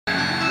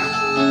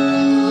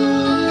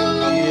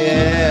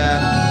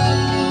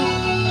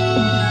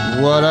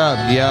What up,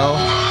 yo?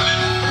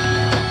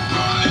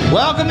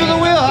 Welcome to the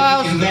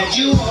wheelhouse.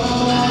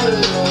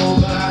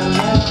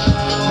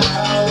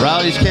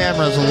 Rowdy's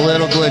camera's a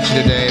little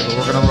glitchy today, but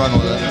we're gonna run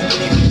with it.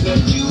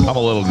 I'm a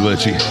little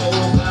glitchy.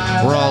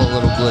 We're all a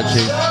little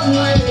glitchy.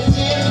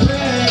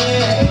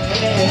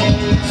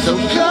 So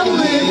come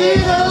live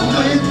it up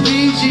with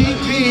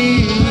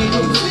BGP.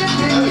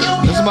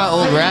 This is my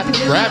old rap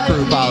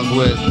group I was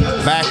with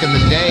back in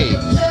the day.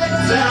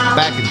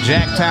 Back in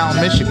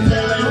Jacktown, Michigan.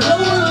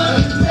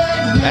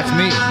 That's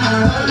me.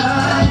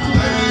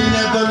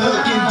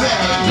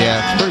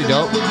 Yeah, it's pretty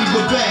dope.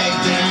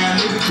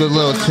 Good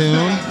little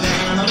tune.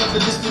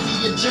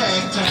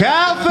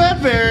 Cal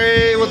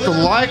Fedberry with the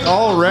like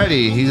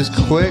already. He's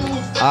quick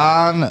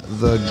on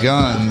the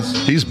guns.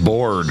 He's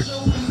bored.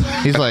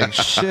 He's like,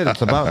 shit,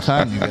 it's about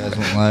time you guys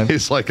went live.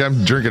 He's like,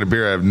 I'm drinking a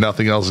beer. I have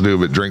nothing else to do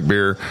but drink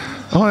beer.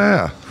 Oh,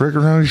 yeah. Rick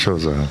and Rowdy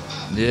shows up.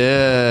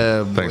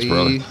 Yeah, thanks,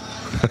 boy. brother.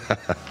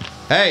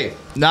 Hey,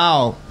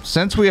 now,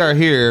 since we are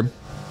here,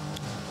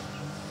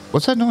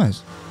 what's that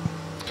noise?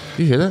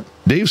 You hear that?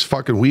 Dave's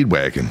fucking weed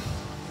whacking.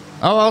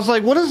 Oh, I was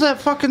like, what is that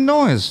fucking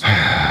noise?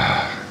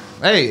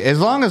 Hey, as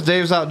long as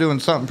Dave's out doing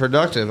something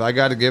productive, I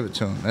got to give it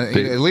to him.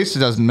 At least it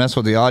doesn't mess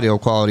with the audio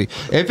quality.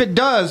 If it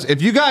does,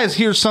 if you guys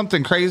hear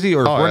something crazy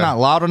or if we're not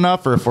loud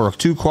enough or if we're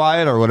too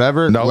quiet or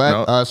whatever,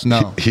 let us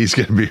know. He's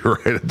going to be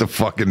right at the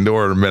fucking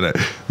door in a minute.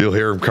 You'll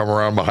hear him come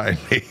around behind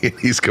me.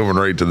 He's coming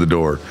right to the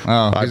door.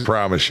 Oh, I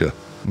promise you.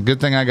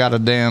 Good thing I got a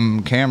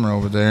damn camera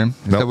over there.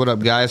 He said, what up,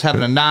 guys?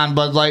 Having a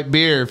non-Bud Light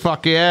beer.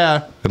 Fuck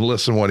yeah. And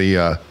listen, when he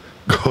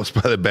goes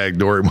by the back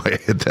door, he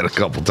might hit that a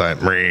couple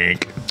times.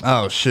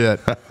 Oh, shit.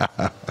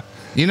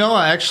 You know,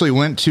 I actually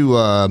went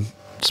to,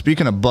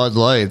 speaking of Bud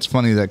Light, it's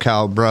funny that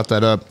Kyle brought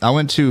that up. I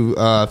went to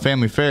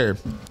Family Fair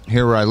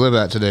here where I live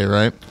at today,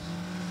 right?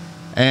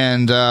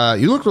 And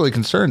you look really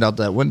concerned out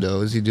that window.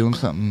 Is he doing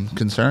something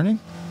concerning?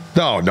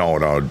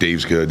 No.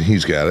 Dave's good.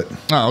 He's got it.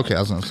 Oh, okay. I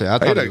was going to say.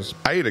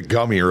 I ate a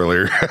gummy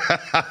earlier.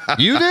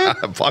 You did?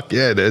 Fuck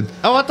yeah, I did.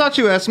 Oh, I thought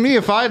you asked me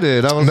if I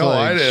did. I was like,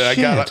 I did.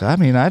 Shit. I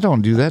mean, I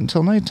don't do that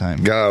until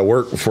nighttime. Got to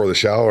work before the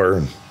shower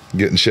and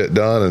getting shit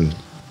done and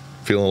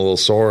feeling a little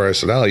sore. I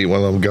said, I'll eat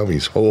one of them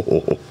gummies.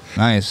 Oh,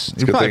 nice.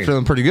 You're probably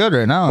feeling pretty good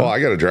right now. Well, I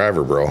got a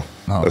driver, bro.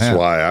 Oh, that's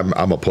why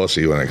I'm a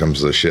pussy when it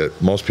comes to this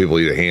shit. Most people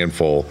eat a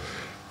handful.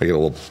 I get a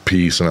little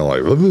piece and I'm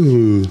like,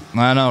 ooh.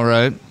 I know,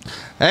 right?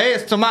 Hey,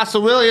 it's Tomasa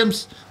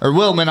Williams. Or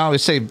Willman. I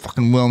always say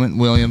fucking Wilman.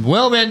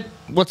 Willman,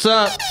 what's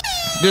up?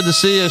 Good to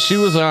see you. She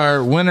was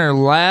our winner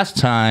last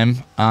time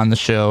on the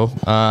show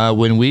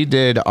when we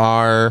did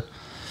our,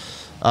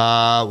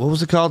 what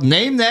was it called?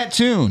 Name That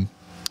Tune.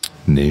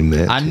 Name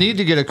that. I need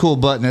to get a cool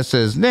button that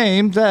says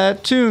Name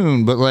That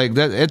Tune. But like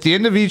that, at the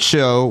end of each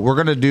show, we're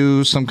going to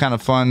do some kind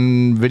of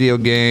fun video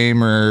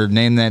game or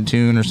Name That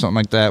Tune or something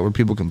like that where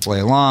people can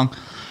play along.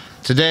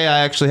 Today, I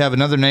actually have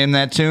another Name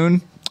That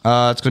Tune.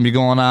 It's going to be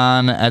going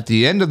on at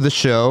the end of the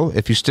show.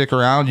 If you stick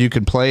around, you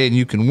can play and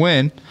you can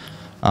win.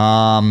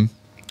 But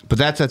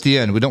that's at the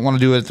end. We don't want to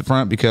do it at the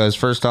front because,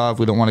 first off,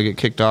 we don't want to get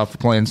kicked off for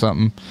playing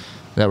something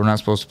that we're not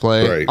supposed to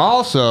play. Right.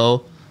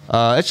 Also,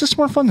 it's just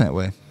more fun that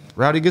way.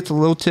 Rowdy gets a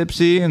little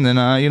tipsy, and then,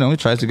 he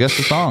tries to guess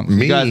the song.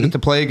 You guys get to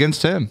play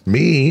against him.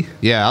 Me?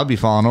 Yeah, I'll be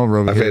falling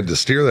over here. I've had to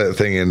steer that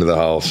thing into the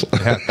house.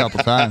 Yeah,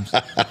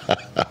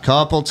 a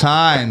couple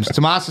times.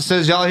 Tomasa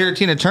says, y'all hear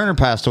Tina Turner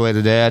passed away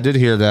today. I did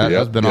hear that.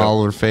 That's been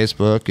all over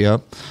Facebook.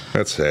 Yep.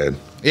 That's sad.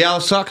 Yeah, I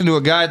was talking to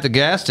a guy at the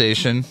gas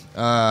station.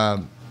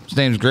 His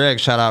name's Greg.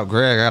 Shout out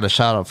Greg. I got a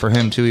shout out for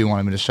him, too. He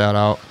wanted me to shout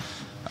out.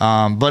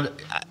 But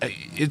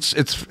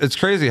it's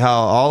crazy how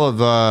all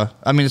of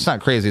it's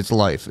not crazy, it's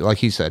life. Like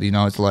he said,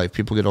 it's life.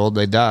 People get old,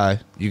 they die.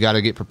 You got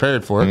to get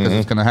prepared for it because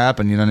it's going to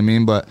happen. You know what I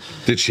mean? But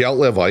did she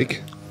outlive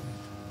Ike?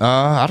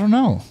 I don't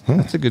know.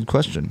 That's a good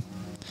question.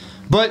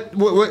 But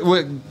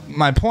what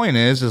my point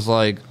is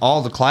like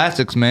all the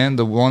classics, man.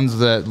 The ones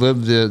that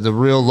live the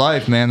real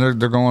life, man. They're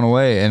going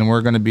away, and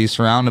we're going to be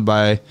surrounded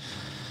by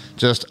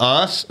just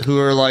us who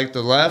are like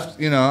the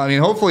left,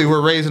 hopefully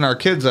we're raising our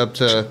kids up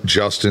to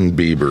Justin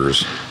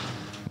Bieber's.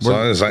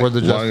 As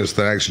long as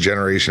the next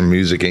generation of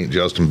music ain't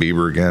Justin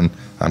Bieber again,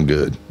 I'm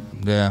good.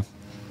 Yeah.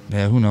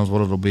 Yeah, who knows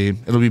what it'll be.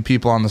 It'll be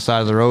people on the side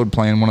of the road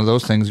playing one of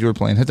those things you were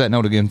playing. Hit that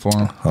note again for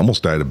him. I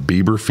almost died of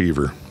Bieber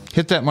fever.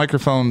 Hit that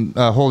microphone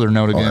holder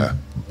note again. Oh, yeah.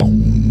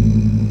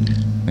 Boom.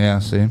 Yeah,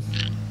 see?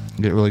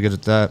 Get really good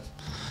at that.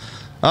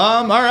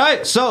 All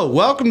right, so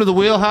welcome to the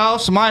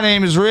Wheelhouse. My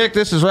name is Rick.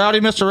 This is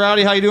Rowdy. Mr.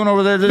 Rowdy, how you doing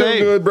over there today?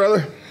 Doing good,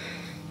 brother.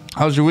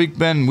 How's your week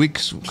been?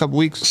 Couple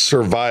weeks?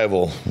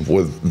 Survival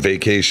with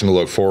vacation to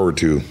look forward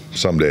to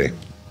someday.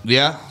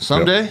 Yeah,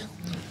 someday? Yep.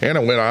 And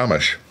I went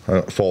Amish,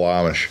 full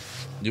Amish.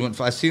 You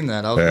went? I seen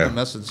that. I was going to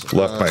message.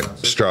 Left my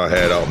straw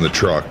hat out in the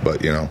truck,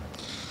 but,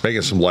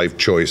 making some life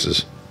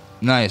choices.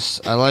 Nice.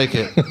 I like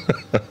it.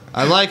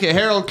 I like it.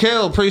 Harold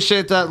Kill,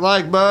 appreciate that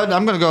like, bud.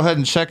 I'm going to go ahead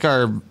and check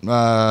our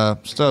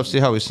stuff, see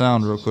how we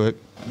sound real quick.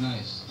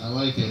 Nice. I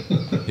like it.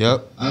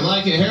 Yep. I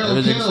like it.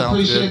 Harold Kill,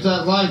 appreciate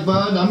that like,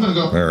 bud. I'm going to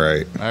go. All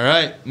right. All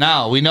right.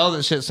 Now, we know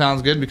that shit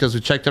sounds good because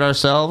we checked it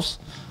ourselves.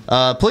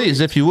 please,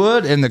 if you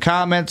would, in the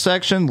comment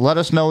section, let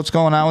us know what's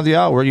going on with you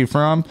out. Where are you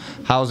from?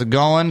 How's it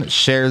going?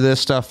 Share this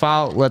stuff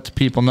out. Let the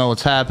people know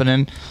what's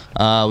happening.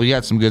 We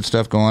got some good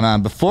stuff going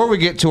on. Before we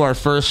get to our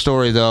first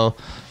story, though,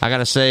 I got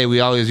to say, we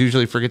always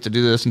usually forget to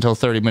do this until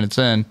 30 minutes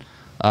in.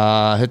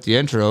 Hit the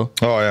intro.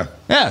 Oh, yeah.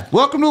 Yeah.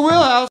 Welcome to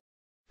Wheelhouse.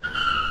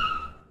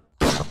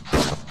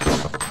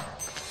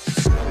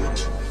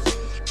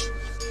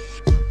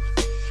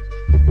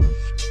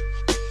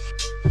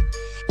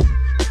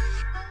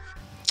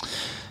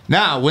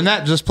 Now, when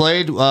that just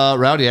played,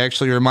 Rowdy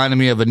actually reminded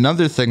me of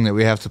another thing that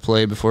we have to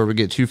play before we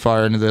get too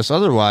far into this.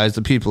 Otherwise,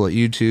 the people at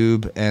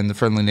YouTube and the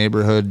friendly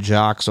neighborhood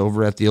jocks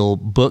over at the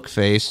old book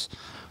face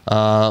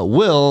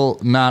will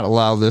not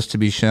allow this to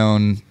be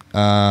shown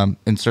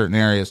in certain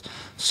areas.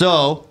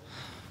 So,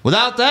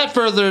 without that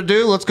further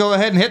ado, let's go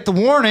ahead and hit the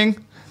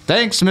warning.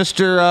 Thanks,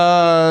 Mr.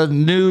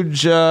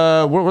 Nuge.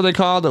 What were they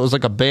called? It was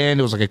like a band.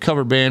 It was like a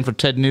cover band for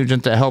Ted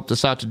Nugent that helped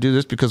us out to do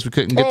this because we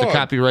couldn't get the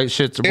copyright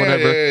shits or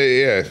whatever.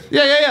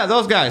 Yeah.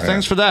 Those guys.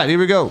 Thanks for that. Here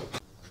we go.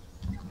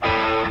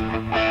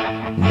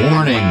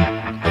 Warning.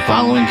 The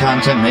following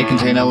content may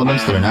contain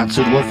elements that are not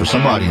suitable for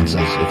some audiences.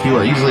 If you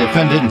are easily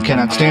offended and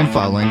cannot stand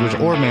foul language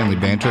or manly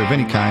banter of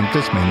any kind,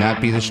 this may not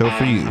be the show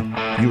for you.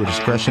 Viewer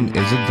discretion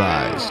is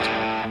advised.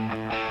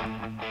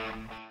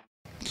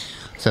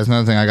 So that's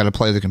another thing. I got to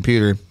play the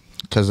computer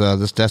because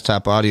this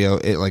desktop audio,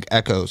 it like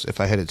echoes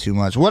if I hit it too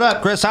much. What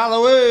up, Chris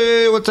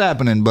Holloway? What's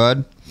happening,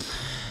 bud?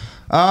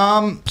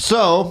 Let's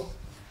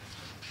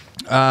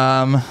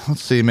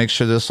see. Make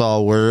sure this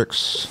all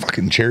works.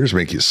 Fucking chairs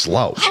make you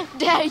slouch. How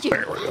dare you?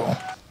 There we go.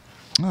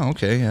 Oh,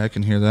 okay. Yeah, I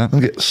can hear that.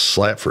 I'll get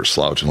slapped for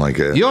slouching like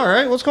that. You all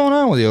right? What's going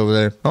on with you over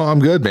there? Oh, I'm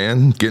good,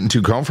 man. Getting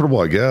too comfortable,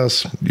 I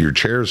guess. Your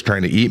chair's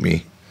trying to eat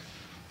me.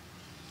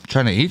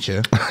 Trying to eat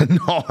you?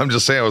 No, I'm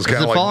just saying I was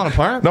kind of like falling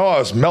apart. No, I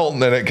was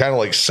melting and it kind of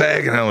like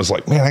sagging. And I was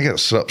like, man, I got to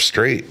sit up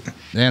straight.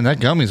 Man,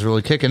 that gummy's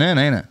really kicking in,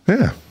 ain't it?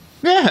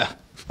 Yeah.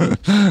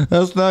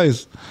 That's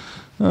nice.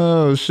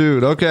 Oh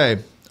shoot. Okay.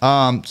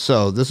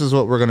 So this is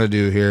what we're gonna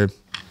do here.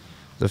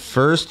 The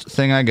first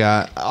thing I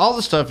got, all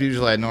the stuff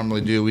usually I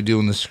normally do, we do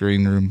in the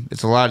screen room.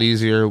 It's a lot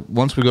easier.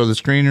 Once we go to the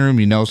screen room,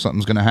 you know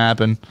something's gonna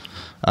happen.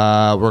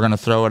 We're going to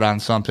throw it on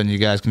something. You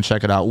guys can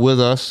check it out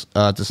with us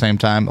at the same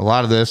time. A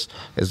lot of this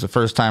is the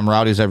first time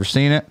Rowdy's ever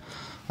seen it,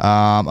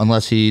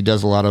 unless he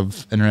does a lot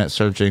of internet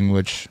searching,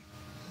 which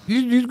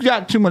you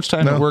got too much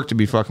time at work to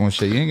be fucking with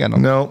shit. You ain't got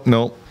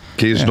no.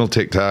 Occasional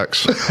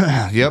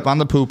TikToks. Yep, on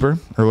the pooper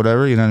or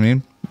whatever, you know what I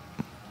mean?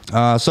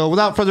 So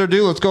without further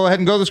ado, let's go ahead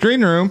and go to the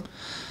screen room.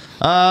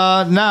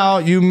 Now,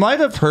 you might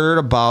have heard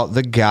about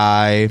the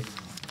guy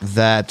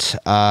that,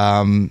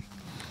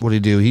 what did he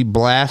do? He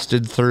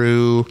blasted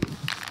through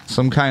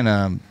some kind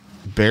of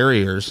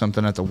barrier or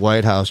something at the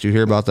White House. Do you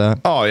hear about that?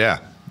 Oh, yeah.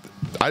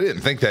 I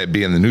didn't think that'd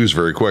be in the news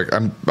very quick.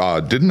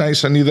 Didn't I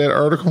send you that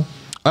article?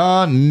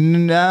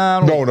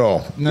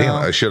 No. Damn,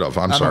 I should have.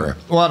 I'm sorry.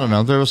 Well, I don't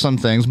know. There were some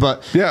things,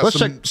 but yeah, let's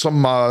check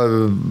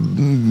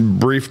some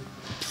brief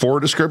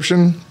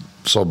description.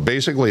 So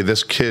basically,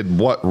 this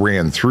kid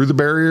ran through the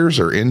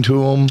barriers or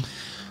into them?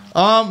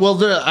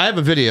 Well, I have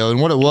a video, and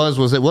what it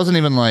it wasn't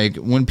even like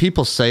when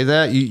people say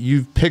that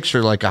you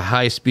picture like a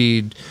high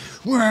speed.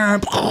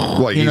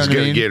 Like he's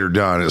gonna get her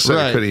done. It's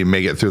like he couldn't even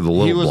make it through the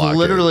little. He was blockade.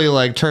 Literally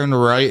like turned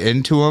right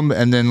into him,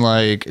 and then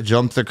like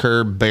jumped the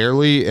curb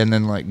barely, and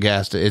then like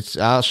gassed it.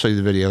 I'll show you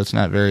the video. It's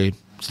not very.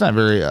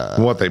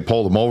 What, they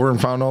pulled him over and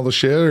found all the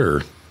shit,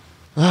 or?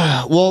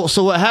 Well,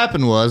 so what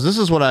happened was, this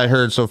is what I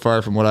heard so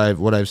far from what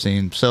I've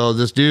seen. So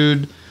this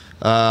dude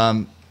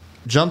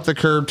jumped the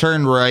curb,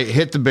 turned right,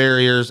 hit the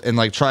barriers, and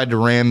like tried to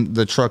ram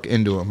the truck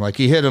into him. Like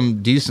he hit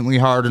him decently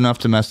hard enough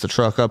to mess the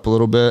truck up a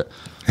little bit,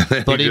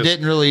 but he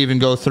didn't really even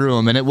go through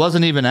him. And it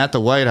wasn't even at the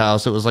White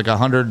House. It was like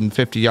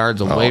 150 yards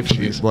away from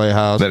the White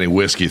House. Then he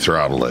whiskey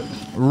throttled it.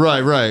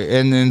 Right.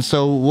 And then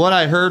so what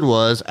I heard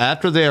was,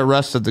 after they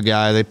arrested the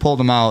guy, they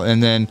pulled him out,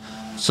 and then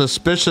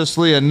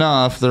suspiciously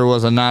enough, there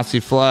was a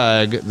Nazi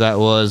flag that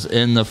was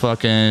in the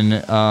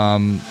fucking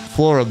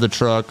floor of the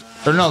truck.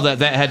 Or no,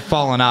 that had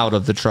fallen out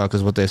of the truck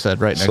is what they said,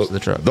 right next to the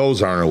truck.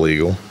 Those aren't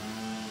illegal.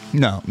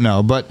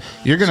 No, but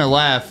you're going to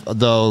laugh,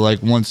 though,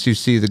 like once you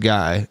see the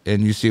guy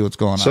and you see what's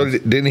going on. So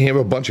didn't he have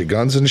a bunch of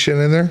guns and shit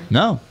in there?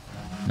 No.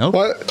 Nope.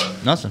 What?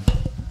 Nothing.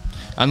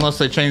 Unless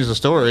they change the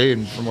story.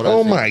 And from what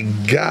oh, my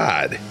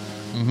God.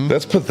 Mm-hmm.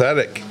 That's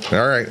pathetic.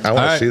 All right, I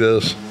want to see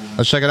this.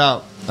 Let's check it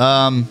out.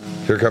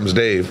 Here comes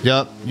Dave.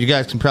 Yep. You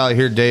guys can probably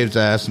hear Dave's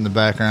ass in the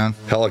background.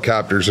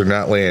 Helicopters are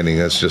not landing.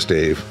 That's just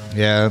Dave.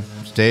 Yeah.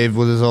 Dave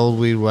with his old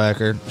weed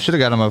whacker. Should have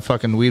got him a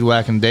fucking weed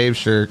whacking Dave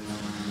shirt.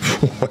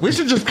 We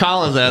should just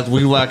call his ass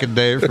Weed Whacking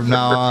Dave from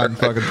now on. And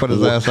fucking put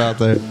his ass out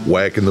there.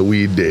 Whacking the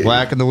weed Dave.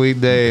 Whacking the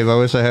weed Dave. I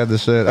wish I had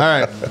this shit. All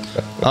right.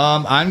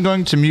 I'm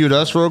going to mute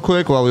us real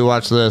quick while we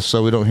watch this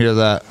so we don't hear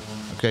that.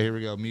 Okay, here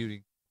we go.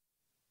 Muting.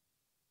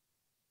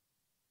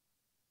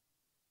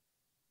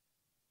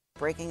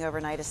 Breaking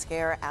overnight, a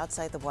scare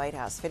outside the White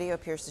House. Video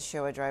appears to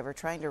show a driver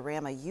trying to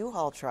ram a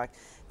U-Haul truck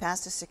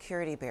past a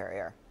security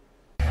barrier.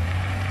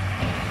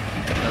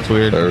 That's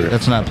weird.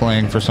 That's not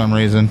playing for some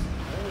reason.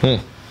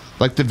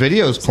 Like the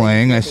video's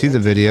playing. I see the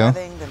video.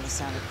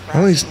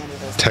 All these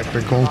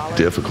technical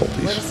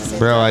difficulties.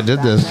 Bro, I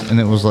did this and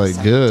it was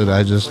like good.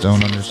 I just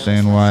don't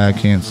understand why I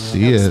can't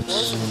see it.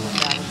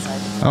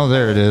 Oh,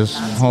 there it is.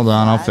 Hold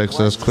on, I'll fix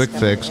this. Quick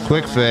fix.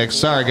 Quick fix.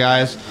 Sorry,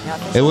 guys.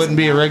 It wouldn't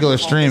be a regular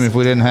stream if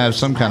we didn't have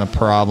some kind of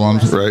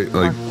problems. Right,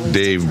 like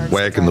Dave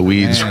whacking the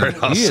weeds right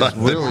outside He is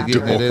really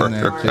getting it in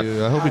there,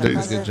 too. I hope he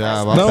does a good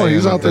job. No,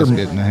 he's out there.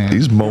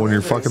 He's mowing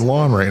your fucking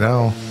lawn right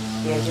now.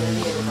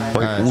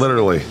 Like,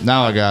 literally.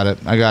 Now I got it.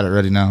 I got it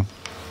ready now.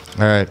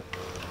 All right.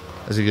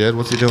 Is he good?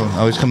 What's he doing?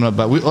 Oh, he's coming up.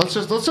 But let's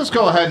just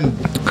go ahead and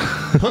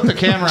put the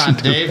camera on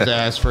Dave's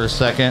ass for a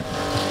second.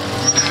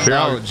 Here,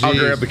 I'll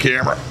grab the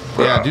camera.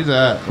 Yeah, do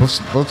that. Let's.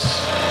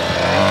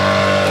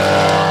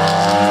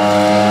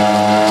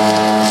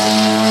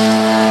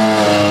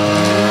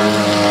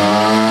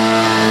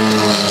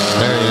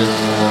 There he is.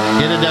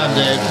 Get it done,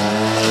 Dave.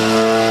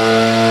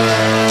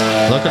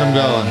 Look at him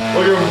going.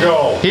 Look at him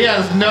go. He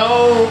has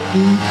no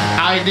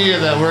idea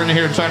that we're in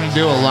here trying to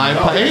do a live.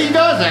 No, he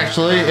does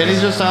actually, and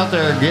he's just out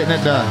there getting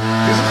it done.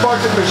 He's a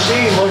fucking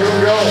machine. Look at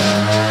him go.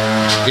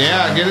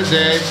 Yeah, get it,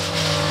 Dave.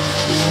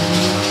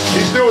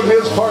 He's doing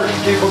his part to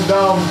keep them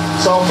down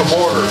south of the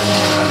border.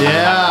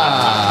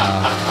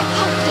 Yeah.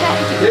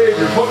 Dave,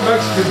 you're putting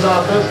Mexicans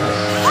out of business.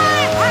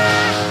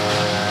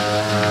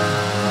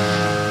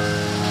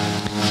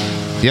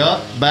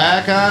 Yup,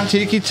 back on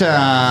Tiki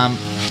Time.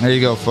 There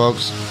you go,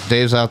 folks.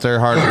 Dave's out there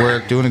hard at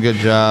work, doing a good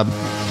job.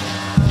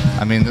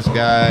 I mean, this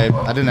guy,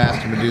 I didn't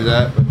ask him to do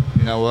that, but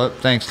you know what?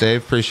 Thanks,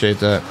 Dave. Appreciate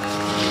that.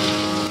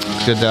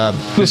 Good job.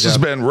 This has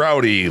been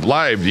Rowdy,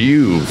 live to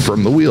you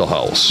from the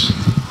wheelhouse.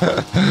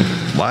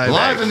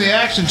 Live in the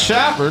action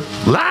chopper.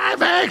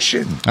 Live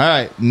action. All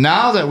right,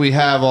 now that we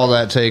have all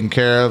that taken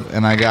care of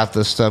and I got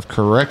this stuff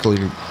correctly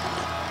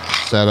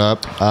set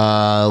up,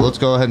 let's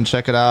go ahead and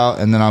check it out,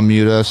 and then I'll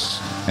mute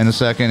us in a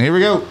second. Here we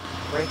go.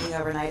 Breaking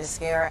overnight, a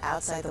scare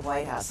outside the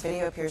White House.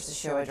 Video appears to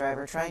show a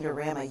driver trying to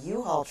ram a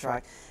U-Haul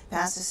truck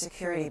past a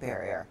security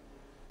barrier.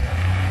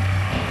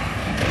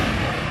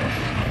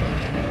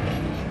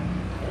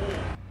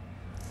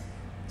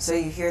 So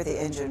you hear the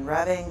engine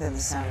revving, then the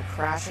sound of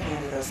crashing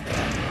into those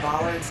protected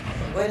bollards.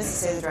 Witnesses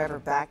say the driver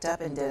backed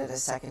up and did it a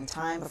second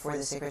time before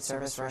the Secret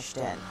Service rushed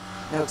in.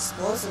 No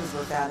explosives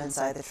were found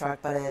inside the truck,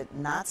 but a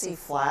Nazi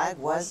flag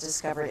was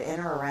discovered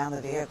in or around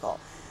the vehicle.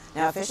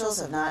 Now, officials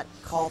have not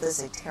called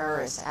this a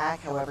terrorist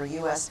act. However,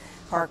 U.S.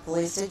 Park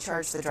Police did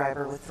charge the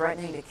driver with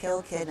threatening to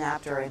kill,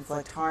 kidnap, or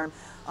inflict harm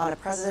on a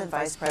president,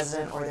 vice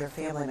president, or their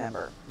family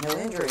member. No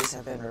injuries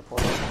have been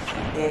reported.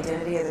 The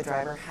identity of the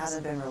driver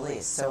hasn't been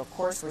released. So, of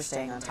course, we're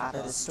staying on top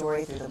of the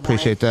story through the morning.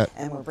 Appreciate that.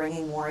 And we're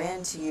bringing more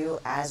in to you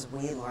as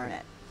we learn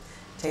it.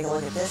 Take a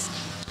look at this.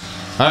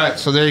 All right,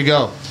 so there you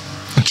go.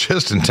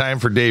 Just in time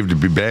for Dave to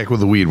be back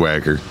with a weed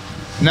whacker.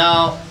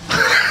 Now,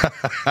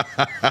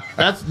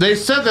 they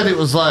said that it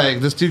was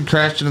like this dude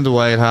crashed into the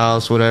White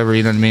House, whatever,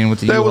 you know what I mean,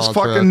 with the That U-Haul was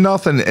fucking truck.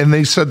 nothing, and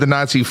they said the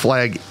Nazi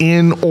flag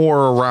in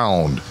or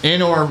around.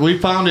 We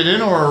found it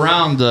in or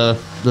around the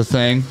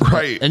thing.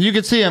 Right. And you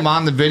can see him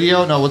on the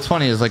video. No, what's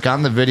funny is like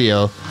on the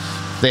video,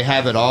 they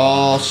have it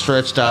all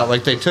stretched out.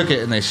 Like they took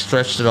it and they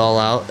stretched it all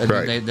out, and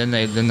right. then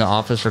the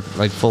officer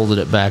like folded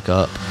it back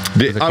up.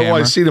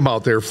 I seen him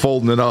out there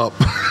folding it up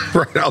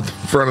right out the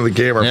front of the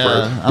camera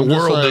for the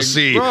world to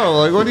see. Bro,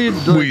 like what are you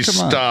doing? We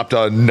stopped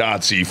a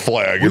Nazi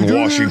flag in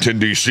Washington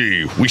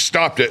D.C. We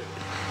stopped it.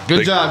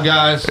 Good job,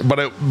 guys.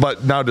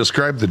 But now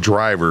describe the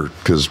driver,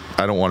 because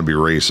I don't want to be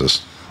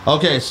racist.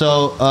 Okay,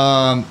 so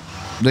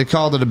they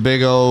called it a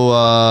big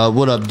old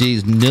what up,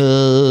 D's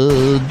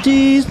nuts.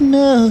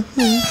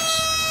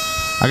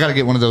 I gotta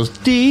get one of those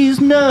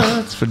D's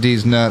nuts for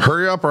D's nuts.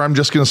 Hurry up, or I'm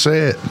just gonna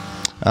say it.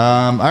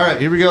 All right,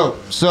 here we go.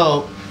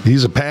 So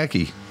he's a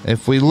packy.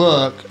 If we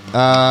look,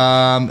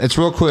 it's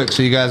real quick,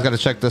 so you guys got to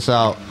check this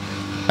out.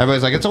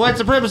 Everybody's like, it's a white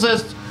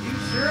supremacist. You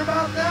sure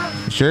about that?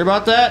 You sure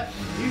about that?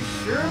 You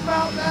sure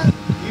about that?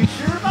 You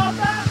sure about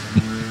that?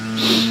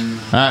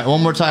 All right,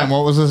 one more time.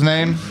 What was his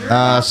name?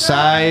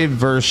 Sai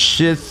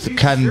Vershith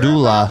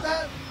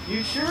Kandula.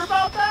 You sure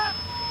about that?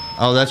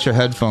 Oh, that's your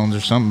headphones or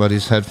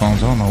somebody's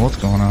headphones. I don't know what's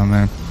going on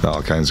there.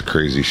 All kinds of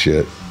crazy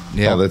shit.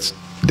 Yeah. Oh, that's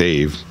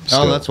Dave.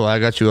 Still. Oh, that's why I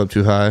got you up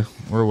too high.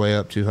 We're way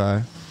up too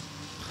high.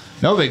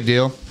 No big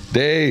deal.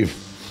 Dave,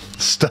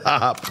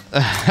 stop.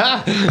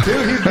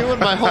 Dude, he's doing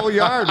my whole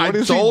yard. What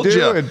is he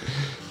doing?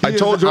 I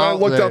told you I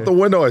looked out the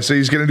window. I said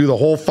he's going to do the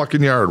whole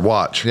fucking yard.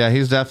 Watch. Yeah,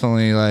 he's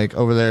definitely like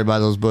over there by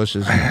those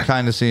bushes. You can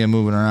kind of see him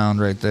moving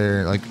around right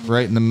there, like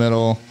right in the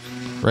middle,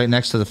 right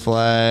next to the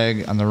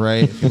flag on the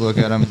right. If you look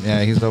at him,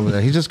 yeah, he's over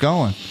there. He's just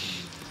going.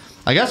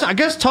 I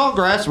guess tall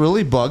grass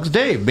really bugs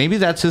Dave. Maybe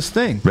that's his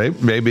thing.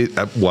 Maybe.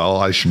 Well,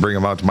 I should bring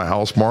him out to my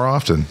house more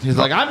often. He's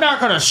like, I'm not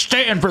going to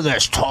stand for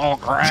this tall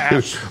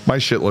grass. Dude, my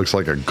shit looks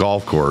like a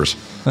golf course.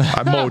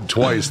 I mowed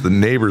twice. The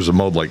neighbors have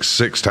mowed like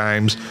 6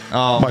 times.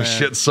 Oh, my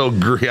shit's so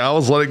green. I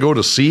always let it go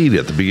to seed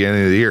at the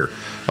beginning of the year.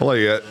 I let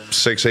it get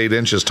 6-8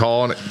 inches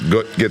tall and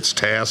it gets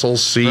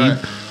tassels, seed.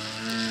 Right.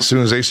 As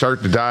soon as they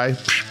start to die,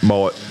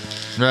 mow it.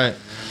 Right.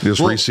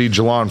 Just reseed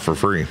your lawn for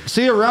free.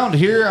 See, around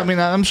here, I mean,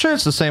 I'm sure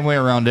it's the same way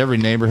around every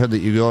neighborhood that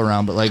you go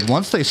around, but like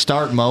once they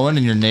start mowing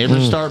and your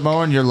neighbors start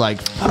mowing, you're like,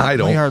 my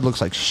yard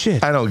looks like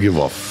shit. I don't give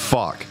a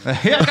fuck.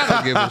 Yeah, I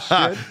don't give a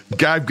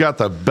shit. I've got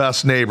the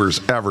best neighbors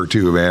ever,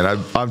 too,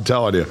 man. I'm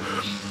telling you.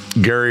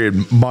 Gary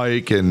and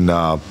Mike and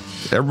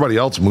everybody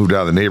else moved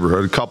out of the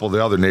neighborhood. A couple of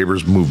the other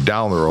neighbors moved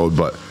down the road,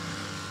 but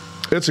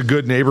it's a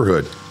good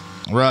neighborhood.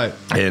 Right.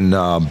 And,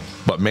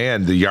 but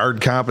man, the yard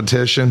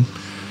competition,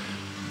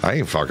 I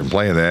ain't fucking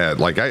playing that.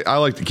 Like, I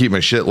like to keep my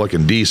shit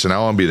looking decent. I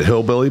want to be the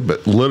hillbilly,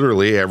 but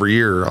literally every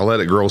year I let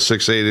it grow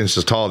 6-8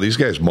 inches tall. These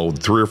guys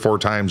mowed 3 or 4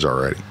 times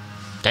already.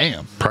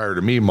 Damn. Prior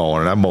to me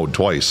mowing, and I mowed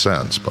twice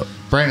since. But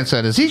Brandon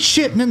said, is he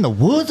shitting in the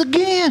woods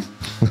again?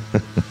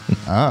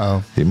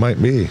 Uh-oh. He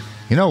might be.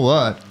 You know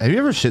what? Have you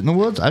ever shit in the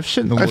woods? I've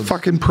shit in the woods. I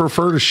fucking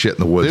prefer to shit in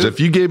the woods. Dude.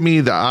 If you gave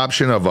me the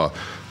option of a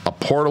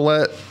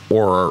portalet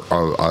or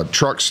a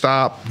truck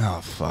stop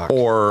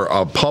or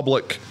a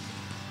public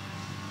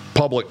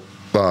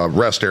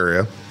rest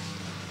area,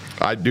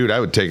 I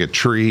would take a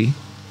tree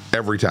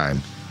every time.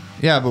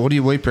 Yeah, but what do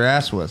you wipe your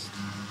ass with?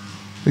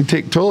 You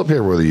take toilet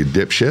paper with you,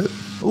 dipshit.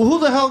 Well, who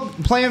the hell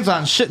plans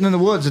on shitting in the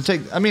woods to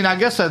take? I mean, I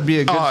guess that'd be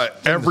a good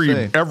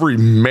every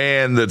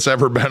man that's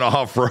ever been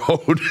off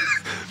road,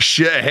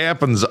 shit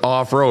happens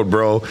off road,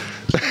 bro.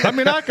 I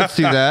mean, I could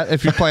see that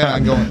if you plan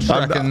on going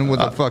trekking with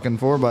a fucking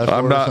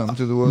 4x4 or something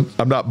to the woods.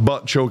 I'm not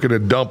butt choking a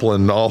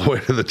dumpling all the way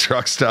to the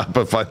truck stop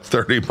if I'm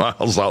 30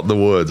 miles out in the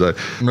woods. I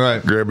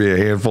grab me a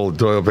handful of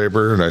toilet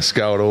paper and I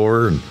scout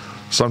over. And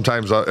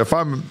sometimes if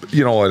I'm,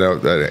 in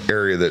an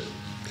area that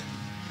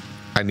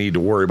I need to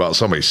worry about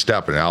somebody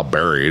stepping, I'll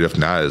bury it. If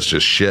not, it's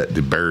just shit.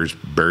 The bears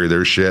bury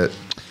their shit.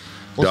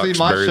 Well, Ducks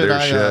see, my bury shit,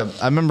 their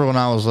shit. I remember when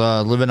I was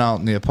living out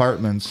in the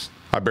apartments.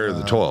 I buried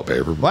the toilet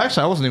paper. Well,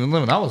 actually, I wasn't even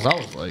living. I was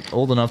like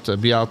old enough to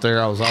be out there.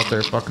 I was out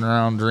there fucking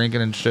around,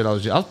 drinking and shit. I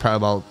was probably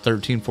about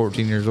 13,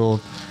 14 years old.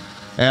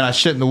 And I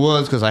shit in the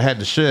woods because I had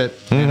to shit.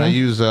 Mm-hmm. And I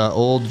use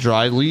old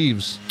dry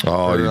leaves.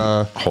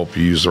 Oh, hope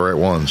you use the right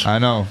ones. I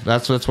know.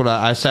 That's what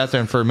I sat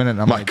there for a minute.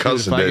 And I'm My like,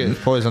 cousin if I did.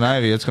 get poison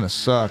ivy, it's going to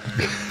suck.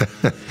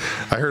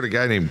 I heard a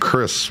guy named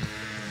Chris.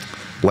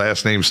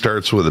 Last name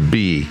starts with a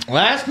B.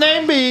 Last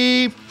name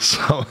B.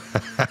 So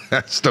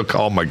I still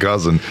call him my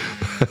cousin.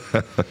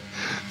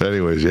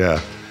 Anyways,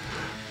 yeah.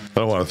 I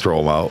don't want to throw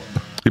him out.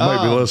 He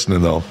might be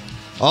listening, though.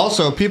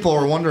 Also, people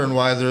are wondering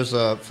why there's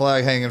a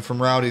flag hanging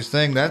from Rowdy's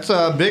thing. That's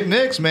Big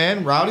Nick's,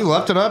 man. Rowdy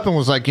left it up and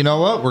was like, you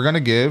know what? We're going to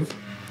give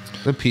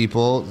the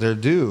people their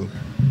due.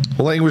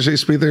 What language they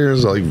speak there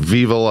is like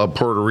Viva la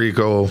Puerto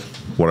Rico,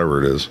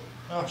 whatever it is.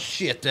 Oh,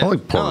 shit. I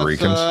like Puerto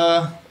Ricans.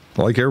 I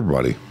like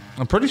everybody.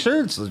 I'm pretty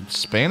sure it's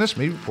Spanish,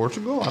 maybe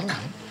Portugal. I don't know.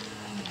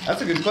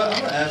 That's a good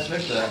question. I'm going to ask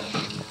Nick that.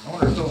 I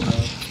wonder if he'll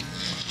know.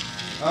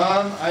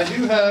 I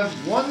do have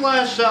one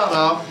last shout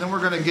out, then we're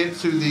going to get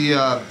to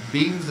the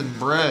beans and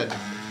bread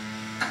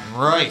and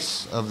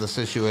rice of the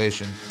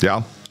situation.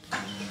 Yeah.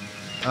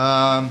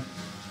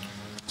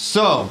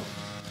 So,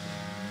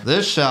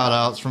 this shout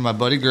out's from my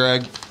buddy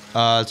Greg.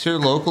 It's here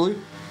locally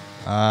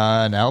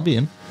in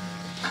Albion.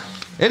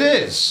 It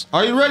is.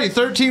 Are you ready?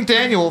 13th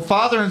annual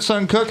Father and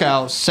Son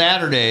Cookout,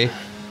 Saturday,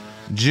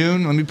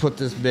 June. Let me put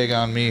this big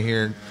on me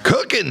here.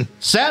 Cooking.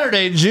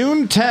 Saturday,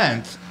 June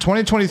 10th,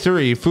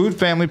 2023. Food,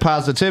 family,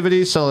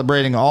 positivity,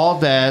 celebrating all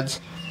dads.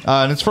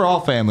 And it's for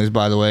all families,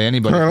 by the way.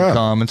 Anybody can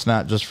come. It's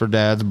not just for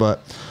dads,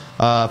 but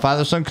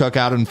Father-Son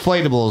Cookout,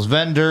 inflatables,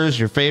 vendors,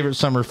 your favorite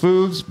summer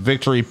foods,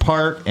 Victory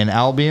Park in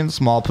Albion,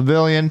 small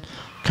pavilion.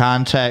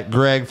 Contact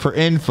Greg for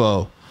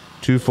info.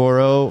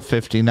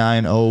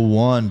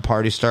 240-5901.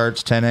 Party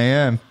starts 10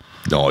 a.m.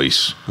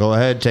 Nice. Go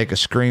ahead, take a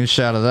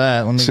screenshot of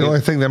that. The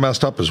only thing they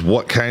messed up is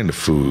what kind of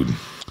food.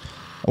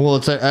 Well,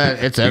 it's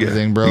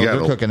everything, bro.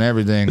 They're cooking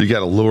everything. You got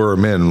to lure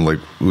them in. Like,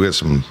 we got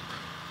some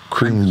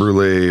creme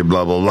brulee,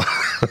 blah, blah, blah.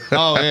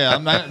 Oh, yeah.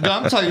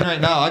 I'm telling you right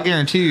now, I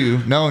guarantee you,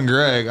 knowing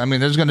Greg, I mean,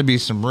 there's going to be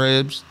some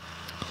ribs.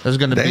 There's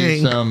going to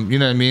be some, you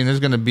know what I mean? There's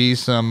going to be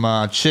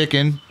some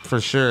chicken,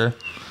 for sure.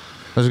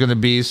 There's going to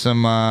be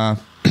some...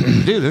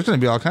 Dude, there's going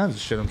to be all kinds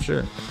of shit, I'm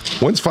sure.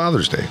 When's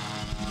Father's Day?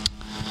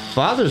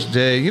 Father's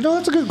Day?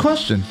 That's a good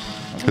question.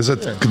 Is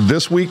it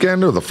this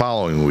weekend or the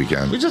following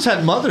weekend? We just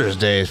had Mother's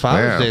Day.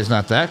 Father's Day is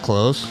not that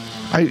close.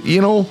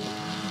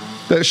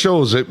 That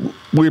shows that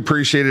we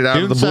appreciate it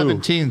out of the blue.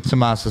 June 17th,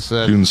 Tomasa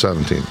said. June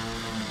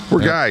 17th.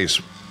 We're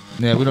guys.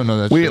 Yeah, we don't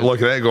know that We shit. ain't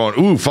looking at it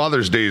going, ooh,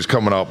 Father's Day is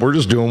coming up. We're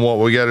just doing what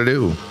we got to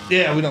do.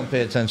 Yeah, we don't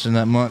pay attention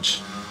that much.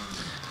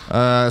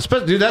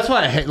 Dude, that's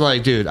why I hate,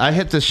 I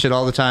hit this shit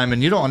all the time,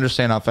 and you don't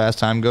understand how fast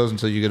time goes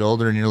until you get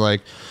older, and you're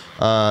like,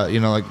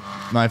 like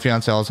my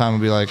fiance all the time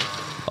would be like,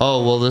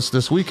 oh, well,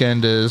 this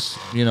weekend is,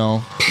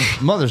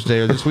 Mother's Day,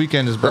 or this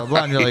weekend is blah,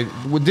 blah, and you're like,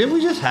 well, didn't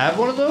we just have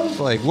one of those?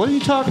 Like, what are you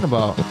talking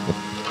about?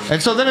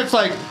 And so then it's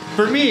like,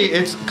 for me,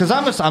 it's, because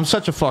I'm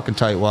such a fucking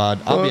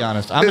tightwad, I'll be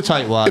honest. I'm a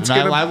tightwad,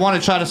 and I want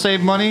to try to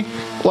save money.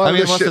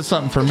 Unless it's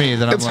something for me,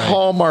 then I'm like. It's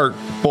Hallmark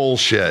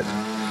bullshit.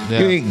 Yeah.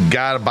 You ain't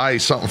got to buy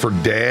something for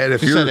Dad.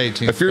 If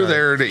you're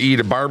there to eat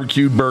a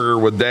barbecued burger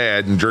with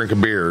Dad and drink a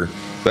beer,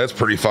 that's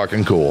pretty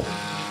fucking cool.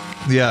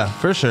 Yeah,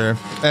 for sure.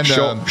 And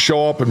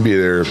show up and be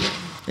there.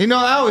 You know,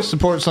 I always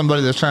support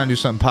somebody that's trying to do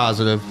something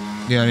positive.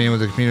 You know what I mean, with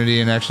the community,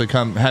 and actually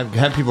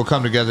have people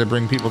come together,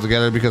 bring people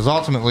together, because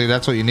ultimately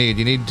that's what you need.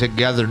 You need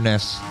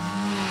togetherness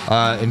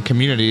in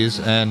communities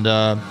and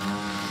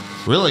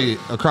really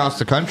across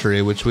the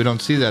country, which we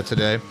don't see that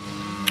today.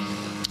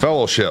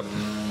 Fellowship.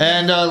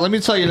 And let me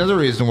tell you another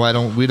reason why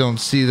we don't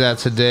see that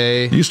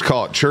today. You used to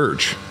call it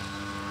church.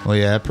 Well,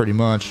 yeah, pretty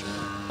much.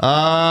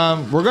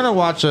 We're gonna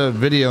watch a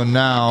video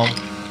now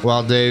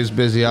while Dave's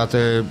busy out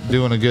there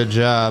doing a good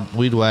job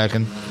weed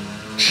whacking.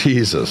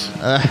 Jesus.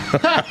 Dude,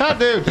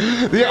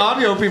 the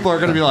audio people are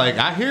going to be like,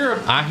 I hear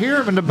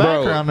him in the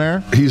background. Bro,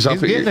 there. He's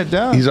getting it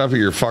done. He's up at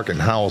your fucking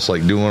house,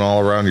 like doing all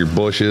around your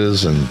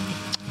bushes, and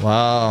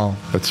wow,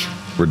 that's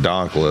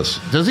redonkulous.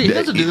 He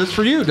doesn't do this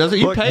for you, does it?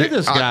 You pay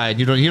this guy, and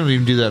you don't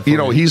even do that for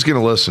him. He's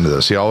going to listen to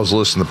this. He always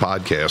listens to the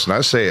podcast, and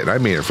I say it, and I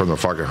mean it from the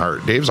fucking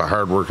heart. Dave's a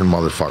hardworking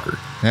motherfucker.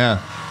 Yeah,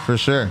 for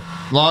sure.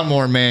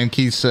 Lawnmower Man,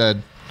 Keith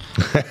said.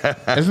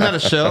 Isn't that a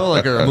show,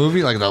 like a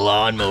movie, like the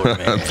Lawnmower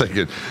Man? I'm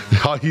thinking,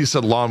 he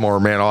said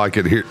Lawnmower Man, all I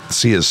could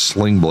see is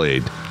Sling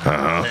Blade. You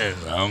got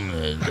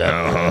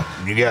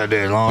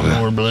that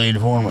lawnmower blade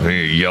for me?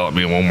 Hey, yell at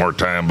me one more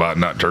time about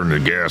not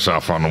turning the gas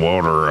off on the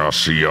water, or I'll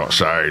see you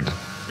outside.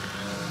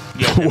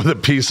 With a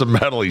piece of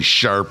metal he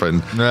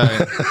sharpened.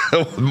 Right.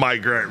 With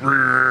migrant.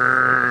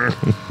 I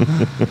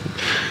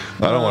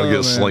don't want to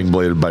get sling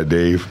bladed by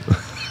Dave.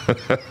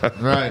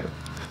 Right.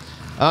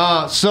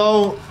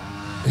 So...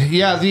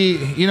 Yeah,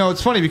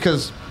 it's funny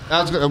because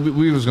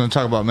we was going to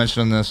talk about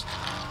mentioning this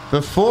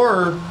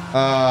before.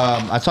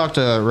 I talked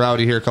to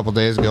Rowdy here a couple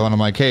days ago, and I'm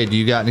like, hey, do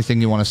you got anything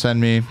you want to send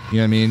me? You know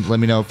what I mean? Let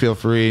me know. Feel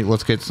free.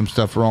 Let's get some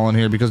stuff rolling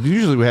here, because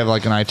usually we have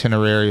like an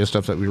itinerary of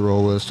stuff that we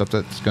roll with, stuff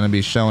that's going to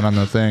be shown on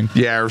the thing.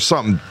 Yeah, or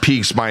something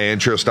piques my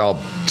interest,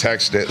 I'll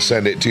text it,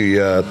 send it to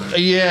you.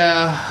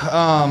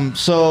 Yeah.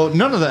 So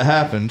none of that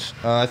happened.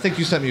 I think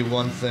you sent me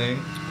one thing.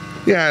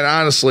 Yeah, and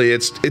honestly,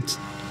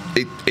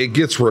 it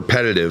gets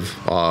repetitive.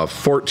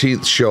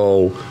 14th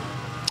show.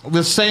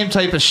 The same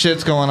type of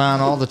shit's going on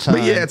all the time.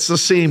 But yeah, it's the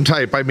same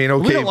type. I mean,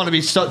 okay. We don't want to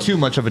be too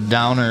much of a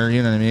downer,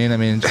 you know what I mean? I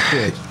mean,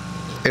 shit.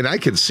 And I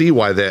can see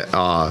why that.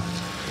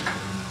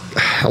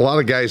 A lot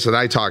of guys that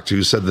I talked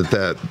to said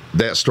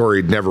that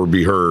story'd never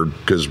be heard,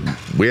 because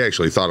we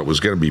actually thought it was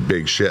going to be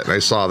big shit. And I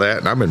saw that,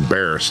 and I'm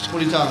embarrassed.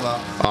 What are you talking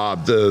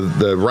about?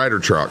 The Ryder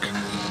truck.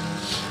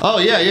 Oh,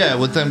 yeah,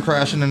 with them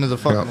crashing into the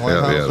fucking White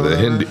House.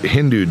 Yeah, the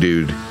Hindu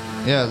dude.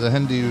 Yeah, the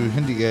Hindu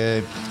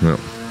guy. Yep.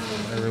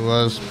 There he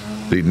was.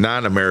 The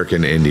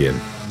non-American Indian.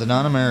 The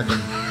non-American.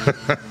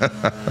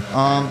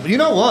 You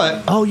know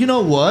what? Oh, you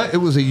know what? It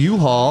was a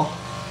U-Haul.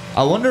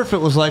 I wonder if it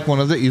was like one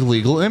of the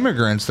illegal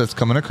immigrants that's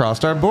coming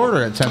across our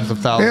border at tens of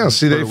thousands. Yeah,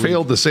 see, they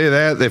failed to say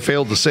that. They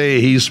failed to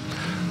say he's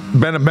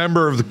been a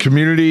member of the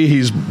community.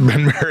 He's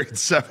been married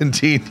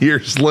 17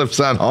 years, lives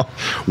on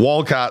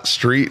Walcott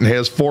Street, and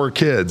has 4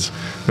 kids.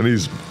 And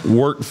he's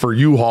worked for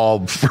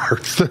U-Haul for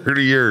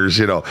 30 years.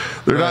 You know,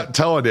 they're not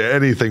telling you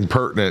anything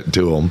pertinent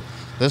to him.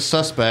 This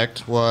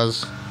suspect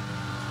was...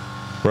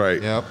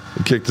 Right. Yep.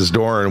 He kicked his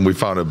door, and we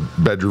found a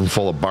bedroom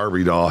full of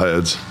Barbie doll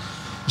heads.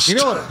 You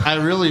know what I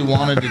really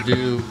wanted to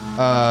do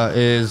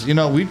is,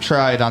 we've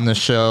tried on this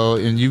show,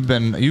 and you've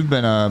been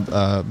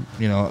a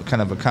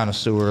kind of a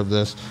connoisseur of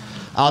this.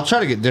 I'll try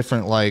to get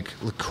different, like,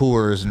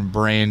 liqueurs and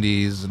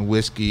brandies and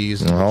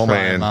whiskeys and try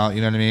them out, you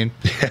know what I mean?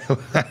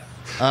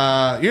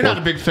 You're not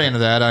a big fan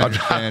of that, I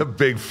understand. I'm not a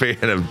big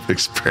fan of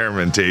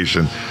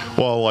experimentation.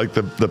 Well, like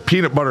the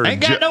peanut butter... Ain't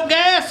got no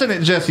gas in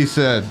it, Jesse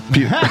said.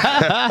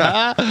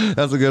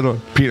 That's a good one.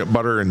 Peanut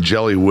butter and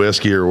jelly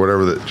whiskey or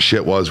whatever that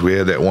shit was we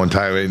had that one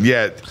time. And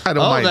yet, I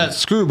don't mind... Oh, that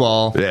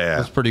screwball. Yeah.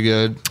 That's pretty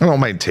good. I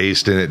don't mind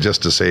tasting it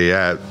just to say,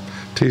 yeah...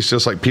 Tastes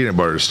just like peanut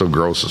butter. It's still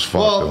gross as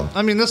fuck. Well,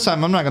 I mean, this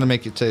time I'm not going to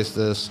make you taste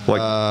this.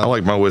 I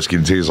like my whiskey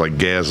to taste like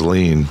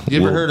gasoline.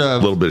 You ever heard of a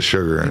little bit of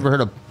sugar? You ever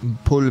heard of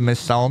Paul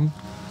Masson?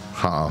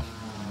 Huh?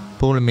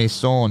 Paul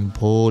Masson.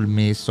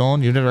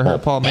 You've never heard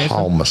of Paul Masson?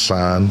 Paul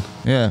Masson.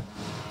 Yeah.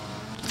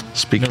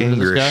 Speak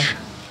English.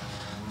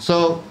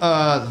 So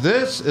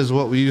this is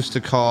what we used to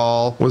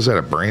call. Was that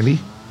a brandy?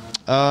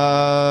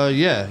 Yep.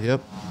 Yeah.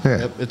 Yep.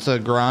 It's a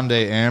Grande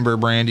Amber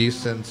brandy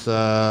since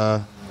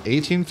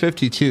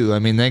 1852. I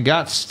mean, they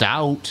got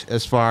stout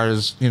as far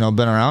as, been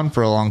around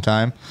for a long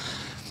time.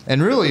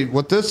 And really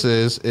what this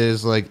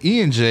is like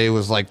E&J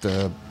was like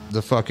the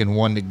fucking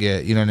one to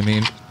get, you know what I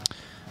mean?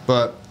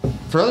 But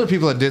for other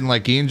people that didn't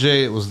like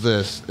E&J, it was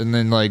this. And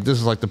then like this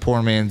is like the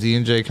poor man's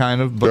E&J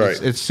kind of, but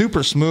right. it's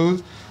super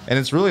smooth and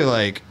it's really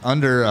like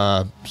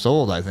under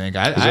sold, I think.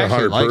 I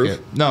actually like proof?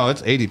 it. No,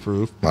 it's 80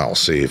 proof. I'll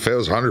see. If it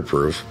was 100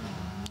 proof.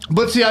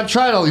 But see, I've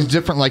tried all these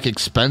different like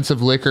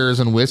expensive liquors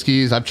and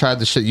whiskeys. I've tried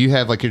the shit you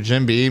have, like your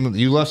Jim Beam.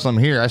 You left some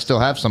here. I still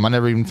have some. I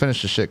never even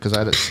finished the shit because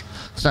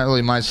it's not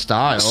really my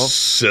style.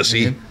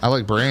 Sissy. I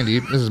like brandy.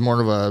 This is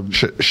more of a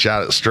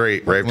shot it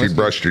straight right after you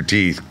brushed your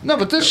teeth. No,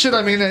 but this shit,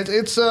 I mean,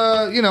 it's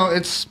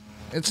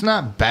It's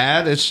not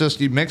bad. It's just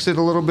you mix it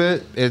a little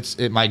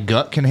bit. My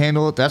gut can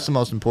handle it. That's the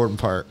most important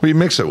part. What do you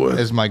mix it with?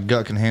 Is my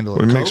gut can handle it.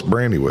 What do you mix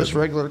brandy with? Just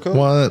regular Coke.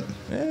 What?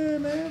 Yeah,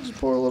 man. Just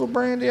pour a little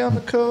brandy on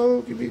the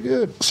Coke. You'd be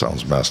good.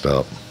 Sounds messed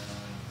up.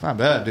 Not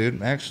bad,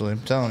 dude. Actually,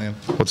 I'm telling you.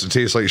 What's it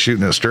taste like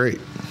shooting it straight?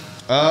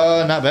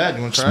 Not bad.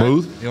 You want to try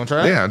Smooth? it? You want to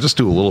try it? Yeah, just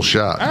do a little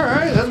shot. All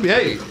right.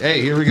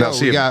 Hey, here we go. Now,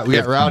 see, we got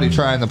Rowdy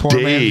trying the poor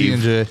man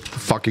D&J.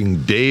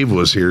 Fucking Dave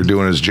was here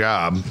doing his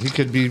job. He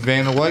could be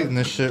Vanna White in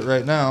this shit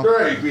right now.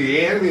 Right, be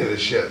handing me this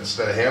shit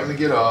instead of having to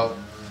get up.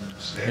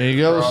 There you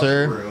go,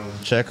 sir.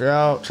 Check her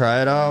out.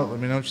 Try it out.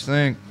 Let me know what you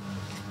think.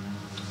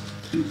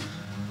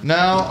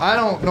 Now, I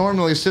don't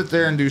normally sit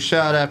there and do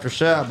shot after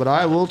shot, but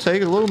I will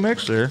take a little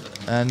mixer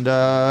and, you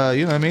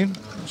know what I mean?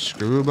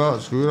 Screw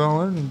it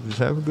all in and just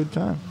have a good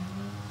time.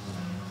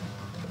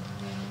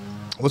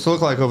 What's it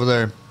look like over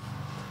there?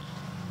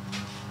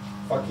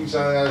 Fuck, he's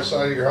on the other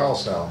side of your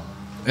house now.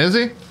 Is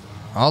he?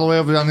 All the way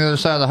over on the other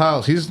side of the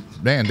house.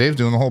 Dave's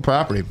doing the whole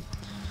property.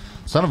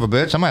 Son of a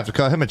bitch. I might have to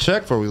cut him a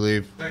check before we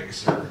leave. Thanks,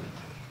 sir.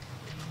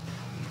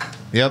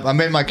 Yep,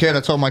 I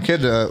told my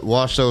kid to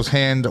wash those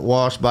hand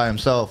wash by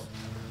himself.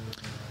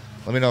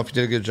 Let me know if you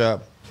did a good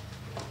job.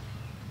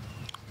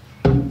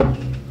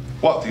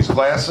 What, these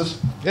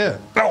glasses? Yeah.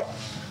 No.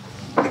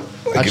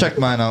 I checked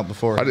mine out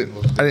before. I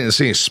didn't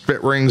see any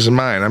spit rings in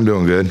mine. I'm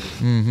doing good.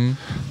 Mm-hmm.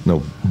 No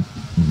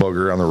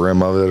booger on the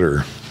rim of it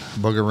or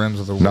booger rims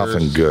of the worst.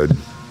 Nothing good.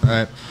 All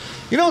right.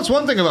 You know, it's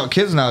one thing about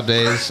kids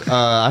nowadays.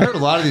 I heard a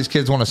lot of these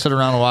kids want to sit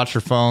around and watch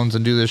their phones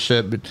and do this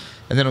shit, and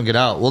they don't get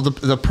out. Well,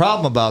 the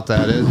problem about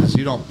that is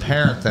you don't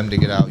parent them to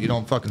get out. You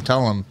don't fucking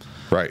tell them.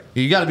 Right.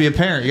 You got to be a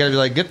parent. You got to be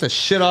like, get the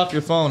shit off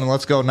your phone and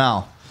let's go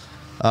now.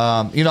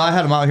 You know, I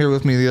had him out here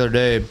with me the other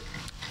day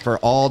for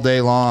all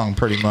day long,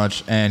 pretty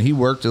much, and he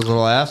worked his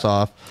little ass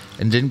off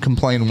and didn't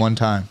complain one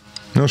time.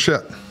 No shit.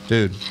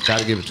 Dude,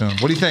 got to give it to him.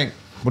 What do you think?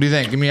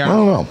 Give me your... I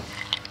don't know.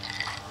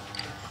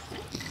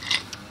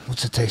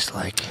 What's it taste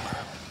like?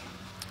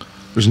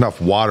 There's enough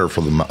water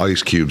for the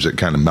ice cubes that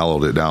kind of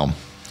mellowed it down.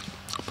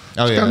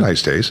 Oh, It's got a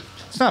nice taste.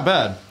 It's not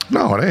bad.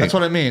 No, it ain't. That's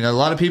what I mean. A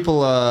lot of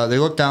people, they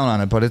look down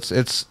on it, but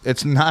it's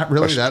not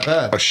really that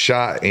bad. A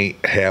shot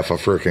ain't half a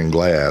freaking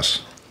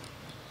glass.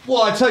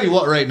 Well, I tell you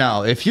what, right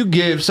now, if you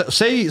give,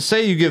 say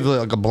you give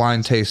like a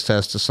blind taste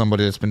test to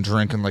somebody that's been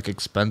drinking like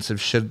expensive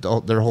shit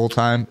their whole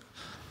time,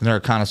 and they're a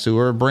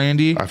connoisseur of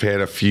brandy. I've had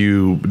a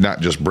few,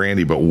 not just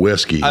brandy, but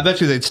whiskey. I bet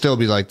you they'd still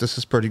be like, this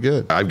is pretty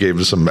good. I gave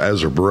them some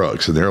Ezra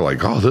Brooks, and they're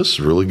like, oh, this is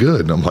really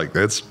good. And I'm like,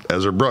 that's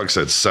Ezra Brooks.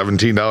 That's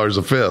 $17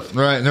 a fifth.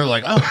 Right. And they're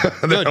like, oh,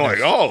 they're like,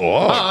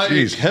 oh,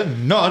 geez. I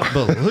cannot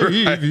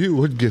believe right. You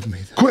would give me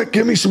that. Quick,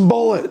 give me some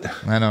bullet.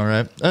 I know,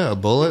 right? Oh, a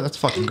bullet? That's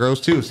fucking gross,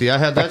 too. See, I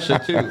had that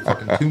shit, too.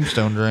 Fucking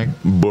tombstone drink.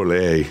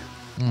 Bullet.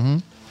 Mm-hmm.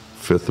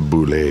 Fifth of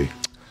bullet.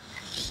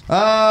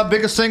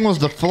 Biggest thing was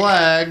the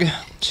flag,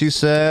 she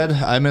said.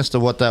 I missed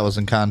what that was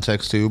in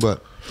context to,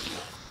 but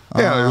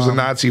yeah, there was a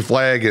Nazi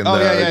flag in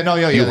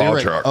the U-Haul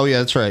truck. Oh yeah,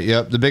 that's right.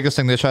 Yep. The biggest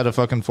thing they tried to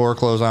fucking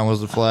foreclose on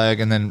was the flag,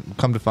 and then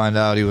come to find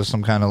out he was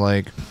some kind of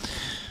like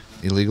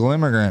illegal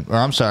immigrant, or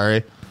I'm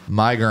sorry,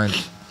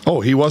 migrant. Oh,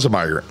 he was a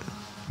migrant.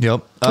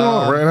 Yep.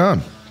 Oh, right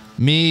on.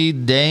 Me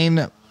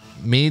Dane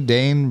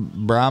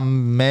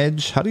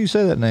Bramage. How do you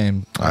say that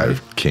name? I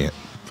can't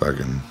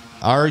fucking.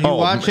 Are you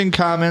watching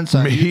comments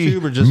on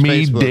YouTube or just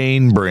Facebook?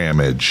 Dane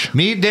Bramage.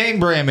 Me Dane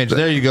Bramage.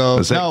 There you go.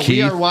 Is that no, Keith?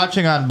 We are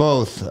watching on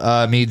both.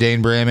 Me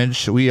Dane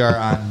Bramage. We are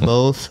on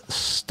both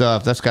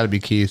stuff. That's got to be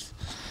Keith.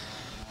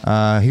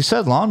 He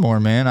said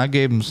lawnmower, man. I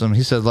gave him some.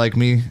 He said, like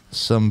me,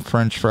 some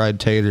French fried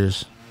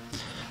taters.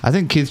 I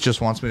think Keith just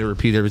wants me to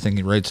repeat everything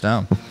he writes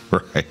down.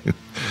 Right.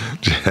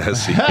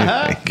 Jesse.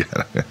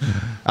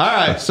 All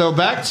right. So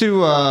back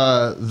to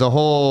the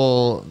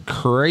whole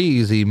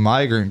crazy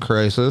migrant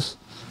crisis.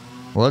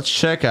 Let's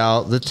check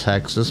out the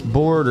Texas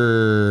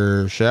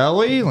border, shall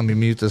we? Let me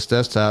mute this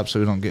desktop so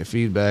we don't get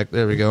feedback.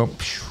 There we go.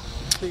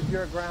 Steve,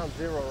 you're at ground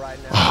zero right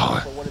now.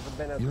 For what has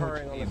been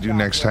occurring on the do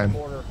next time?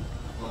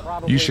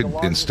 You should,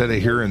 instead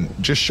of hearing,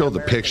 just show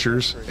the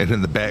pictures and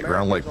in the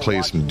background, like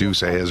play some Deuce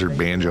Hazard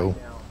banjo.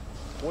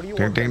 Ding,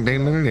 ding, ding,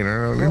 ding,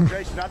 ding.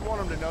 Jason, I'd want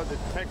them to know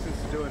that Texas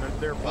is doing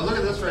their part. Look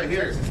at this right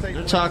here.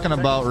 They're talking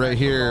about right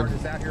here.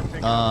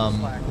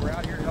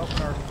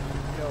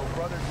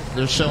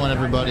 They're showing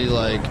everybody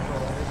like.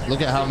 Look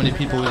at how many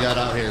people we got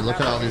out here. Look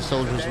at all these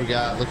soldiers we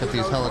got. Look at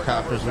these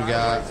helicopters we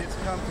got.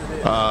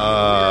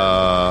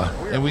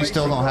 And we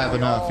still don't have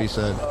enough, he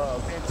said.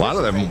 A lot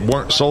of them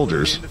weren't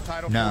soldiers.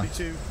 No.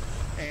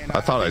 I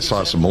thought I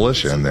saw some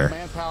militia in there.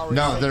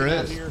 No, there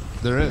is.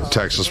 There is.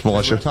 Texas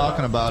militia. We're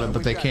talking about it,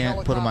 but they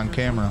can't put them on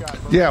camera.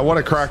 Yeah, what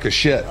a crock of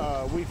shit.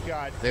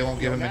 They won't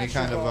give them any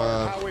kind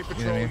of,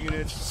 you know what I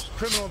mean?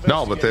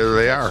 No, but there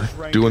they are,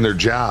 doing their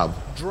job.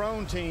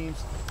 Drone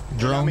teams.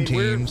 Drone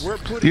teams.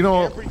 You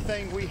know,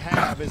 everything we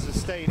have as a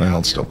state.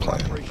 I'm still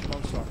playing.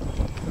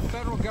 The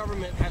federal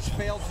government has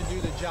failed to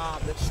do the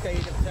job that state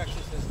of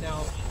Texas has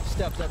now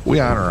stepped up. We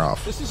on or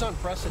off? This is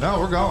unprecedented. No,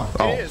 we're going.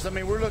 It is. I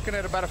mean, we're looking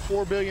at about a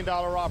 $4 billion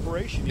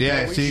operation.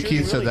 Yeah, see,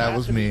 Keith said that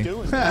was me. I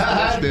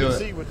knew it.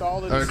 See, with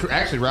all of this,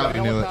 Actually, Rowdy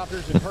knew it.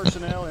 helicopters and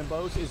personnel and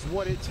boats is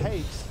what it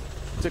takes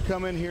to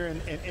come in here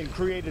and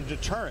create a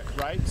deterrent,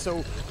 right?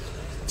 So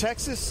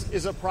Texas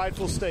is a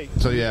prideful state.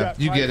 So We've yeah, got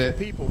you get prideful it.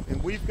 People,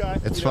 and we've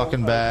got It's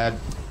fucking bad.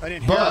 an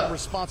inherent But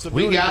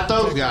responsibility we got to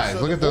those protect guys.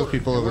 the Look at those border,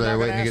 people and over we're there not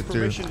waiting to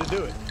gonna get ask through. permission to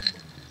do it.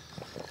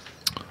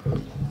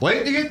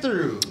 Waiting to get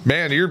through.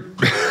 Man, you're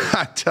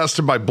I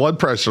tested my blood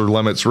pressure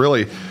limits.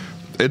 Really,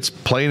 it's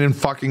plain and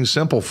fucking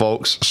simple,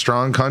 folks.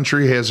 Strong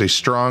country has a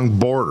strong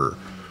border.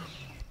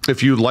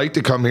 If you'd like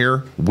to come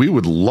here, we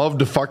would love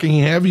to fucking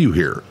have you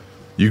here.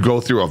 You go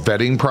through a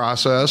vetting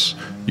process,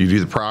 you do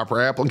the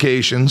proper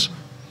applications,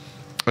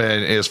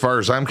 and as far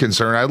as I'm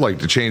concerned, I'd like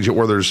to change it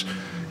where there's,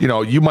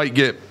 you might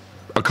get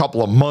a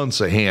couple of months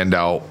of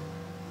handout,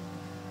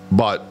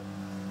 but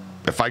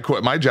if I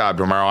quit my job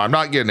tomorrow, I'm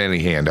not getting any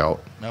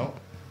handout. No.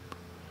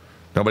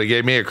 Nobody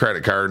gave me a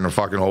credit card and a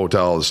fucking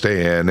hotel to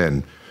stay in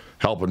and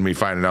helping me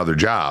find another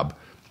job.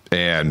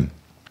 And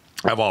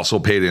I've also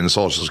paid in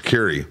Social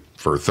Security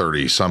for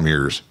 30 some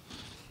years.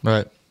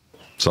 Right.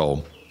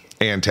 So,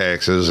 and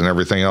taxes and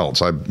everything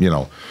else.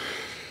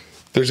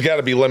 There's got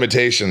to be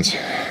limitations.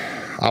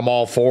 I'm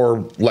all for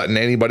letting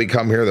anybody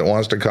come here that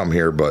wants to come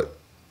here, but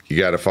you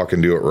got to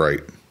fucking do it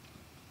right.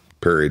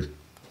 Period.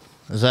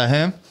 Is that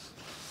him?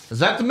 Is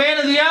that the man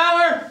of the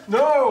hour?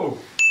 No.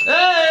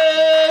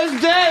 Hey,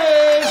 it's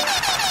Dave.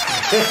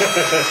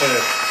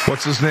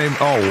 What's his name?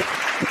 Oh,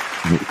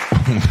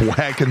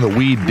 Whacking the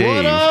Weed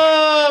Dave. What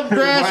up,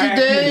 Grassy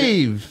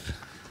Dave?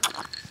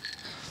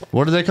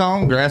 What do they call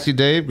him? Grassy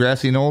Dave?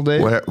 Grassy Knoll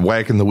Dave?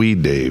 Whacking the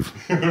Weed Dave.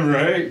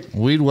 Right.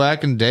 Weed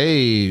whacking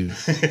Dave.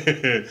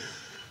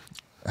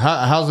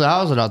 How's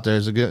it out there?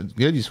 Is it good?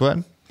 Good? You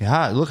sweating? You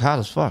hot? You look hot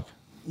as fuck.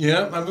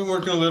 Yeah, I've been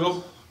working a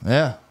little.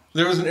 Yeah.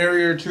 There was an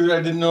area or two that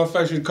I didn't know if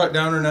I should cut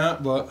down or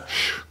not, but...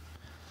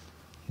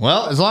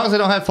 Well, as long as they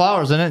don't have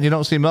flowers in it and you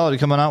don't see Melody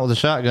coming out with a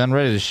shotgun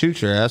ready to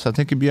shoot your ass, I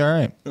think you'd be all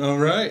right. All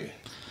right.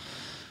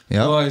 Yeah.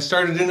 Well, I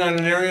started in on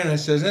an area and I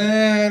said,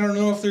 I don't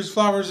know if there's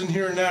flowers in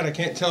here or not. I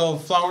can't tell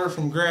flower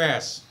from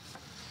grass.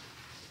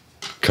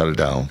 Cut it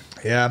down.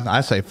 Yeah,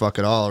 I say fuck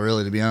it all,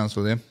 really, to be honest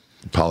with you.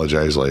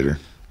 Apologize later.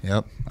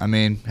 Yep. I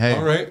mean, hey.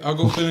 All right, I'll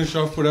go finish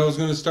off what I was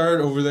going to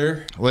start over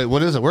there. Wait,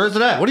 what is it? Where is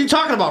it at? What are you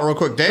talking about real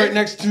quick, Dave? Right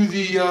next to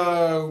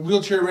the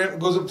wheelchair ramp that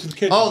goes up to the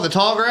kitchen. Oh, the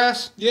tall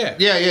grass? Yeah.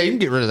 Yeah, you can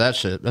get rid of that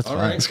shit. That's All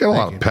fine. right. It's got a lot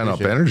Thank of you. pent up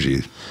Appreciate it.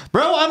 energy.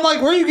 Bro, I'm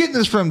like, where are you getting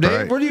this from, Dave?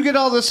 Right. Where do you get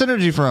all this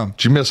energy from?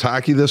 Did you miss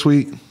hockey this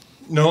week?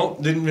 No,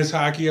 didn't miss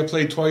hockey. I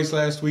played twice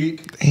last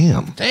week.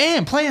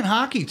 Damn, playing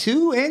hockey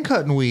too and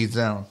cutting weeds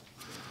down.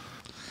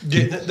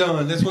 Getting it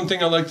done. That's one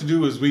thing I like to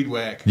do is weed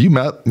whack. You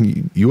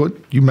mething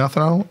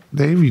out,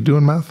 Dave? You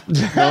doing meth?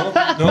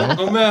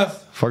 No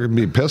meth. Fucking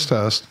be piss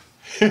test.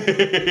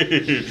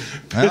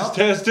 Piss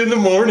test in the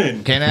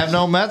morning. Can't have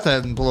no meth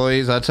head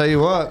employees, I tell you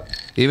what.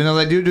 Even though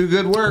they do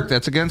good work,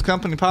 that's against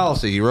company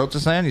policy. You wrote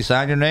this in, you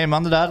signed your name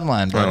on the dotted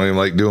line, I bro. don't even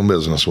like doing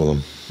business with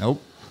them.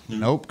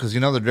 Nope, because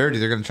they're dirty.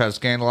 They're going to try to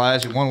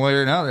scandalize you one way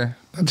or another.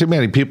 Not too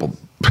many people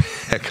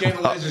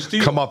Scandalize or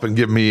steal. come up and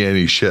give me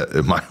any shit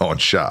in my own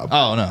shop.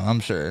 Oh, no, I'm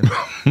sure.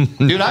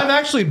 Dude, I've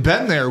actually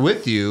been there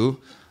with you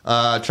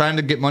trying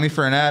to get money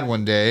for an ad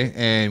one day,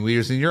 and we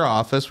was in your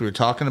office. We were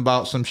talking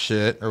about some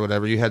shit or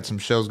whatever. You had some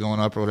shows going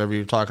up or whatever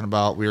you were talking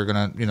about. We were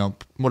going to,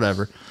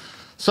 whatever.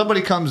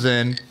 Somebody comes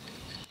in.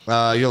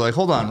 You're like,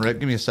 hold on, Rick,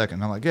 give me a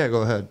second. I'm like, yeah,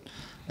 go ahead.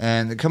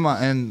 And they come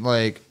on and,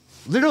 like,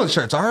 literally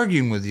starts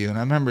arguing with you. And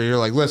I remember you're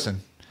like,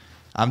 listen,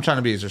 I'm trying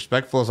to be as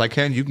respectful as I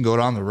can. You can go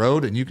down the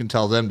road and you can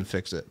tell them to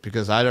fix it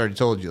because I'd already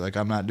told you, like,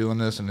 I'm not doing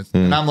this.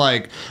 And I'm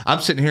like, I'm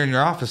sitting here in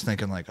your office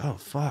thinking, like, oh,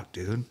 fuck,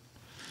 dude.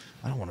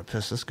 I don't want to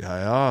piss this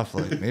guy off.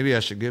 Like, maybe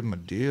I should give him a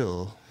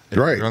deal if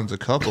Right. he runs a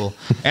couple.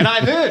 And I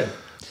did.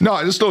 No,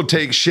 I just don't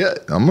take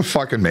shit. I'm a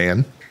fucking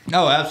man.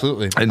 Oh,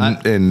 absolutely.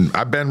 And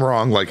I've been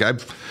wrong. Like,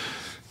 I've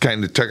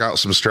kind of took out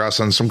some stress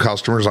on some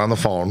customers on the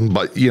phone.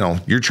 But,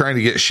 you're trying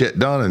to get shit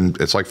done.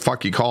 And it's like,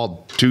 fuck, you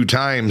called 2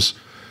 times.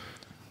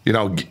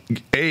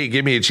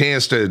 Give me a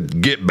chance to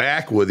get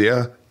back with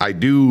you. I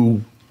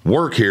do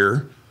work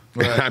here.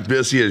 Right. And I'm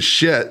busy as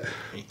shit.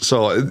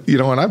 So,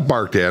 and I've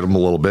barked at him a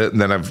little bit. And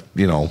then I've,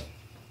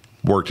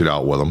 worked it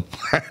out with him.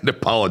 I had to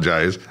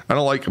apologize. I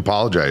don't like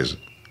apologizing.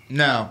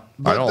 No,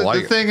 but I don't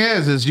like the it. thing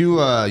is you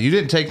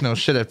didn't take no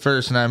shit at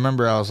first, and I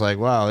remember I was like,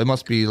 wow, it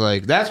must be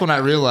like. That's when I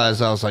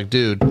realized I was like,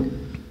 dude,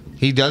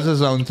 he does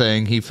his own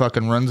thing. He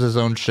fucking runs his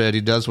own shit. He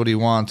does what he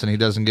wants, and he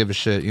doesn't give a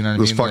shit. You know what I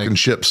mean? This fucking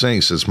ship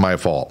sinks. It's my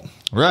fault.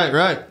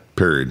 Right,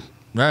 Period.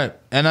 right.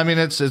 And I mean,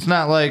 it's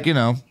not like I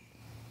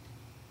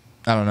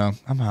don't know.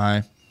 I'm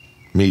high.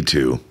 Me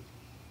too.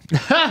 Your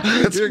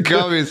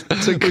gummies.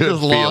 It's a We good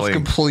just lost feeling.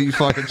 complete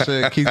fucking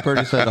shit. Keith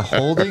Purdy said,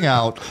 holding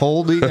out.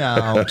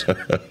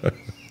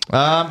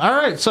 All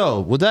right.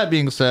 So with that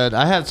being said,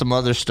 I had some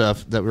other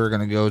stuff that we were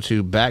going to go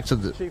to. Back to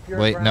the.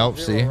 Wait, nope.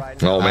 See.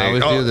 Oh man.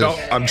 No,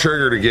 I'm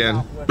triggered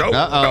again.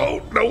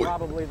 No.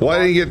 Why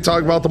didn't you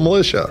talk about the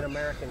militia?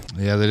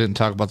 Yeah, they didn't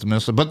talk about the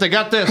militia, but they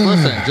got this.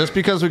 Listen, just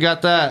because we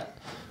got that,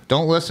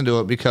 don't listen to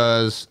it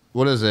because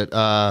what is it?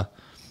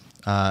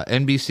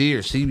 NBC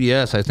or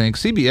CBS? I think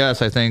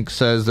CBS. I think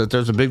says that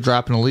there's a big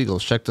drop in illegals.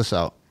 Check this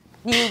out.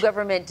 New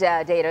government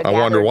data. I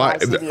wonder why.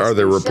 Are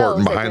they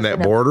reporting behind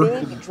that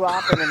border? Big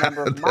drop in the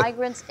number of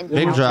migrants and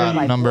big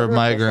drop number of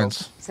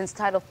migrants since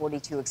Title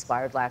 42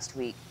 expired last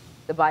week.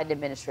 The Biden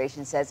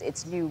administration says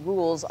its new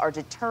rules are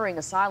deterring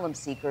asylum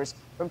seekers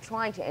from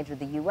trying to enter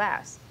the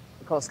U.S.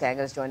 Nicole Skaga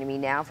is joining me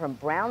now from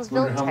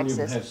Brownsville,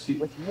 Texas,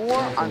 with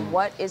more on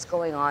what is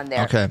going on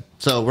there. Okay,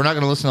 so we're not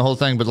going to listen to the whole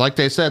thing, but like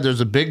they said,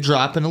 there's a big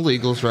drop in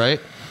illegals, right?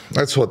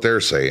 That's what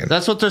they're saying.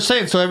 That's what they're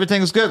saying. So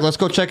everything's good. Let's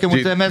go check in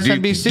with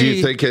MSNBC. Do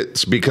you think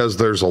it's because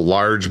there's a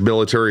large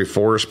military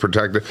force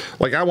protected?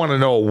 Like, I want to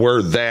know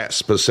where that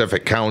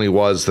specific county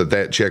was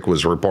that chick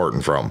was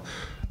reporting from,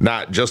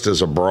 not just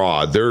as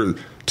abroad. Their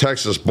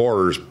Texas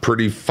border's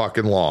pretty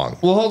fucking long.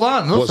 Well, hold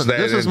on. Listen,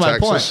 this is my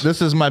point.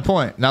 This is my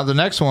point. Now, the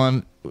next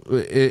one,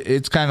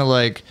 it's kind of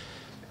like,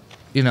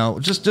 you know,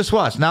 just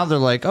watch. Now they're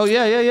like, oh,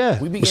 yeah.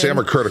 See, I'm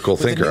a critical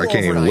thinker. I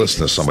can't even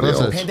listen to somebody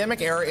else.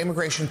 Pandemic-era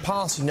immigration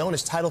policy known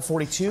as Title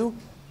 42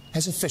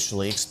 has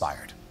officially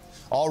expired.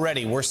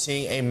 Already, we're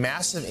seeing a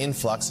massive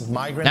influx of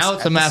migrants. Now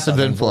it's a massive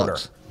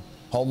influx. Border.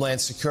 Homeland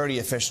Security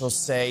officials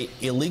say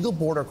illegal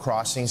border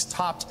crossings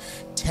topped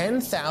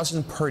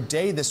 10,000 per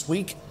day this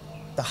week,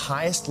 the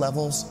highest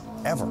levels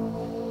ever.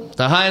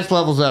 The highest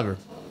levels ever.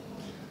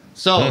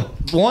 So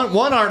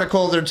one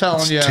article they're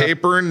telling you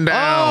tapering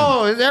down.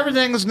 Oh,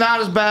 everything's not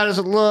as bad as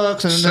it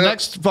looks, and the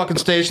next fucking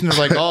station they're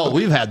like, oh,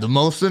 we've had the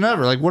most than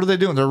ever. Like, what are they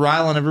doing? They're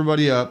riling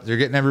everybody up. They're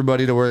getting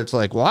everybody to where it's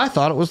like, well, I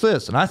thought it was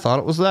this, and I thought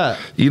it was that.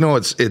 You know,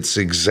 it's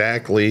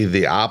exactly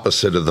the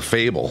opposite of the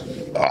fable,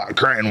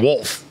 crying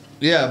wolf.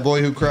 Yeah,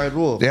 boy who cried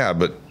wolf. Yeah,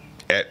 but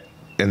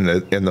in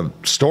the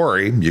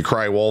story, you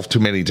cry wolf too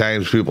many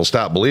times, people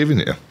stop believing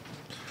you.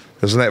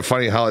 Isn't that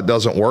funny how it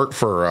doesn't work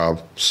for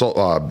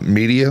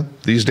media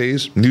these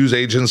days, news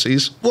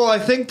agencies? Well, I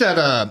think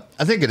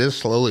it is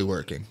slowly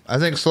working. I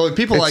think slowly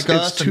people like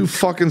us. It's too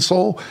fucking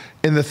slow.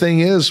 And the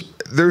thing is,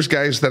 there's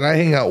guys that I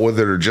hang out with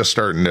that are just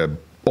starting to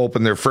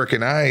open their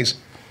freaking eyes.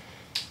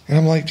 And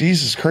I'm like,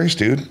 Jesus Christ,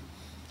 dude.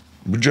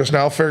 We're just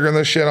now figuring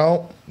this shit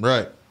out.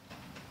 Right.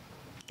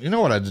 You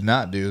know what I did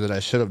not do that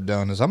I should have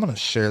done is I'm going to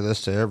share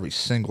this to every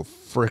single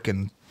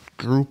freaking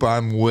group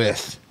I'm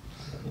with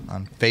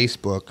on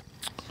Facebook.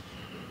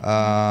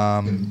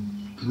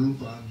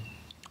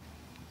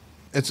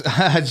 It's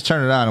I just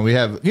turn it on and we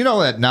have, you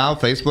know, that now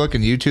Facebook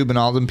and YouTube and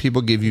all them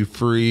people give you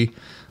free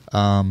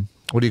what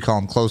do you call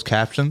them, closed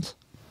captions.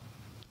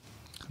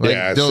 Like,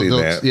 yeah, I've seen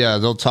that. Yeah,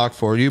 they'll talk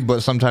for you,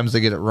 but sometimes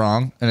they get it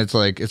wrong, and it's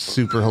like it's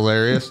super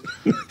hilarious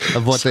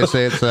of what they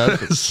say it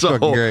says. It's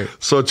fucking great.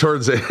 So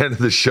towards the end of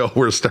the show,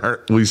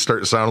 we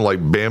start sounding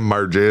like Bam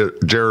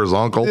Margera's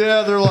uncle.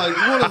 Yeah, they're like,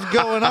 "What is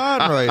going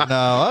on right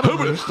now? I don't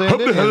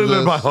understand any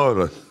of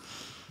this."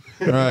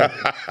 Right.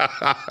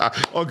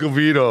 Uncle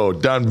Vito,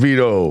 Don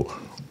Vito.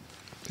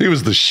 He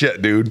was the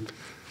shit, dude.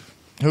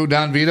 Who,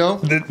 Don Vito?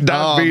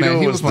 Don Vito man,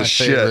 he was my the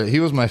favorite. shit. He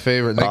was my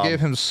favorite. They gave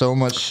him so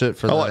much shit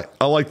for that.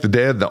 I like the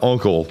dad and the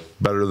uncle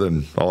better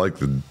than I like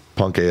the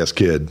punk-ass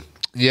kid.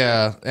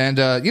 Yeah, and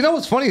you know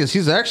what's funny is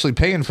he's actually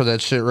paying for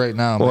that shit right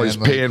now. Well, man. he's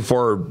paying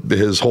for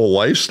his whole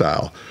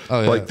lifestyle.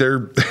 Oh, yeah. Like,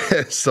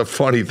 it's a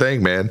funny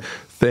thing, man.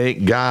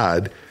 Thank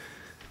God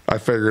I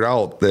figured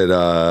out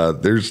that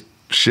there's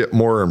shit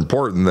more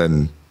important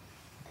than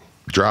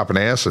dropping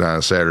acid on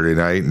a Saturday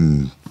night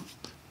and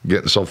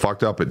getting so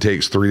fucked up it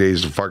takes 3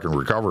 days to fucking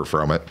recover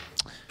from it.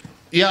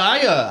 Yeah,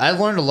 I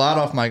learned a lot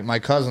off my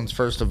cousins.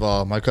 First of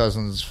all, my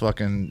cousins,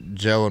 fucking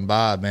Joe and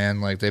Bob,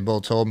 man. Like, they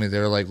both told me, they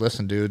were like,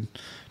 "Listen, dude,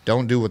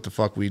 don't do what the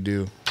fuck we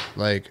do."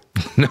 Like,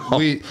 no.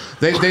 They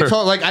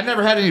told, like, I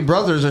never had any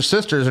brothers or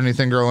sisters or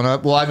anything growing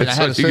up. Well, I mean, I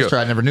had a sister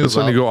I never knew about. That's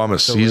when you go, I'm a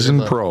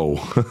seasoned pro.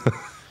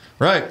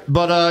 Right.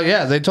 But,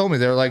 yeah, they told me,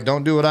 they were like,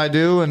 don't do what I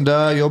do and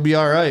you'll be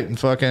all right. And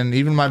fucking,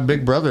 even my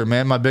big brother,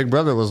 man, my big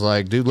brother was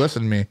like, dude,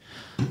 listen to me.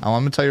 I'm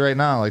going to tell you right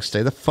now, like,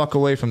 stay the fuck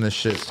away from this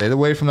shit. Stay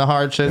away from the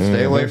hard shit.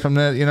 Stay away from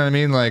the, you know what I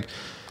mean? Like,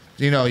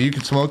 you know, you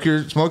can smoke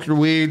your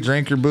weed,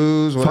 drink your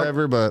booze,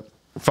 whatever,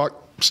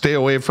 stay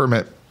away from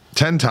it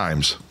 10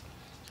 times.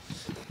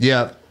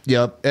 Yeah.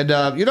 Yep. And,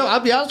 you know, I'll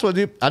be honest with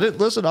you, I didn't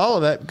listen to all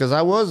of that because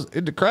I was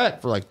into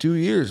crack for like 2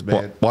 years,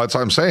 man. Well, that's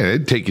what I'm saying.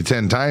 It'd take you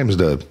 10 times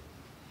to...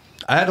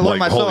 I had to learn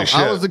myself.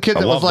 I was the kid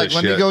that was like,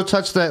 let me go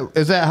touch that.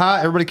 Is that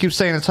hot? Everybody keeps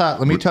saying it's hot.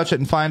 Let me touch it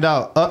and find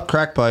out. Up,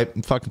 crack pipe.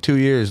 And fucking 2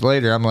 years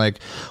later, I'm like,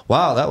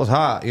 wow, that was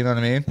hot. You know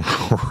what I mean?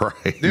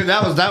 Right. Dude,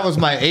 that was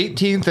my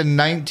 18th and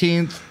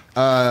 19th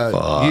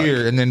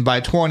year. And then by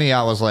 20,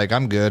 I was like,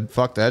 I'm good.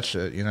 Fuck that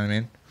shit. You know what I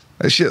mean?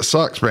 That shit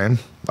sucks, man.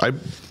 I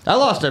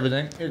lost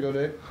everything. Here you go,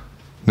 Dave.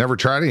 Never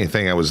tried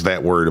anything I was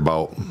that worried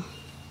about.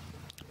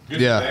 Good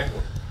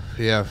tobacco.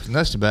 Yeah,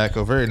 nice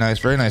tobacco. Very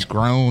nice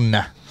grown.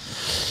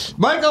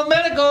 Michael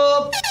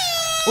Medical.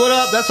 What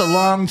up? That's a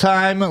long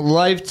time,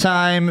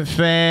 lifetime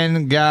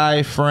fan,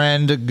 guy,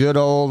 friend, good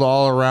old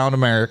all-around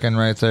American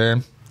right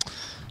there.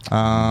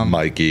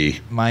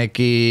 Mikey.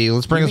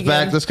 Let's bring us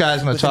back. This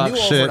guy's going to talk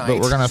shit, but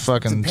we're going to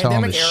fucking tell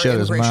him to shut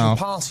his mouth.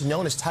 Policy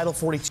known as Title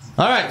 42.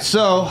 All right,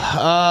 so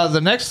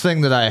the next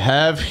thing that I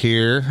have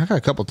here, I got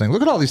a couple things.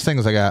 Look at all these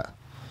things I got.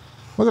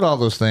 Look at all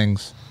those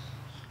things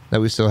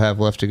that we still have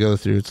left to go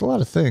through. It's a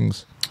lot of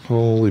things.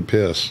 Holy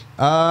piss.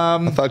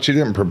 I thought you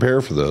didn't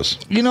prepare for this.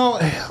 You know,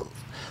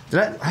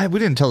 we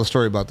didn't tell the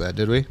story about that,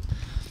 did we?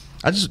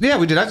 Yeah,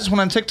 we did. I just went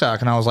on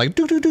TikTok and I was like,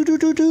 do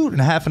in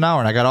half an hour,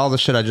 and I got all the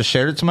shit. I just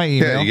shared it to my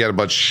email. Yeah, you got a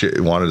bunch of shit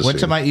you wanted to Went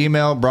see. to my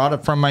email, brought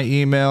it from my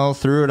email,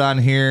 threw it on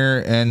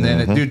here, and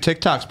then dude,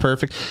 TikTok's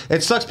perfect.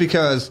 It sucks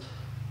because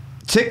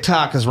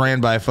TikTok is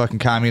ran by fucking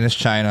communist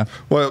China.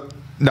 Well,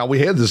 now we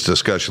had this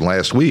discussion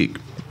last week.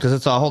 Because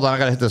it's all, hold on, I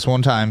gotta hit this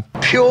one time.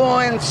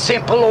 Pure and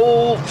simple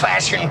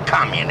old-fashioned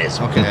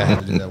communism. Okay, I had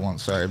to do that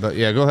once, sorry. But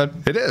yeah, go ahead.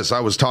 It is. I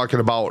was talking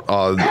about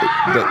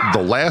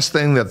the last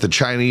thing that the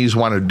Chinese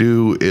want to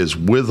do is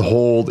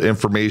withhold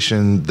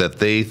information that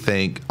they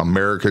think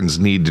Americans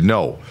need to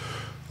know.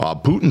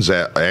 Putin's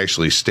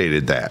actually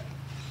stated that.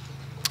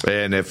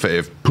 And if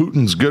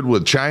Putin's good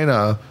with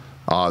China,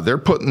 they're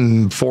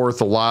putting forth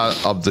a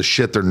lot of the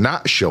shit they're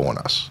not showing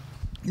us.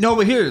 No,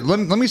 but here, let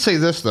me say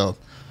this, though.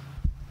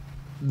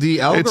 The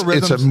algorithms,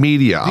 it's a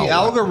media outlet. The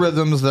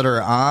algorithms that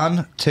are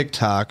on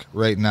TikTok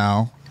right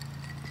now,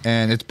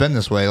 and it's been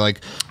this way.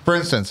 Like, for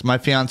instance, my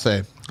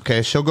fiance,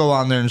 okay, she'll go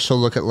on there and she'll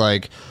look at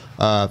like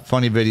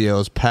funny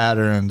videos,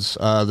 patterns,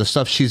 the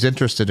stuff she's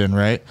interested in,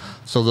 right?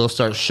 So they'll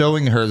start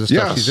showing her the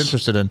stuff she's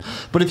interested in.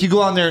 But if you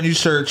go on there and you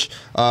search,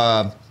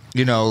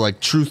 you know, like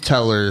truth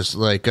tellers,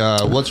 like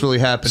what's really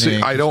happening.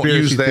 See, I don't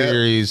use that.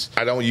 Theories.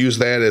 I don't use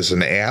that as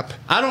an app.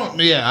 I don't.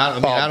 Yeah,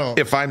 I don't.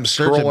 If I'm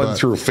scrolling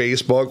through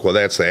Facebook, well,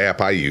 that's the app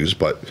I use.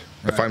 But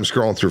if I'm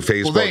scrolling through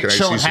Facebook they and I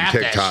see some that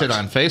TikToks, shit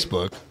on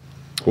Facebook.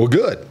 Well,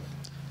 good.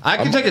 I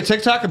can take a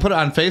TikTok and put it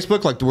on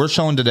Facebook, like we're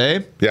showing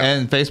today,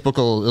 and Facebook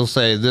will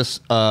say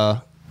this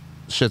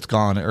shit's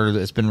gone or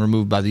it's been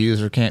removed by the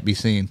user, can't be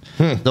seen.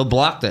 They'll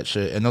block that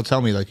shit and they'll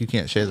tell me like you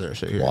can't share that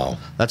shit here. Wow.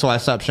 That's why I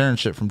stopped sharing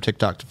shit from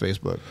TikTok to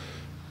Facebook.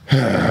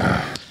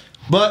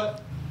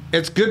 But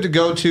it's good to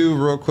go to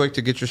real quick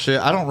to get your shit.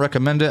 I don't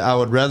recommend it. I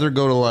would rather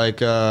go to like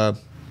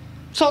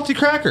Salty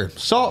Cracker,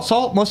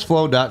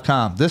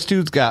 saltmustflow.com. This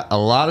dude's got a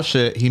lot of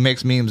shit. He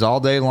makes memes all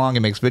day long. He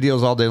makes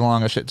videos all day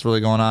long. That shit's really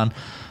going on.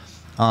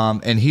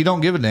 And he don't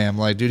give a damn.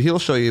 Like, dude, he'll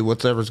show you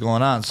whatever's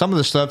going on. Some of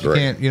the stuff you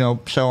can't,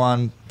 show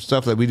on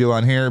stuff that we do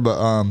on here,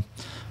 but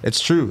it's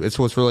true. It's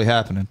what's really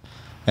happening.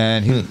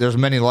 And there's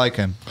many like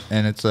him.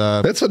 And it's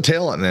a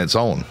talent in its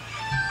own.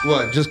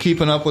 What, just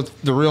keeping up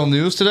with the real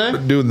news today?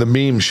 Doing the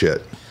meme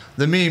shit.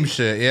 The meme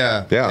shit,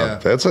 yeah.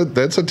 That's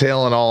a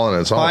talent all in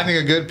its own. Finding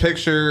a good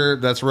picture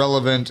that's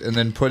relevant and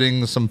then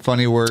putting some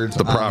funny words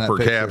the on proper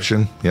that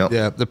caption. Yep.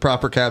 Yeah, the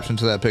proper caption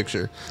to that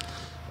picture.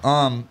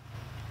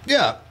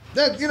 Yeah.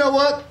 You know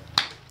what?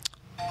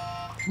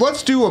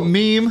 Let's do a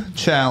meme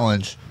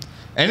challenge.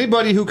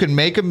 Anybody who can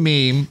make a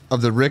meme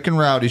of the Rick and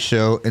Rowdy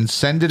show and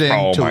send it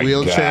in to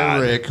Wheelchair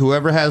Rick,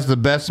 whoever has the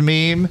best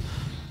meme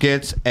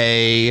gets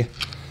a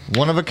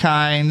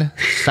one-of-a-kind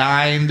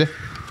signed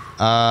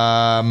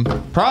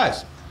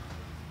prize.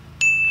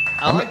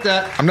 I like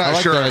that. I'm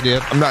not sure. That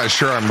idea. I'm not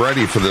sure I'm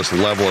ready for this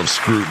level of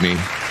scrutiny.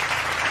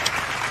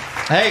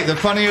 Hey, the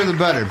funnier the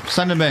better.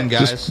 Send them in,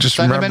 guys. Just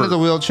send remember, them into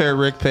the Wheelchair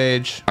Rick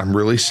page. I'm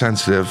really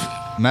sensitive.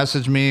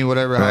 Message me,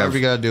 whatever, however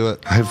you got to do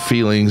it. I have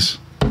feelings.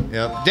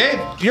 Yep. Dave,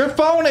 your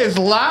phone is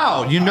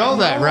loud. You know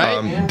that,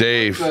 right?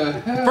 Dave.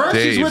 First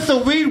he's with the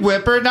weed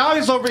whipper. Now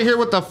he's over here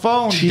with the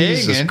phone.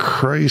 Jesus dinging.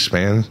 Christ,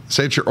 man. Is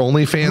that your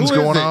OnlyFans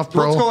going off,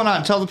 bro? What's going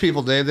on? Tell the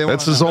people, Dave.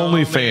 That's his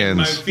OnlyFans.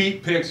 My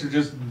feet pics are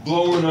just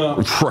blowing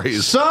up. Right.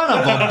 Son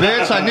of a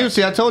bitch. I knew.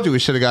 See, I told you we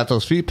should have got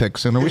those feet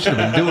pics sooner. We should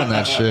have been doing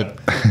that shit.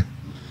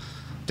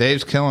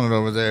 Dave's killing it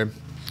over there.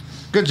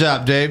 Good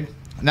job, Dave.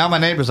 Now my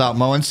neighbor's out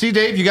mowing. See,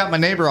 Dave, you got my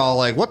neighbor all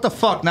like, what the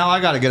fuck? Now I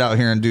got to get out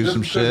here and do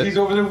some shit. He's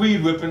over there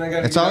weed whipping.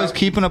 It's always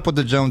keeping up with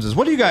the Joneses.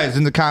 What do you guys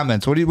in the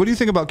comments? What do you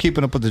think about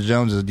keeping up with the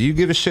Joneses? Do you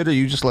give a shit or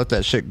you just let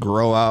that shit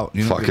grow out?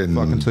 You don't give a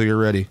fuck until you're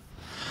ready.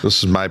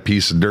 This is my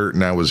piece of dirt,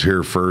 and I was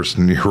here first.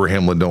 And your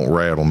rambling don't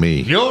rattle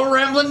me. Your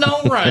rambling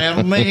don't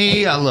rattle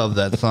me. I love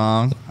that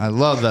song. I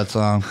love that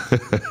song.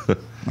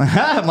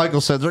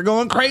 Michael said they're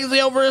going crazy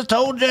over his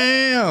toe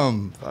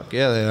jam. Fuck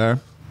yeah, they are.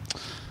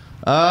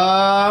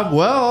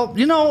 Well,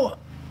 what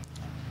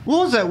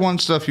was that one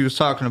stuff you was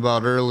talking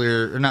about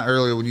earlier, or not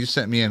earlier when you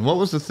sent me in? What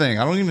was the thing?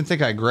 I don't even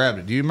think I grabbed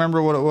it. Do you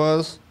remember what it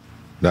was?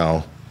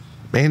 No.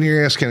 Man,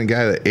 you're asking a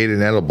guy that ate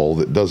an edible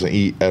that doesn't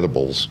eat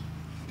edibles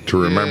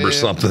to remember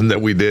something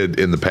that we did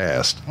in the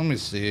past. Let me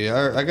see.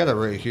 I got it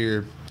right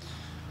here.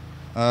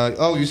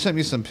 You sent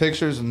me some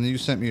pictures and you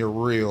sent me a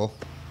reel.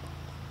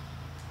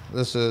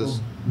 This is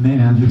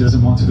man who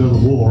doesn't want to go to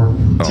war.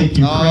 Take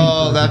Ukraine.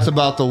 Oh, that's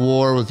about the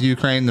war with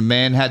Ukraine. The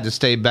man had to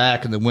stay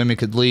back and the women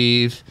could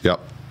leave. Yep.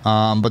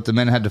 But the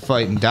men had to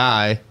fight and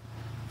die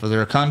for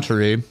their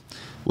country.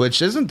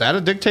 Which isn't that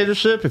a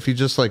dictatorship if you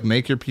just like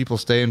make your people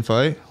stay and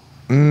fight?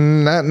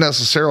 Not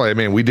necessarily. I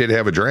mean, we did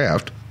have a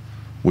draft.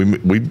 We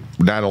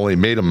not only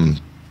made them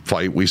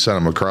fight, we sent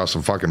them across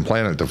the fucking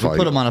planet to fight.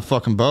 Put them on a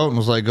fucking boat and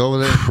was like, go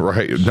over there.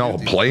 Right. No,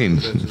 plane.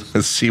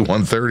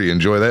 C-130.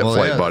 Enjoy that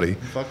flight, buddy.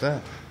 Fuck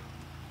that.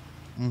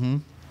 Mm-hmm.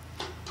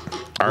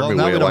 Army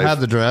now way we of don't life.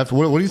 have the draft.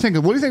 What do you think?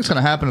 What do you think's going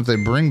to happen if they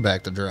bring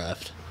back the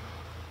draft?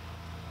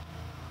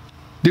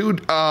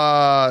 Dude,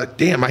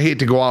 damn, I hate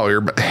to go out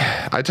here, but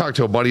I talked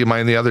to a buddy of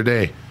mine the other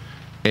day,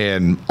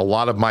 and a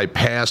lot of my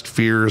past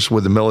fears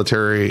with the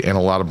military and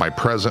a lot of my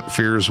present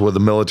fears with the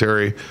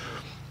military,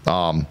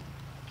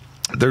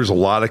 there's a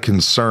lot of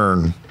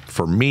concern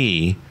for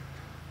me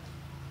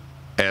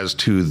as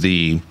to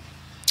the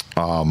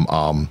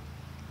how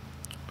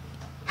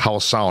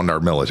sound our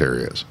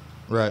military is.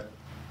 Right.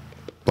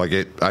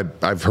 Like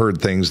I've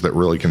heard things that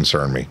really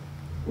concern me.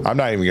 I'm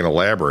not even going to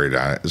elaborate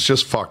on it. It's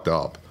just fucked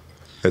up.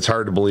 It's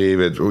hard to believe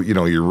it. You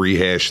know, you're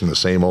rehashing the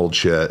same old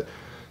shit.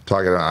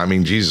 I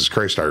mean, Jesus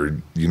Christ, our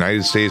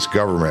United States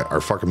government,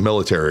 our fucking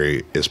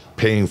military is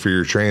paying for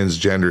your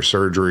transgender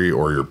surgery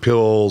or your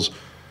pills,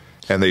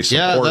 and they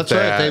support that. Yeah, that's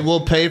right. They will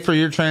pay for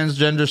your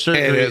transgender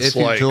surgery if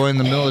you join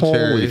the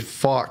military. Holy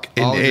fuck.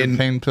 All your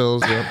pain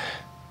pills. Yep.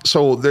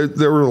 So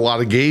there were a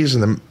lot of gays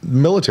in the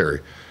military,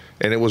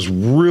 and it was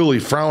really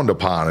frowned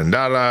upon, and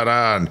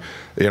and,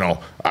 you know,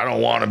 I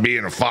don't want to be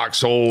in a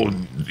foxhole,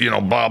 you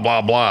know, blah,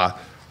 blah, blah.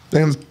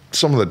 And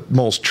some of the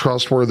most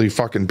trustworthy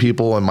fucking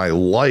people in my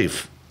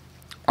life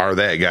are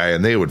that guy,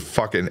 and they would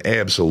fucking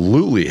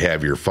absolutely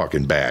have your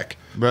fucking back,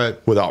 right,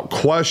 without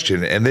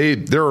question. And they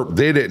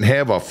didn't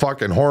have a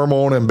fucking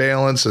hormone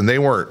imbalance, and they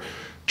weren't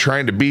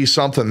trying to be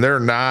something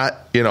they're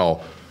not. You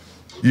know,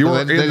 you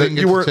weren't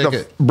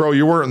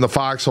in the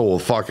foxhole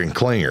with fucking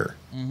Klinger.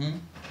 Mm-hmm.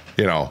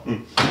 You know,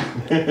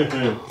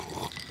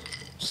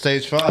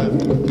 Stage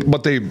 5.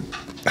 But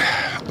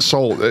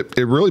so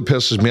it really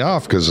pisses me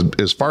off because,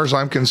 as far as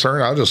I'm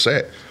concerned, I'll just say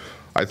it.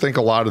 I think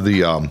a lot of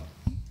the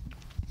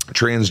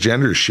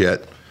transgender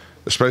shit,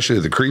 especially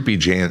the creepy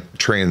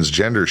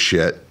transgender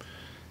shit,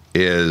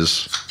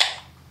 is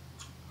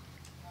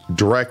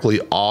directly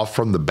off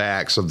from the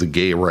backs of the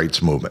gay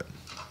rights movement.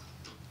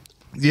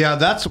 Yeah,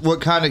 that's what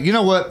kind of, you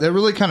know what, that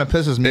really kind of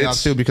pisses me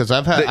off too, because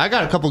I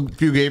got a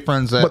few gay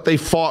friends that, but they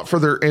fought for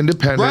their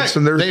independence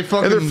and their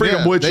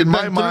freedom, which in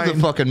my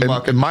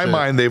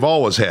mind, they've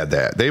always had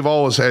that. They've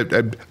always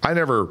had. I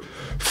never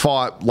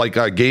fought like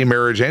a gay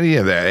marriage, any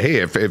of that. Hey,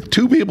 if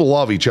two people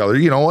love each other,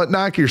 you know what,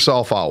 knock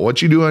yourself out.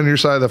 What you do on your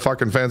side of the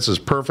fucking fence is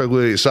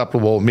perfectly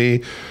acceptable to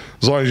me,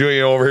 as long as you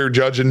ain't over here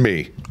judging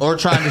me or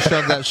trying to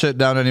shove that shit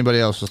down anybody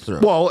else's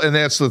throat. Well, and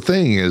that's the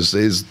thing is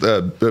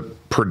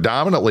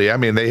predominantly, I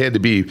mean, they had to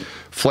be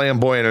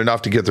flamboyant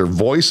enough to get their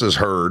voices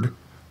heard.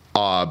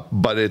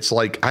 But it's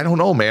like, I don't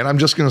know, man. I'm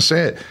just going to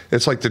say it.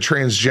 It's like the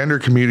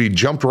transgender community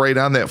jumped right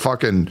on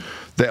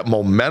that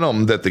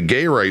momentum that the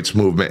gay rights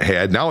movement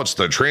had. Now it's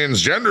the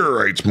transgender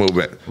rights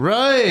movement.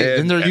 Right.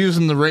 And they're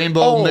using the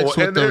rainbow mixed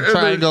with the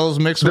triangles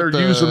mixed with the...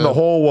 They're using the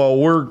whole, well,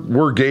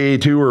 we're gay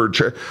too,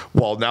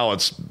 well, now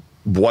it's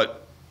what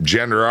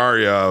gender are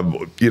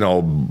you, you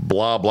know,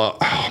 blah, blah.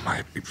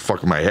 Oh,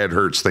 my head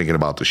hurts thinking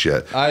about the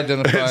shit. I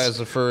identify as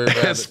a furry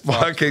rabbit. It's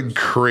fucking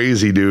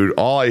crazy, dude.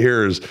 All I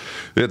hear is,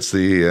 it's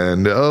the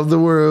end of the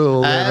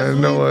world. As and I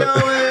know it.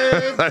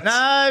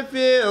 I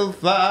feel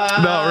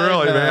fine. No,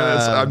 really,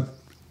 man.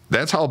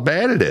 That's how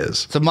bad it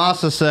is.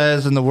 Tomasa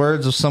says, in the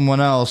words of someone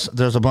else,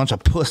 there's a bunch of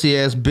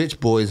pussy-ass bitch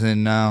boys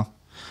in now.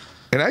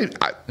 And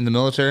I in the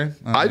military?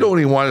 I don't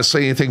even want to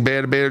say anything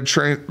bad about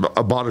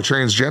a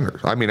transgender.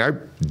 I mean, I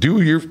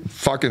do your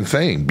fucking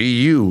thing. Be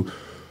you.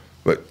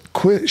 But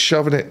quit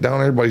shoving it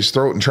down everybody's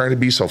throat and trying to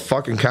be so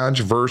fucking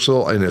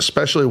controversial, and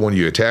especially when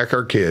you attack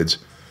our kids,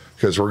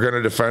 because we're going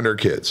to defend our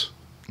kids.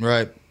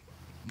 Right.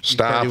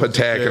 Stop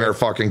attacking our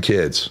fucking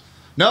kids.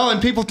 No,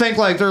 and people think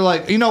like, they're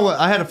like, you know what?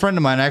 I had a friend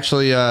of mine,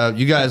 actually,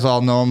 you guys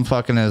all know him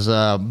fucking as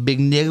Big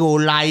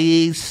Niggo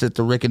Lice at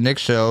the Rick and Nick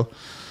show.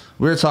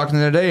 We were talking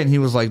the other day, and he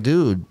was like,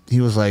 dude,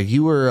 you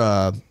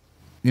were,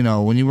 you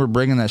know, when you were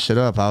bringing that shit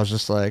up, I was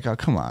just like, oh,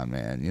 come on,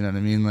 man. You know what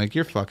I mean? Like,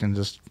 you're fucking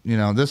just, you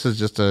know, this is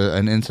just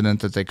an incident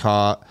that they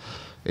caught.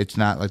 It's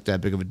not like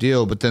that big of a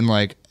deal. But then,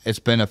 like, it's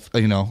been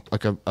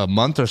a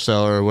month or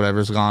so or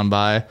whatever's gone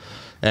by.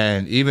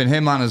 And even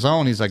him on his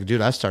own, he's like,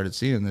 dude, I started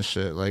seeing this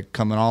shit, like,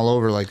 coming all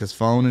over, like, his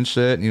phone and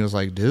shit. And he was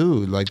like,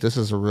 dude, like, this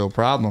is a real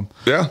problem.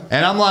 Yeah.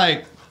 And I'm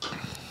like,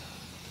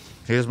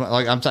 here's my,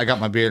 like, I got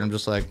my beard. I'm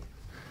just like,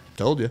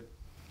 told you.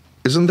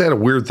 Isn't that a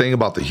weird thing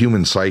about the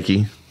human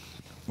psyche?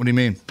 What do you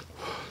mean?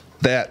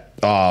 That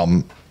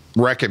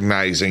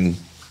recognizing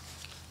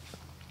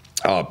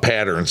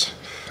patterns,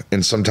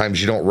 and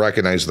sometimes you don't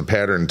recognize the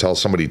pattern until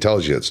somebody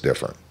tells you it's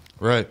different.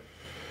 Right.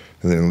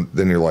 And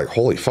then you're like,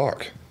 holy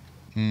fuck.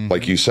 Mm-hmm.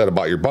 Like you said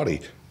about your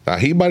buddy. Now,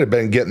 he might have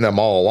been getting them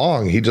all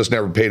along. He just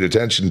never paid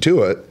attention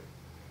to it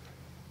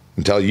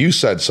until you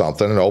said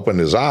something and opened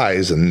his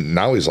eyes, and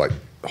now he's like,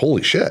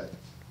 holy shit.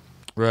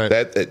 Right.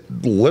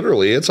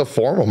 Literally, it's a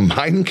form of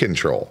mind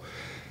control.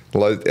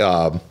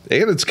 And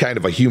it's kind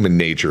of a human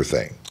nature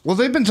thing. Well,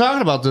 they've been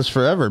talking about this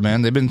forever,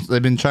 man. They've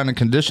been trying to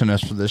condition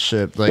us for this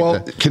shit.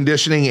 Like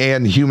conditioning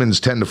and humans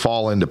tend to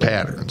fall into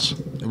patterns.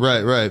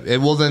 Right.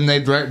 Well, then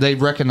they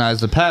recognize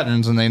the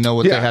patterns and they know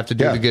what they have to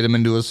do to get them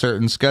into a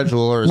certain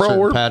schedule or a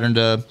certain pattern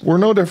to. We're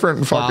no different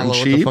than fucking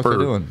sheep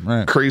or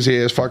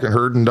crazy ass fucking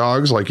herding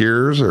dogs like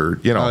yours,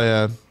 or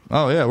Oh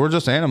yeah. We're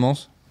just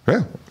animals.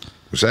 Yeah.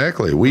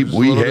 Exactly. We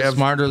have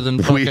smarter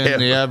than fucking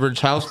the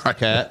average house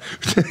cat.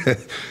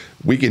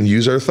 We can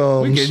use our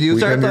thumbs. We can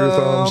use our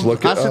thumbs.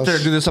 Look at us. I sit there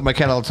and do this at my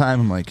cat all the time.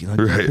 I'm like,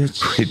 right.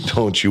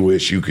 Don't you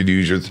wish you could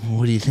use your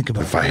what do you think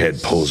about if I had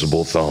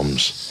posable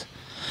thumbs?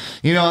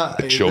 You know,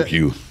 I'd choke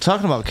you.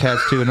 Talking about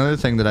cats too, another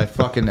thing that I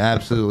fucking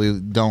absolutely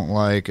don't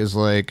like is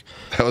like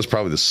that was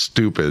probably the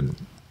stupid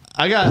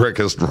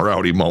Rickest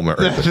Rowdy moment.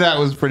 Right there. That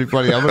was pretty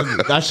funny.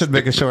 I should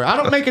make a short. I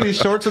don't make any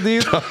shorts of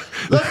these.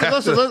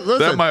 Listen.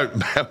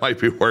 That might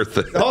be worth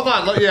it. Hold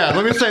on.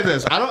 Let me say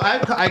this.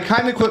 I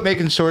kind of quit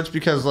making shorts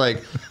because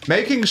like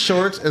making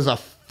shorts is a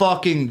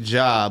fucking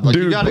job. Like,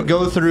 you got to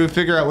go through,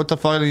 figure out what the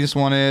funniest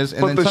one is,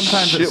 and then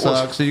sometimes it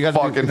sucks. So you got to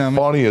fucking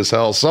funny as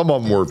hell. Some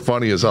of them were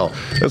funny as hell.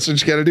 That's what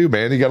you got to do,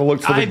 man. You got to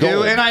look for the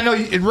goal. And I know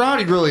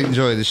Rowdy really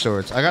enjoyed the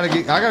shorts. I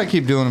gotta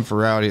keep doing them for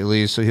Rowdy at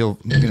least, so he'll.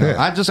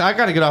 I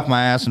got to get off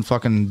my ass and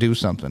fucking do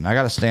something. I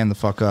got to stand the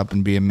fuck up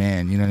and be a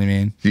man. You know what I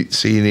mean?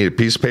 You need a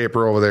piece of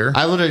paper over there.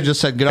 I literally just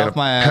said get off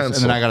my ass, and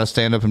then I got to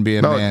stand up and be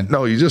a man.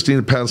 No, you just need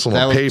a pencil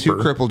and paper. That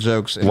was 2 cripple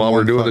jokes. While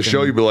we're doing the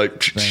show, you'd be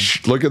like,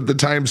 look at the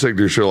time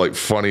signature, like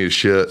funny as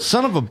shit.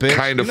 Son of a bitch.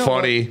 Kind of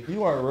funny. What?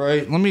 You are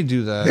right. Let me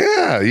do that.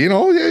 Yeah,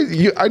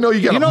 I know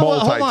you got to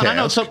multitask. Hold on. I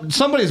know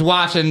somebody's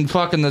watching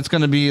fucking that's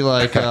going to be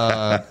like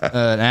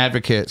an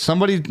advocate.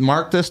 Somebody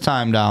mark this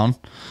time down.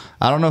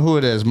 I don't know who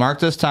it is. Mark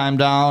this time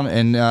down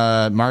and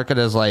mark it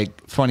as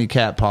like funny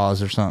cat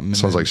paws or something.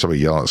 Sounds like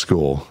somebody yelling at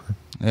school.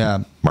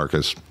 Yeah.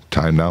 Marcus,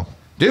 time now.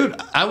 Dude,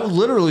 I would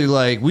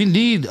literally we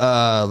need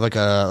like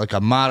a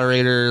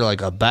moderator,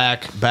 like a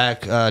back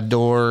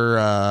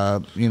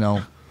door,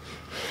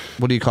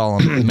 what do you call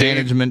him?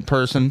 Management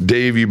person?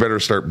 Dave, you better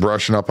start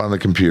brushing up on the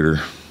computer.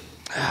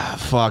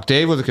 Fuck,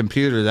 Dave with a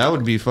computer. That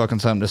would be fucking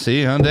something to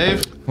see, huh,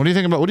 Dave? What do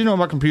you know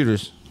about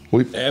computers?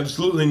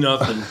 Absolutely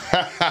nothing.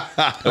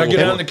 I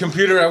get on the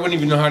computer, I wouldn't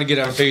even know how to get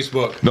on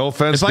Facebook. No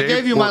offense, If Dave, I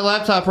gave you my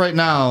laptop right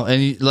now, and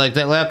you, like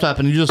that laptop,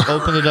 and you just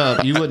open it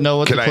up, you wouldn't know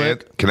what to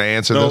click? Can I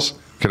answer this?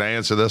 Can I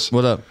answer this?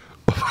 What up?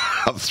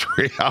 About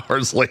 3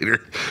 hours later,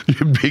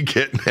 you'd be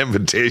getting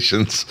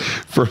invitations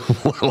from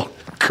little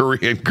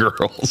Korean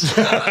girls.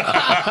 And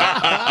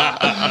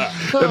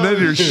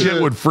then your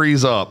shit would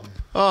freeze up.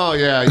 Oh,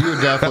 yeah,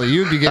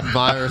 you'd be getting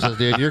viruses,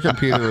 dude. Your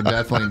computer would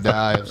definitely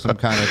die of some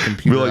kind of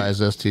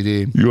computerized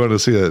STD. You want to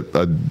see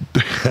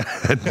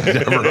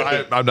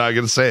I'm not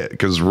going to say it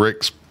because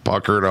Rick's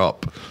puckered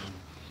up.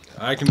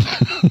 I can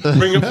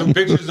bring up some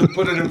pictures and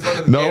put it in front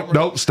of the camera.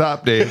 Nope,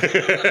 stop, Dave.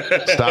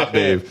 Stop,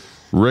 Dave.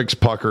 Rick's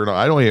puckered up.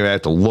 I don't even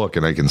have to look,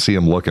 and I can see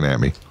him looking at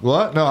me.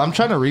 What? No, I'm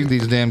trying to read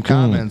these damn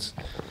comments.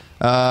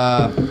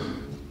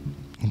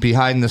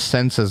 Behind the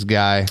senses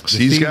guy.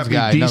 He's got to be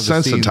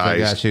desensitized. I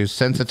got you.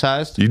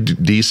 Sensitized? You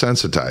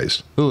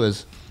desensitized. Who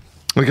is?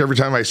 Like every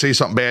time I say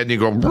something bad and you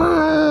go,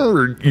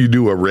 or you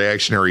do a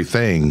reactionary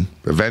thing,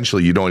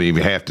 eventually you don't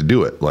even have to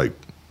do it. Like,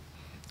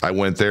 I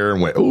went there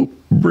and went, oh,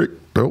 Rick,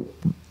 oh.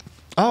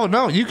 Oh,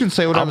 no, you can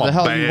say whatever the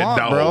hell you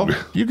want, bro.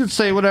 You can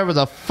say whatever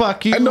the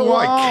fuck you want. I know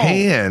I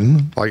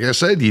can. Like I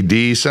said, you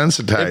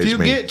desensitize me. If you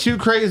get too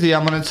crazy,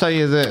 I'm going to tell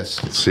you this.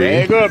 See?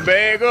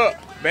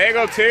 Bag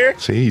up, Terry.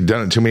 See, you've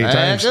done it too many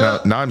times.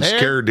 Now I'm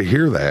scared to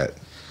hear that.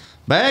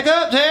 Back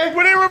up, Terry.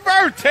 Put it in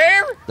reverse,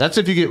 Terry. That's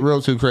if you get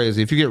real too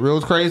crazy. If you get real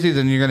crazy,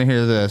 then you're going to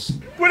hear this.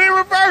 Put it in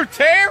reverse,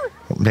 Terry.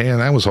 Man,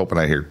 I was hoping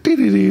I hear.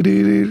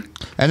 And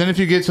then if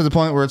you get to the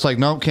point where it's like,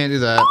 nope, can't do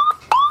that,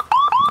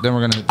 then we're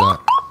going to hit that.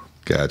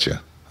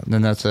 Gotcha. And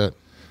then that's it.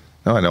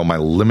 Now I know my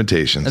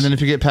limitations. And then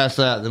if you get past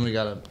that, then we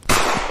got to...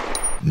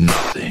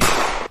 Nothing.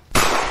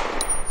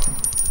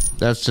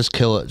 That's just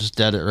kill it. Just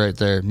dead it right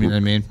there. You know what I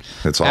mean?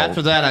 It's all.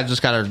 After that, I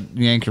just got to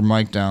yank your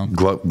mic down.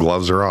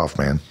 Gloves are off,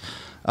 man.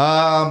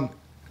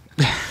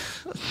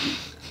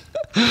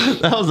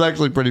 That was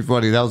actually pretty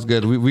funny. That was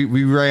good.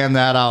 We ran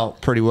that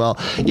out pretty well.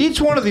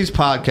 Each one of these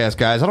podcasts,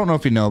 guys, I don't know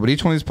if you know, but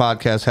each one of these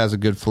podcasts has a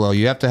good flow.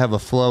 You have to have a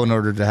flow in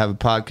order to have a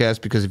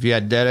podcast, because if you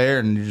had dead air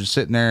and you're just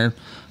sitting there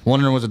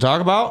wondering what to talk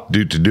about,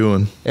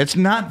 doing, it's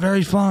not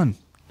very fun.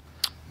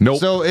 Nope.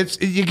 So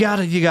you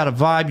gotta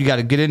vibe. You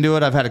gotta get into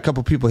it. I've had a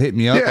couple people hit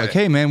me up like,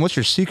 "Hey man, what's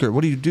your secret?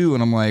 What do you do?"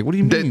 And I'm like, "What do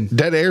you mean?"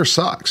 Dead air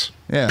sucks.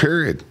 Yeah.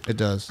 Period. It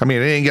does. I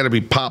mean, it ain't got to be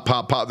pop,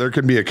 pop, pop. There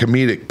could be a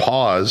comedic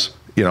pause.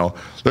 You know,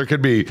 there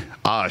could be,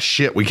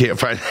 shit, we can't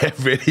find that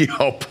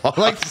video. Pause.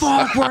 Like,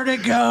 fuck, where'd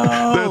it go?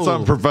 That's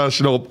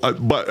unprofessional,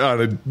 but on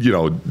a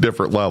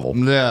different level.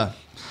 Yeah.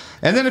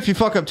 And then if you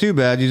fuck up too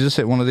bad, you just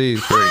hit one of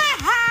these.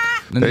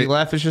 And then you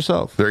laugh at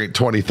yourself. There ain't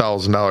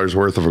 $20,000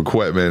 worth of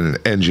equipment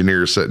and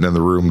engineers sitting in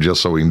the room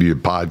just so we can do a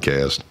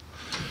podcast.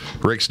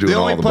 Rick's doing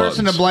all the buttons. The only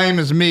person to blame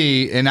is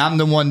me, and I'm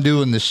the one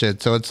doing the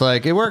shit. So it's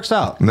like, it works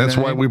out. And that's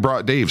why we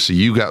brought Dave, so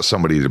you got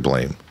somebody to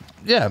blame.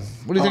 Yeah.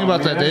 What do you think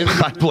about that, Dave?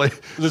 I play.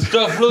 The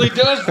stuff really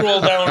does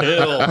roll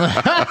downhill.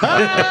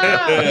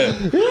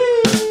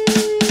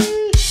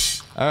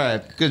 All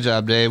right. Good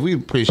job, Dave. We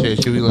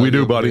appreciate you. We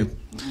do, buddy.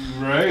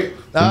 Right.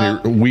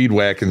 And your weed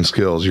whacking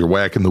skills. You're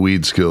whacking the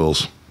weed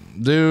skills.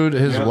 Dude,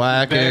 his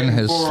whacking,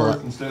 his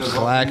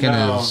slacking,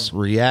 his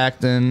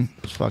reacting.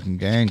 It's fucking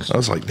gangster. I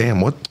was like,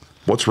 damn,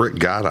 what's Rick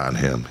got on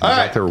him? He's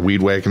out there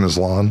weed whacking his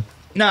lawn.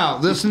 Now,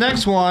 this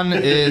next one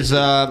is,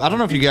 I don't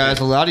know if you guys,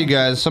 a lot of you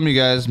guys, some of you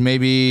guys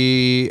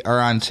maybe are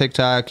on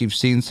TikTok. You've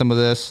seen some of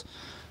this.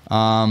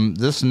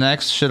 This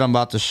next shit I'm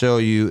about to show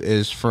you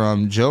is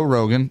from Joe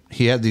Rogan.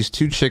 He had these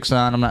two chicks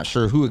on. I'm not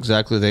sure who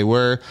exactly they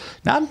were.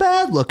 Not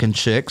bad looking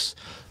chicks,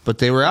 but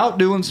they were out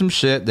doing some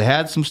shit. They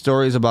had some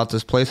stories about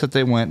this place that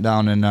they went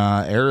down in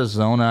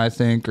Arizona, I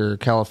think, or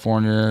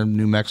California,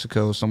 New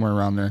Mexico, somewhere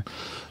around there.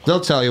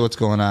 They'll tell you what's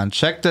going on.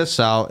 Check this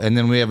out, and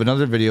then we have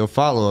another video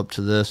follow-up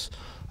to this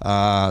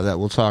that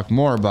we'll talk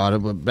more about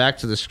it. But back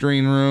to the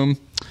screen room,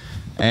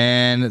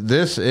 and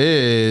this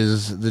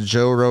is the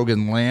Joe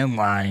Rogan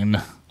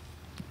landline.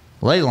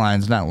 Ley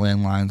lines, not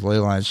landlines, ley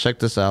lines. Check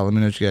this out. Let me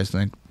know what you guys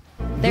think.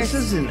 This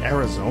is in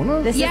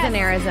Arizona? This is in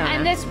Arizona.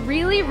 And this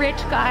really rich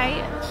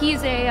guy,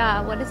 he's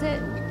a, what is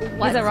it?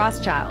 He's a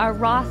Rothschild. A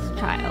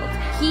Rothschild.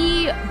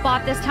 He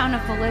bought this town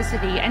of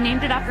Felicity and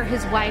named it after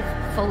his wife,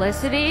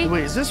 Felicity.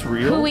 Wait, is this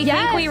real? Who we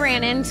think we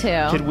ran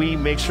into. Can we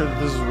make sure that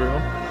this is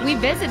real? We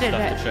visited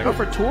it. Go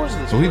for tours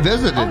of this. We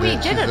visited it. We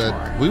did a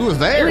tour. We was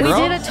there, We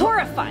bro. did a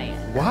horrifying.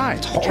 Why?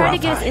 Try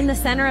to get us in the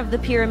center of the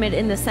pyramid,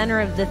 in the center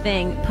of the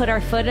thing, put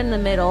our foot in the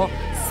middle,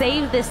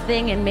 save this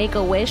thing and make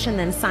a wish and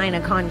then sign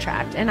a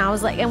contract. And I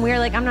was like, and we were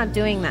like, I'm not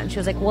doing that. And she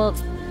was like, well,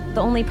 it's the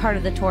only part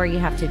of the tour you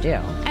have to do.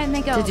 And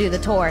they go to do the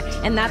tour.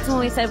 And that's when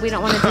we said we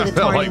don't want to do the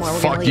tour like, anymore. We're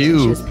fuck gonna leave. you.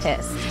 She was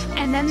pissed.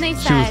 And then they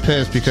said, She was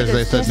pissed because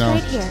they said this no.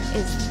 right here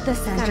is the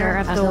center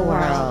of the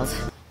world.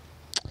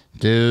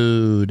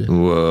 Dude.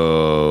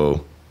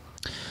 Whoa.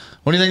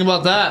 What do you think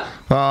about that?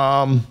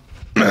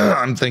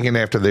 I'm thinking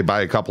after they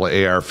buy a couple of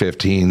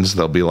AR-15s,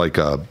 they'll be like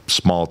a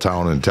small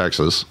town in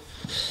Texas.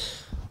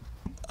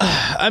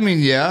 I mean,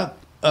 yeah.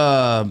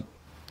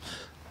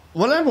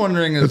 What I'm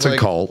wondering is, It's a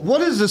cult.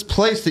 What is this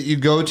place that you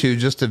go to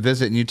just to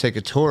visit and you take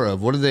a tour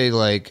of? What are they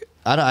like?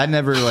 I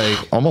never like.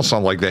 Almost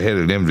sound like they had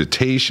an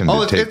invitation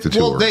to take the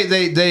tour. Well,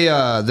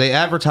 they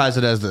advertise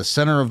it as the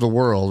center of the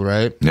world,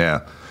 right?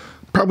 Yeah,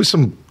 probably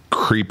some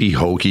creepy,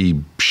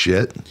 hokey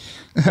shit.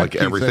 Like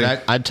everything.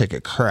 I'd take a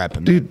crap.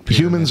 Dude,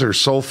 humans are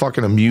so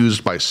fucking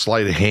amused by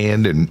sleight of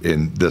hand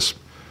and this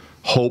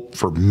hope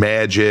for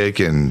magic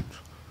and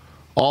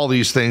all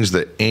these things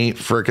that ain't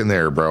freaking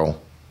there, bro.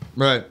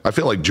 Right. I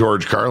feel like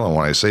George Carlin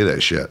when I say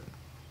that shit.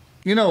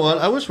 You know what?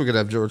 I wish we could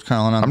have George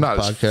Carlin on I'm the not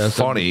podcast. as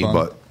funny,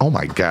 but oh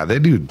my God, that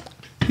dude,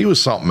 he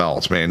was something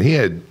else, man. He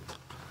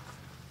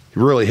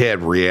really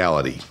had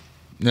reality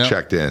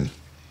checked in.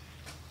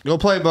 Go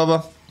play,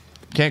 Bubba.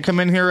 Can't come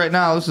in here right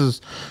now. This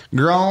is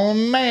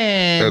Grown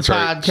Man That's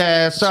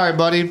Podcast. Right. Sorry,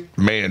 buddy.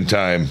 Man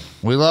time.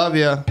 We love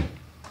you.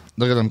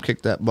 Look at him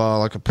kick that ball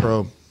like a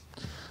pro.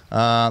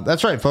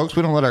 That's right, folks.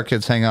 We don't let our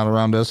kids hang out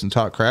around us and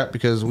talk crap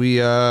because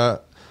we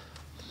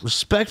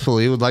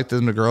respectfully would like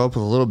them to grow up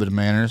with a little bit of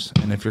manners.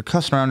 And if you're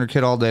cussing around your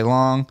kid all day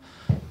long,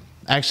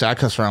 actually, I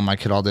cuss around my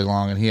kid all day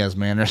long, and he has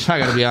manners. I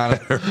got to be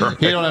honest. Right.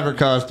 He don't ever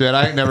cuss, dude.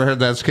 I ain't never heard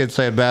that kid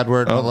say a bad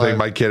word. I don't think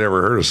my kid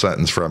ever heard a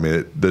sentence from you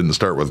that didn't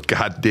start with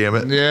 "God damn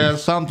it." Yeah,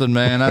 something,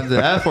 man.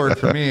 The F word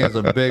for me is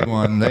a big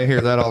one. They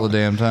hear that all the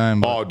damn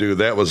time. Oh, dude,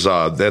 that was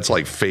that's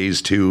like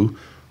phase 2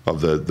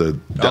 of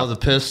the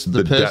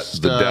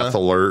death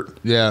alert.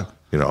 Yeah,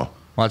 you know.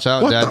 Watch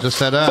out, Dad just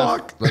said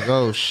that. Like,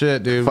 oh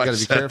shit, dude, we got to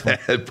be careful.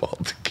 Headball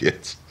to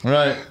kids.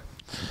 Right.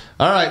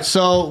 All right,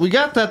 so we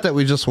got that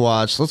we just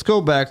watched. Let's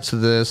go back to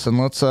this and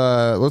let's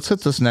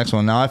hit this next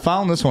one. Now, I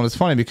found this one. It's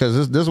funny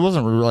because this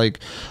wasn't like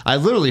I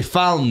literally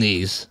found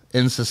these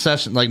in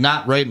succession, like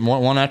not right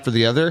one after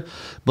the other,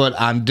 but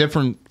on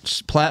different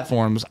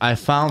platforms. I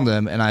found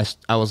them and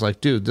I was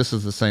like, dude, this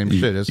is the same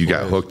shit. You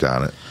got hooked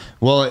on it.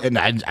 Well, and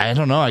I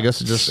don't know. I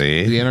guess it just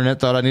the internet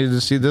thought I needed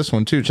to see this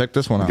one too. Check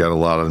this one out. You got a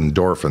lot of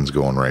endorphins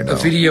going right now. A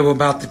video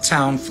about the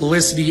town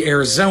Felicity,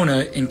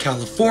 Arizona in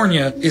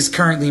California is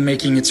currently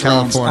making its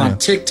rounds on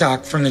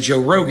TikTok from the Joe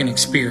Rogan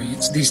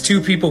Experience. These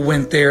two people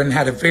went there and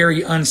had a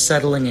very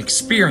unsettling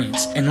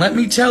experience. And let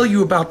me tell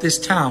you about this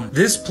town.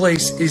 This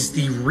place is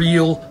the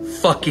real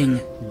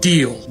fucking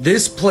deal.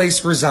 This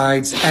place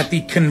resides at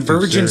the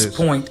convergence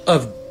point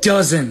of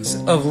dozens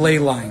of ley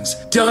lines.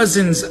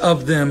 Dozens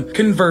of them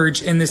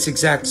converge in this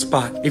exact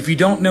spot. If you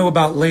don't know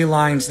about ley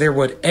lines, they're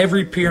what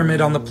every pyramid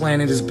on the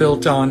planet is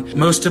built on.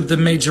 Most of the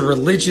major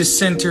religious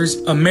centers,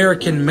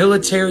 American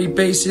military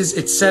bases,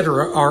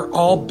 etc. are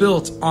all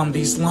built on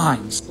these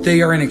lines.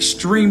 They are an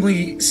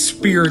extremely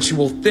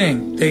spiritual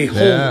thing. They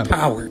hold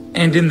power.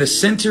 And in the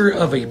center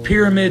of a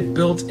pyramid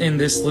built in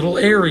this little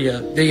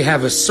area, they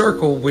have a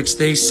circle which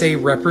they say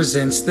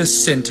represents the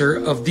center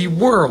of the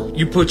world.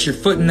 You put your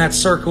foot in that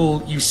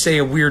circle, you say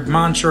a weird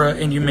mantra,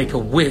 and you make a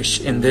wish,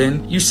 and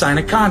then you sign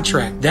a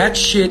contract. That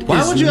shit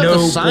Why is would you have to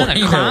no sign a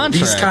bueno. contract?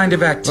 These kind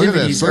of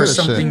activities are bullshit.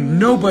 something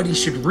nobody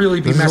should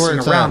really be This is where messing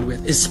it's around at.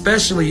 with,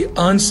 especially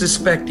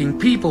unsuspecting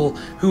people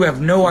who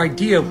have no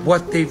idea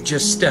what they've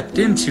just stepped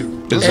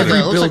into. Looks Every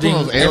like one of building,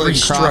 those alien every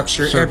crop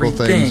structure, circle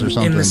things or everything in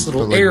something this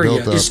little that, like, area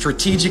built up. is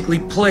strategically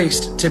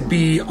placed to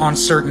be on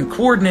certain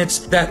coordinates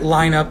that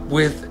line up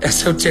with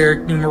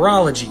esoteric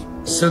numerology.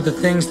 So the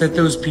things that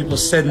those people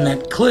said in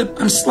that clip,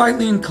 I'm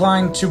slightly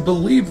inclined to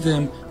believe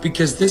them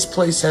because this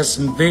place has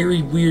some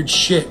very weird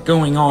shit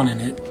going on in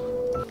it.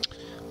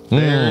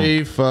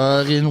 Very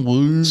fucking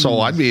weird.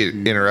 So I'd be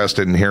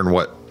interested in hearing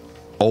what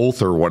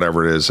oath or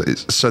whatever it is.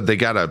 It said they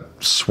got to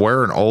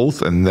swear an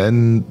oath and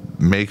then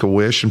make a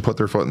wish and put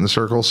their foot in the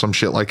circle, some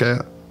shit like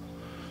that.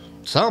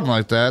 Something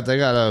like that. They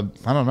gotta,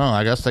 I don't know.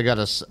 I guess they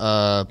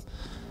gotta,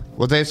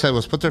 what they said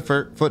was put their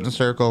foot in a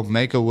circle,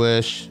 make a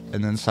wish,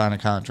 and then sign a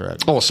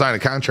contract. Oh, sign a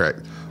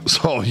contract.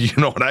 So you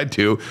know what I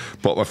do?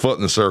 Put my foot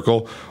in the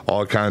circle.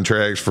 All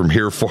contracts from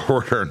here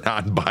forward are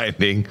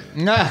non-binding.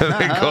 And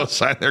then go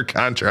sign their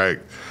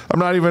contract. I'm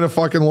not even a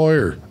fucking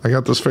lawyer. I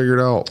got this figured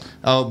out.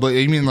 Oh, but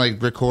you mean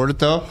like record it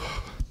though?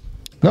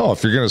 No,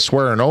 if you're going to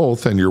swear an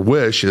oath and your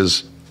wish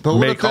is But what,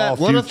 make if that, all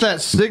what if future-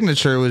 that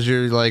signature was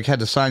your, like, had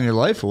to sign your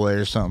life away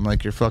or something,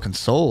 like your fucking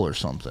soul or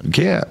something? You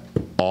can't.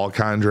 All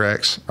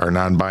contracts are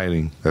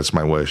non-binding. That's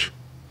my wish.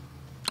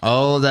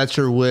 Oh, that's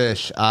your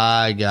wish.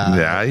 I got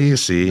it. Yeah, you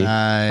see.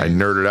 Nice. I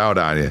nerded out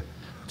on you.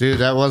 Dude,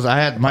 that was, I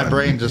had, my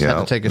brain just had Yeah,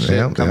 to take a shit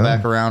yeah, and come yeah.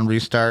 back around,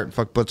 restart,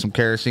 put some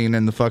kerosene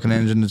in the fucking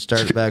engine and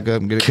start it back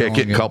up and get it Kick going it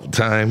a again. couple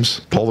times.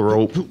 Pull the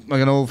rope.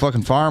 Like an old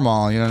fucking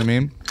farmall, you know what I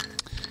mean?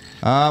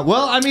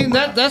 Well, I mean,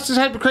 that's the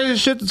type of crazy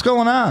shit that's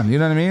going on. You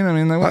know what I mean? I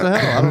mean, like, what the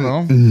hell? I don't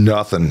know.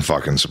 Nothing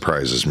fucking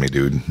surprises me,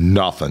 dude.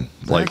 Nothing.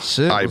 Like, That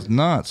shit was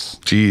nuts.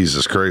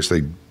 Jesus Christ,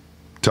 they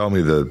tell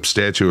me the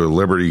Statue of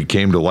Liberty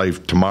came to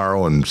life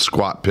tomorrow and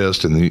squat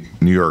pissed in the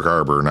New York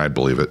Harbor, and I'd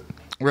believe it.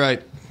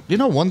 Right. You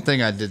know, one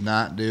thing I did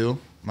not do,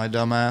 my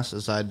dumbass,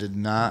 is I did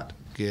not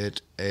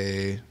get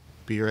a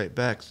be right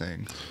back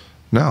thing.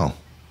 No.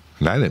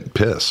 And I didn't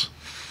piss.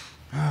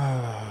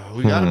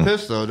 We gotta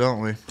piss though,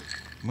 don't we?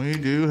 We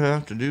do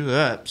have to do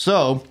that.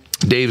 So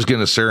Dave's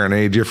gonna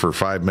serenade you for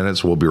 5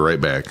 minutes. We'll be right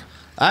back.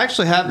 I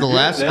actually have the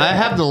last. I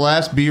have the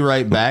last be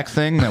right back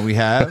thing that we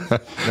have.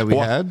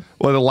 Had.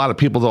 What a lot of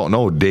people don't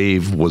know,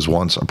 Dave was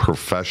once a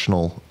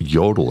professional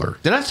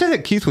yodeler. Did I say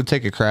that Keith would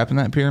take a crap in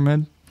that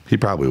pyramid? He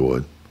probably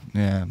would.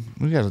 Yeah,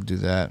 we got to do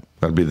that.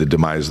 That'd be the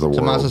demise of the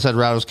Tommaso world. said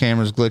Rowdy's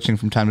camera's glitching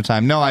from time to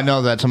time. No, I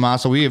know that,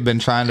 Tommaso. We have been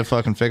trying to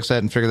fucking fix that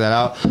and figure that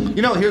out.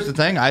 You know, here's the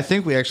thing. I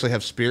think we actually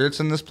have spirits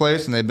in this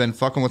place, and they've been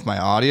fucking with my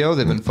audio.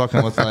 They've been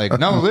fucking with, like,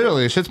 no,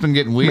 literally, shit's been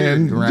getting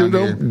weird Man, around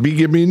here. don't be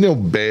giving me no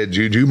bad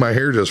juju. My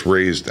hair just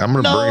raised. I'm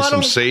gonna bring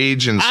some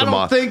sage and some. I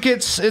don't think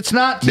it's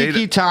not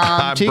Tiki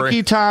Tom.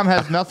 Tiki Tom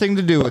has nothing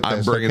to do with this.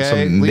 I'm bringing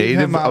okay? some Leave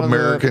Native him out of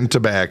American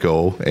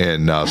tobacco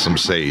and some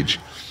sage.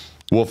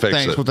 We'll fix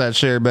Thanks it. with that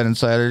share, Ben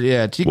Insider.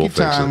 Yeah, Tiki We'll fix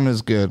Tom it.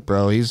 is good,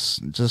 bro. He's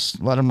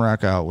just let him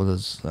rock out with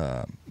his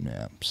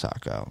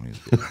sock out. He's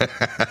good.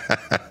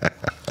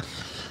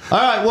 All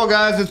right, well,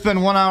 guys, it's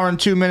been 1 hour and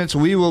 2 minutes.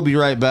 We will be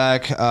right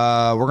back.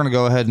 We're going to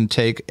go ahead and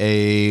take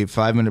a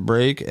 5-minute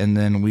break, and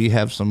then we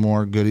have some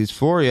more goodies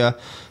for you.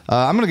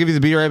 I'm going to give you the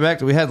Be Right Back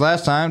that we had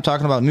last time,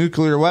 talking about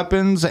nuclear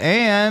weapons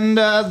and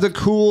the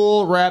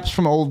cool raps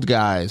from old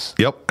guys.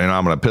 Yep, and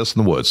I'm going to piss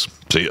in the woods.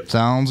 See ya.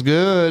 Sounds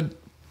good.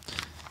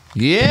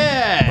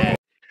 Yeah.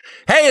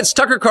 Hey, it's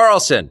Tucker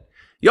Carlson.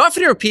 You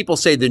often hear people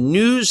say the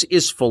news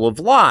is full of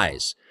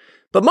lies,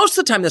 but most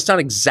of the time that's not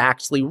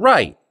exactly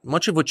right.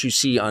 Much of what you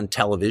see on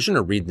television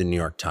or read the New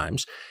York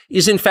Times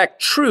is in fact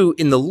true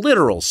in the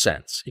literal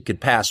sense. It could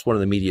pass one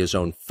of the media's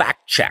own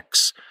fact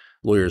checks.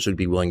 Lawyers would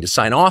be willing to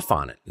sign off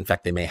on it. In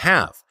fact, they may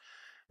have.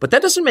 But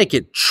that doesn't make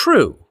it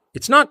true.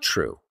 It's not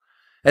true.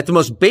 At the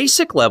most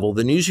basic level,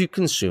 the news you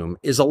consume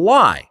is a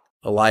lie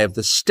of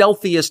the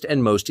stealthiest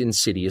and most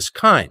insidious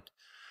kind.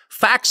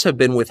 Facts have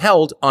been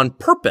withheld on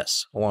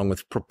purpose, along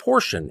with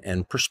proportion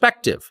and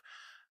perspective.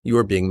 You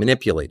are being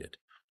manipulated.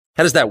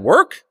 How does that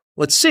work?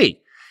 Let's see.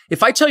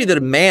 If I tell you that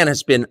a man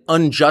has been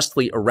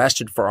unjustly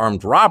arrested for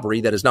armed robbery,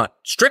 that is not,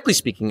 strictly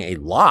speaking, a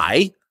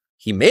lie.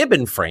 He may have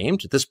been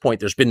framed. At this point,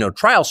 there's been no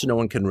trial, so no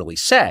one can really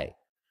say.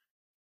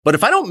 But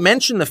if I don't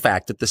mention the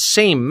fact that the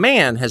same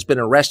man has been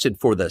arrested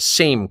for the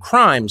same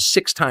crime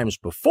 6 times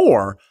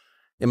before,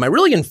 am I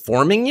really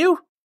informing you?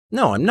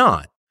 No, I'm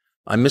not.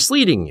 I'm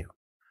misleading you.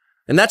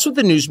 And that's what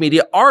the news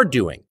media are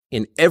doing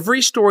in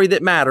every story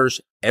that matters,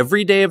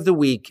 every day of the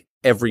week,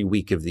 every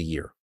week of the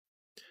year.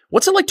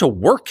 What's it like to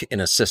work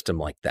in a system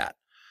like that?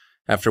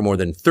 After more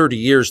than 30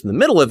 years in the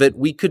middle of it,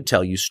 we could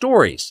tell you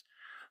stories.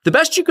 The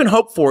best you can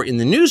hope for in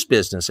the news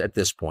business at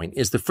this point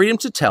is the freedom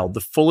to tell the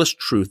fullest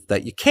truth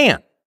that you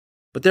can.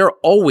 But there are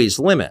always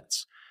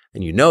limits.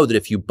 And you know that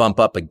if you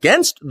bump up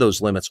against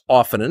those limits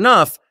often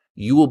enough,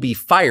 you will be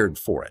fired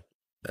for it.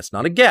 That's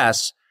not a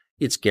guess.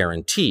 It's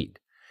guaranteed.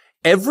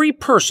 Every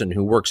person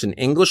who works in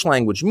English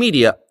language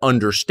media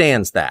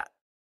understands that.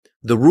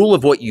 The rule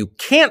of what you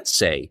can't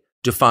say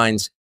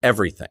defines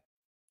everything.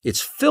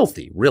 It's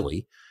filthy,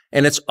 really,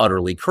 and it's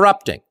utterly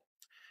corrupting.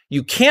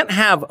 You can't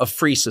have a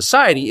free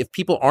society if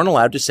people aren't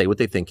allowed to say what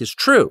they think is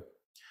true.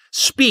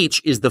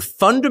 Speech is the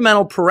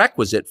fundamental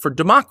prerequisite for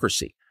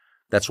democracy.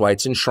 That's why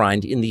it's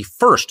enshrined in the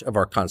first of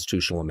our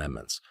constitutional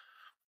amendments.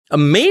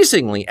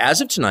 Amazingly,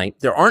 as of tonight,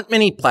 there aren't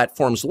many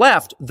platforms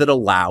left that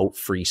allow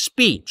free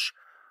speech.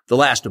 The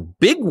last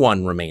big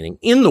one remaining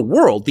in the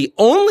world, the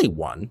only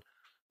one,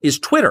 is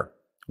Twitter,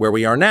 where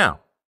we are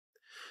now.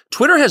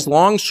 Twitter has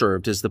long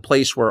served as the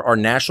place where our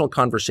national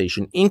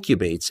conversation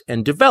incubates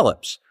and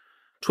develops.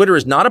 Twitter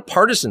is not a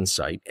partisan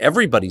site.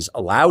 Everybody's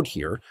allowed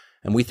here,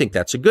 and we think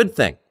that's a good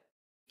thing.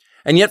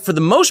 And yet, for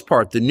the most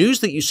part, the news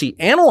that you see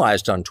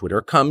analyzed on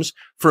Twitter comes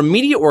from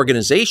media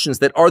organizations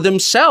that are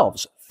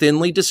themselves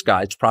thinly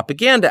disguised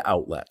propaganda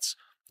outlets.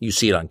 You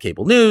see it on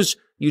cable news,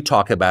 you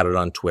talk about it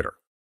on Twitter.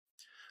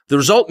 The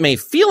result may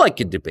feel like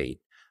a debate,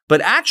 but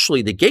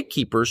actually the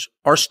gatekeepers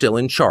are still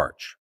in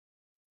charge.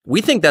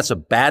 We think that's a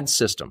bad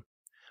system.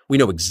 We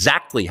know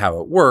exactly how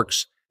it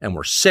works, and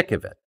we're sick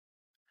of it.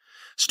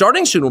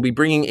 Starting soon, we'll be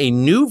bringing a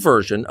new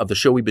version of the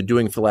show we've been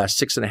doing for the last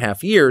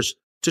 6.5 years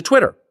to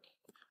Twitter.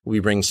 We'll be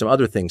bringing some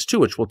other things too,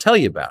 which we'll tell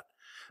you about.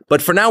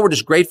 But for now, we're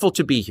just grateful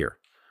to be here.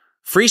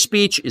 Free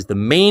speech is the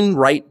main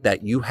right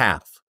that you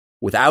have.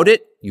 Without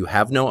it, you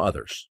have no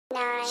others.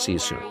 See you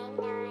soon.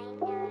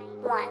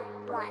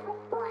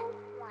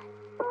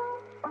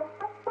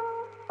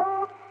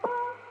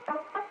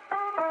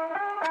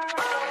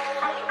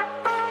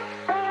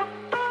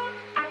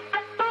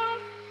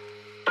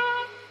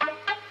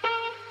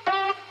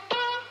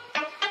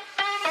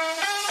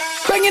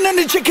 Banging on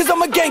the chick cause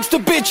I'm a gangster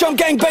bitch. I'm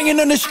gang banging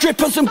on the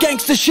strip on some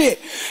gangster shit.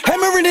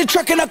 Hammer in the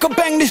truck and I can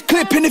bang this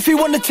clip. And if you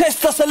want to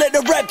test us, I let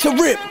the rap to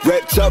rip.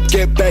 Wrapped up,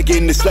 get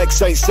bagging, the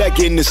slacks ain't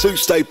sagging. The suit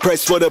stay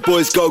pressed while the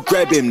boys go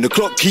grab him. The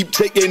clock keep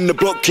ticking, the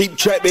block keep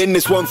trapping.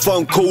 This one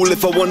phone call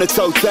if I want to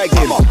toe tag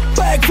him. I'm a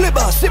bag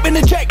flipper, sipping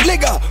the jack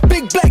ligger.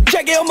 Big black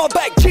jacket on my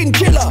back,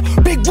 chinchilla.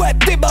 Big wet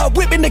dipper,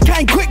 whipping the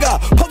cane quicker.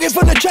 Pocket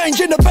full of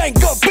change in the bank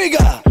got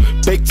bigger.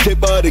 Big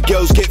tipper, the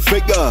girls get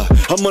thicker.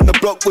 I'm on the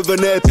block with an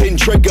hairpin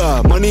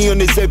trigger. Money on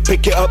his head,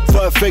 pick it up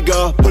for a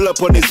figure. Pull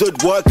up on his hood,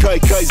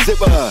 YKK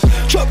zipper.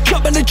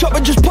 Chop and the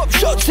chopper just pop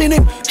shots in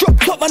him. Drop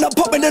top and I'm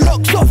popping the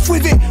locks off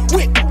with it.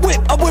 Whip,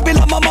 I whip it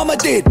like my mama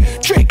did.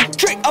 Trick,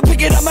 I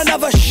pick it up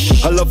another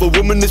shh. I love a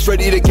woman that's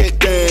ready to get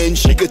down.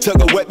 She could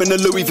tuck a weapon, a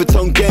Louis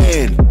Vuitton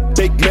gang.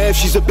 Big Mav,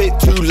 she's a bit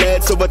too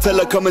late, so I tell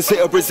her come and sit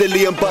a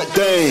Brazilian butt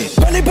down.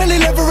 Belly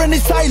leather and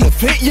it's tailor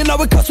fit. You know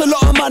it costs a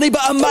lot of money,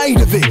 but I'm made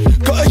of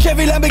it. Got a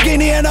Chevy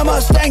Lamborghini and a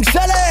Mustang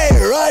Sally.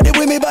 Ride it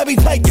with me, baby,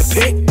 take your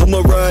pick. I'm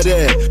a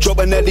rider, drop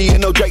an Eddie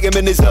and I'll drag him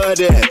in his eye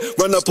there.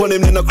 Run up on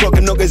him, then I clock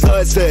and knock his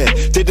eyes there.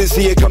 Didn't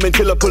see it coming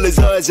till I pull his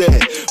eyes there.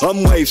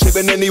 I'm wave,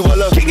 sipping any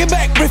walla. Kicking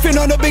back, riffing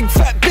on a big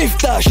fat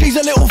bifter. She's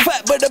a little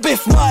fat, but the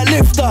biff might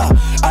lift her.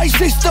 Hey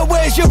sister,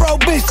 where's your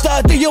old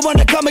mister? Do you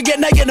wanna come and get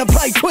naked and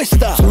play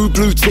Twister? Two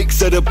blue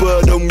ticks at a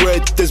bird on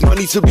red. There's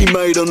money to be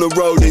made on the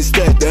road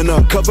instead. And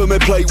I cover my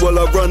plate while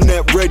I run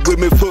that red with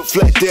my foot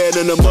flat down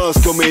and a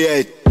mask on my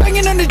head.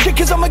 Banging on the chick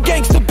cause I'm a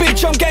gangster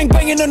bitch. I'm gang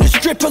banging on the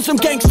strip on some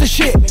gangster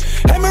shit.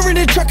 Hammer in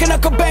the truck and I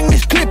can bang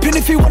this clip. And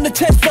if you want to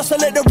test us, I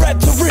let the rap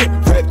to rip.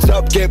 Wrapped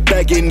up, get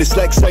bagging, the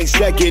slacks ain't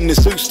sagging. The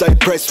suit stay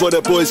pressed while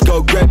the boys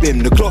go grab him.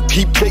 The clock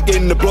keep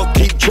ticking, the block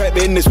keep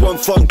trapping. This one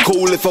phone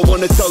call if I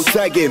want to toe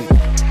tag him.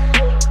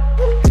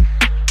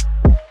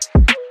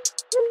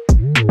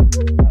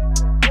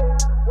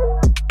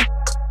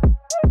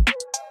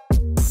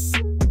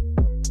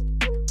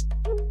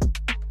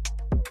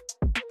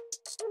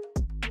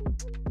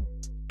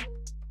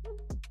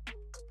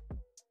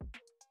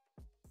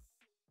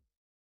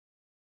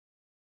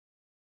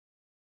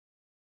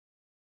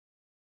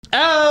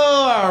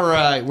 Oh, all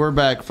right. We're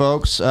back,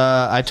 folks.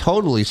 I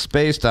totally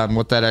spaced on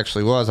what that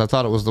actually was. I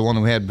thought it was the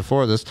one we had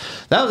before this.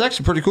 That was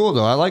actually pretty cool,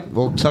 though. I like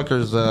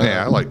Tucker's...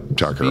 yeah, I like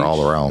Tucker speech.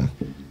 All around.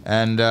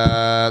 And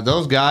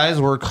those guys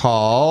were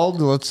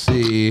called... Let's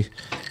see.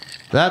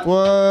 That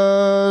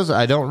was...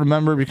 I don't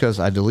remember because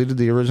I deleted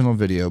the original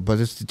video.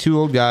 But it's the two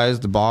old guys,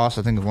 the boss.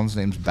 I think one's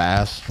name's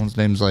Bass. One's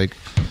name's like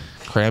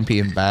Crampy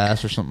and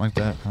Bass or something like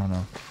that. I don't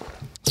know.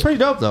 It's pretty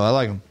dope, though. I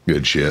like them.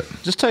 Good shit.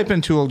 Just type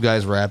in two old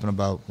guys rapping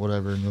about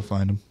whatever, and you'll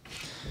find them.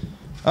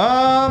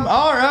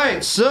 All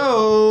right,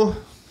 so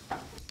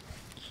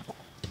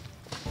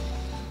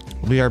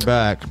we are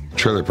back.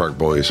 Trailer Park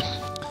Boys.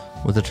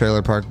 With the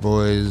Trailer Park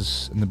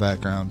Boys in the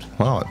background.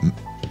 Wow,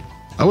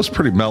 I was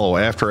pretty mellow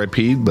after I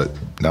peed, but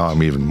now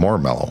I'm even more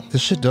mellow.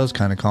 This shit does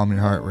kind of calm your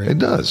heart rate. It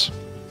does.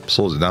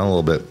 Slows it down a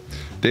little bit.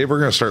 Dave, we're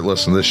going to start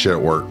listening to this shit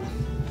at work.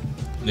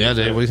 Yeah,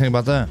 Dave, what do you think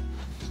about that?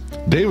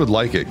 Dave would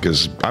like it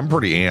because I'm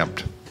pretty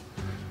amped.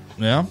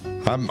 Yeah,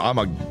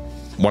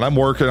 when I'm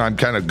working, I'm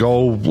kind of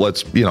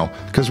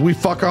because we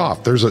fuck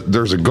off. There's a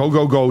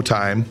go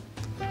time,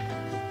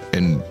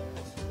 and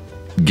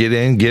get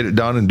in, get it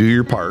done, and do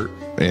your part.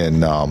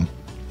 And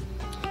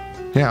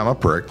Yeah, I'm a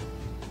prick.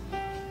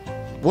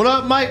 What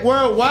up, Mike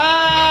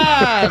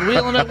Worldwide?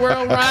 Wheeling it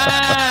worldwide.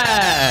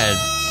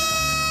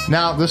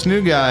 Now, this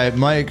new guy,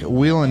 Mike,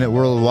 wheeling it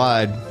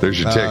worldwide. There's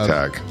your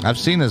TikTok. I've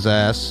seen his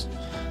ass.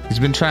 He's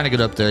been trying to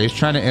get up there. He's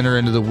trying to enter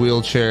into the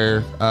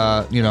wheelchair,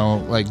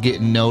 like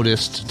getting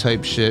noticed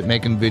type shit,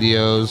 making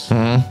videos,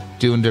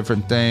 doing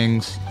different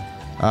things.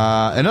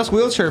 And us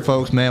wheelchair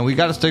folks, man, we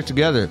got to stick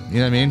together. You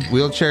know what I mean?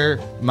 Wheelchair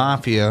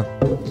mafia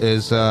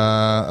is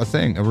a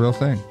thing, a real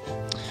thing.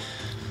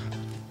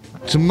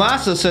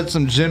 Tomasa said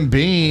some Jim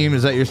Beam.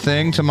 Is that your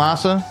thing,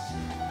 Tomasa?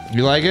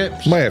 You like it?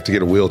 Might have to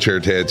get a wheelchair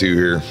tattoo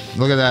here.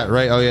 Look at that,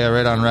 right? Oh yeah,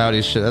 right on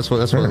Rowdy's shit. That's what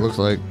it looks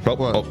like.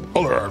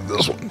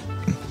 This one.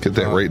 Get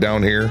that right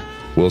down here.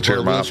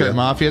 Wheelchair Mafia. Wheelchair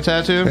Mafia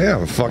tattoo?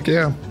 Yeah, fuck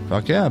yeah.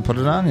 Fuck yeah, put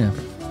it on you.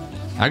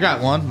 I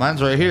got one.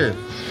 Mine's right here.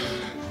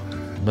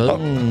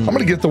 I'm going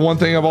to get the one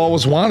thing I've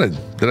always wanted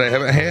that I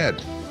haven't had.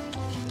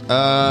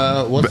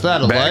 What's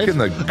that, a back life? In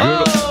the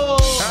good...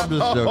 I'm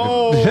just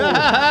joking.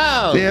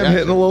 Damn,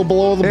 hitting a little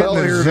below the belt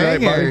here tonight,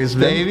 zingers,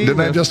 baby.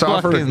 Didn't I just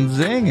offer to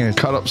zingers.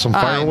 cut up some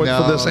firewood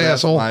for this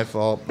asshole? My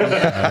fault.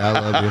 I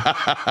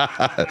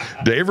love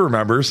you. Dave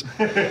remembers.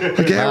 Like,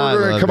 yeah,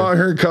 we're going to come out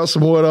here and cut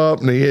some wood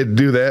up, and he had to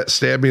do that,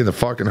 stab me in the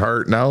fucking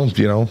heart. Now,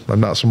 I'm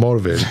not so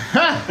motivated.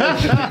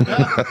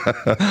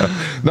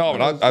 No,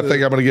 but I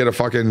think I'm going to get a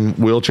fucking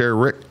wheelchair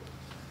Rick.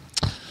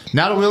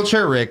 Not a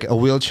wheelchair Rick, a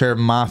wheelchair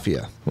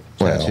Mafia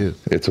tattoo. Well,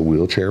 it's a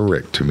wheelchair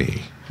Rick to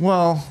me.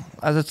 Well,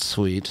 that's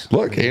sweet.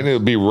 Look, and it'll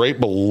be right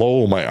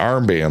below my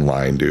armband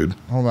line, dude.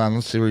 Hold on,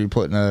 let's see where you're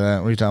putting that at.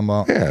 What are you talking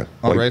about? Yeah.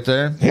 Oh, right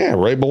there? Yeah,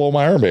 right below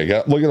my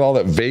armband. Look at all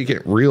that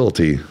vacant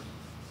realty.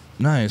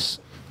 Nice.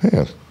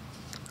 Yeah.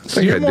 So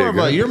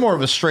you're more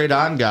of a straight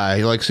on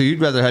guy. Like, so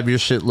you'd rather have your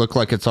shit look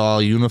like it's all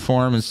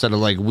uniform instead of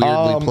like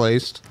weirdly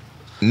placed?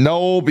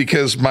 No,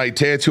 because my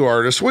tattoo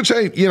artist, which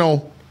I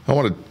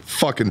want to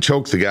fucking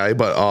choke the guy,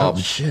 but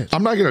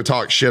I'm not going to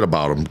talk shit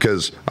about him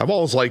because I've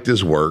always liked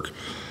his work.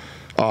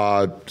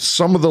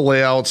 Some of the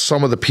layouts,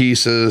 some of the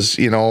pieces,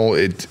 and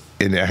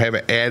I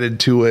haven't added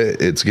to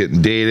it. It's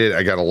getting dated.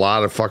 I got a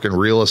lot of fucking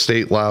real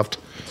estate left.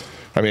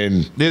 I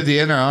mean, dude, the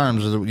inner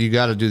arms, you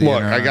got to do the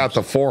inner arms. I got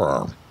the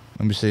forearm.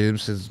 Let me see.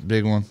 This is a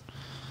big one.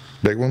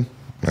 Big one?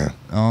 Yeah.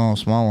 Oh,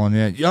 small one,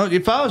 yeah.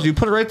 If I was you,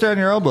 put it right there on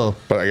your elbow.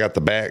 But I got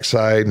the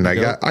backside, and I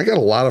got a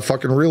lot of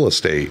fucking real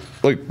estate.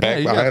 Look,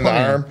 back behind the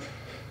arm.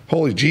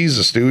 Holy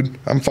Jesus, dude.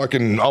 I'm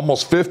fucking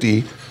almost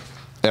 50,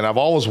 and I've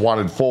always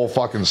wanted full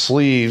fucking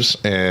sleeves,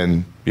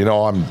 and,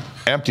 I'm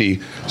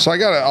empty. So I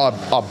got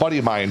a buddy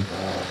of mine.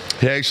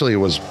 He actually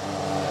was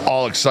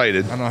all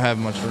excited. I don't have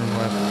much room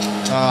left.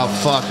 Oh,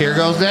 fuck. Here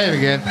goes Dave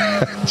again.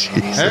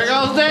 Jesus. Here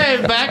goes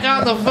Dave back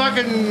on the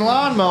fucking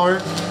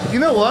lawnmower. You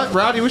know what,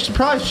 Rowdy? We should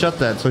probably shut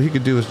that so he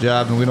could do his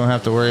job and we don't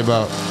have to worry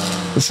about...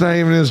 It's not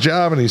even his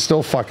job and he's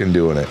still fucking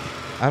doing it.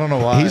 I don't know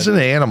why. He's an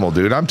animal,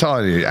 dude. I'm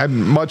telling you. I have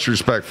much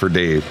respect for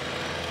Dave.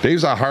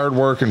 Dave's a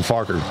hard-working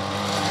fucker.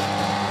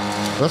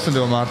 Listen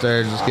to him out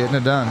there just getting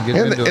it done.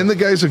 And the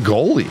guy's a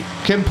goalie.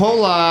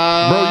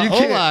 Kimpola. Bro, you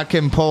can't... Hola,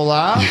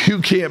 Kimpola. You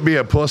can't be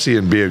a pussy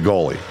and be a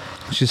goalie.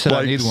 She said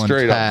I need one.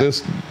 Straight up.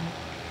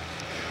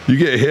 You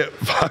get hit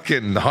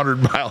fucking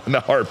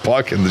 100-mile-an-hour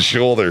puck in the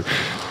shoulder.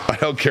 I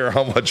don't care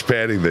how much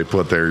padding they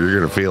put there. You're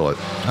going to feel it.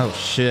 Oh,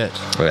 shit.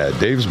 Yeah,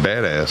 Dave's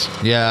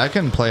badass. Yeah, I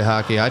can play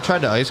hockey. I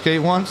tried to ice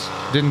skate once.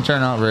 Didn't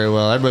turn out very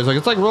well. Everybody's like,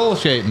 it's like roller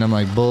skating. I'm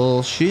like,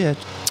 bullshit.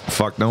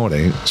 Fuck no, it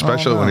ain't.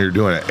 Especially when you're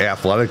doing it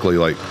athletically,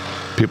 like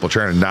people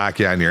trying to knock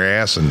you on your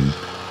ass and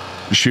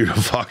shoot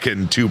a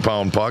fucking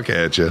 2-pound puck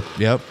at you.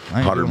 Yep.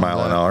 100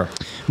 mile an hour.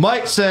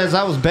 Mike says,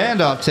 I was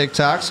banned off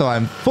TikTok, so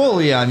I'm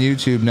fully on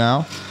YouTube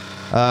now.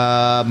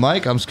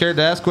 Mike, I'm scared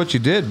to ask what you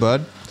did,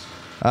 bud.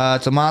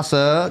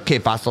 Tomasa, que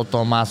paso,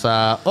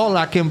 Tomasa?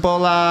 Hola,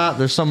 Kimpola.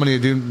 There's somebody,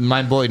 dude.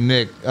 My boy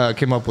Nick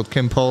came up with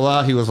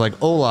Kimpola. He was like,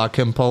 hola,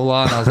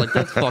 Kimpola. And I was like,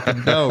 that's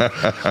fucking dope.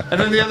 And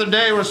then the other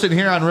day, we're sitting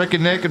here on Rick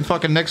and Nick, and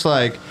fucking Nick's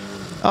like,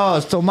 oh,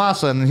 it's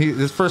Tomasa. And this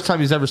is the first time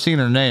he's ever seen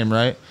her name,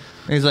 right?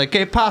 And he's like,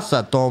 que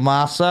pasa,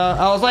 Tomasa?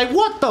 I was like,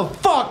 what the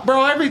fuck,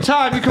 bro? Every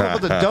time you come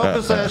up with the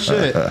dopest ass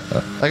shit.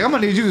 Like, I'm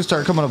going to need you to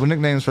start coming up with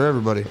nicknames for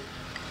everybody.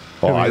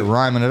 Oh, you're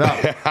rhyming it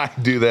up. I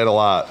do that a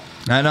lot.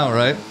 I know,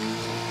 right?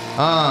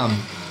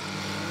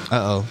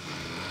 Uh-oh.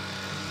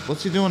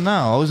 What's he doing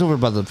now? Always over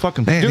by the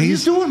fucking... Man, dude,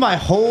 he's doing my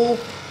whole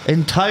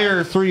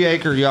entire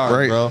 3-acre yard,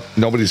 right, bro.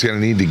 Nobody's going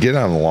to need to get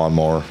on the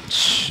lawnmower.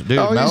 Dude,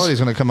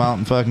 Melody's going to come out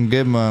and fucking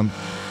give him a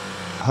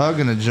hug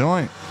and a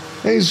joint.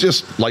 He's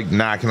just, like,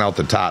 knocking out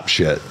the top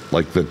shit.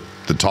 Like, the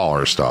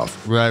taller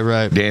stuff.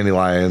 Right.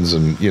 Dandelions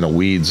and,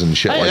 weeds and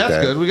shit like that.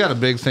 That's good. We got a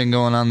big thing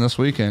going on this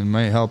weekend.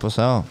 Might help us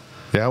out.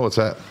 Yeah, what's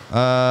that?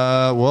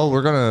 Well,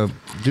 we're going to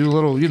do a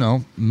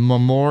little,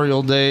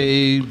 Memorial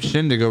Day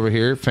shindig over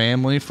here.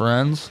 Family,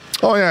 friends.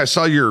 Oh, yeah, I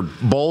saw your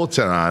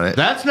bulletin on it.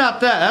 That's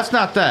not that.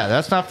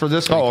 That's not for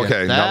this weekend. Oh,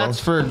 okay. That's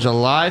for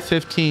July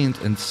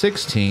 15th and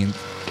 16th.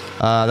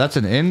 That's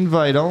an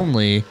invite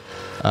only.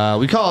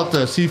 We call it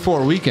the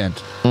C4 weekend.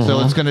 Mm-hmm.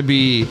 So it's going to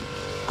be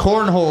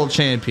Cornhole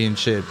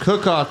Championship,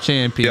 Cook-Off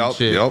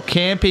Championship, yep.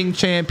 Camping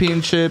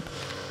Championship,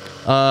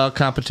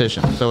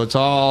 competition. So it's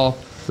all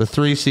the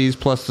 3 C's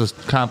plus the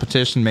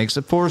competition makes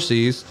it 4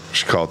 C's. You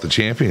should call it the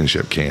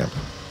championship camp.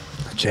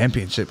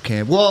 Championship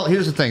camp. Well,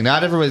 here's the thing.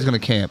 Not everybody's going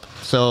to camp.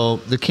 So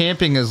the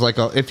camping is like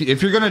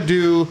if you're going to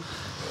do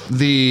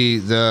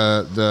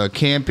the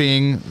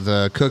camping,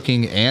 the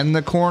cooking, and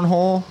the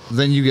cornhole,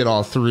 then you get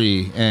all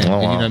 3, and you know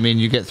what I mean.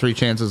 You get 3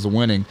 chances of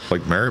winning,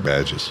 like merit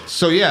badges.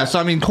 So yeah,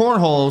 I mean,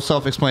 cornhole,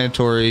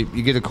 self-explanatory.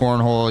 You get a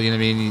cornhole, you know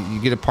what I mean.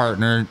 You get a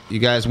partner. You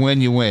guys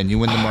win. You win the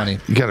money.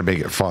 You got to make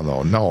it fun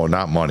though. No,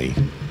 not money.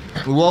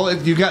 Well,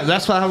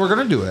 that's how we're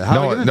gonna do it.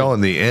 No,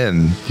 in the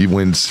end, you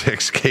win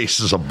 6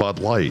 cases of Bud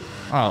Light.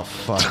 Oh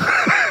fuck!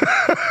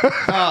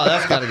 Oh,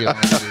 that's gotta get one.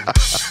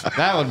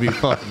 That would be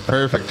fucking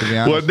perfect, to be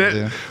honest. Wouldn't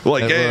it?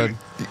 Like, hey,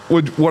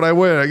 when I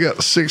win, I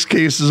got 6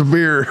 cases of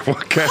beer.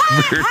 What kind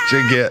of beer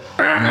did you get?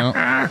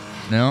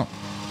 No.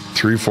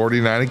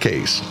 $3.49 a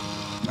case.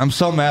 I'm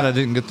so mad I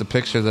didn't get the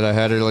picture that I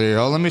had earlier.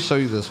 Oh, let me show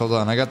you this. Hold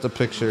on, I got the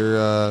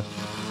picture.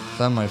 It's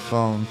on my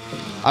phone.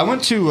 I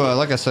went to,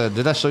 like I said,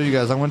 did I show you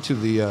guys? I went to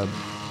the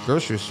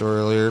grocery store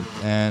earlier,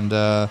 and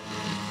I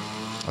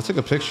took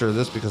a picture of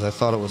this because I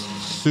thought it was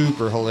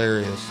super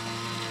hilarious.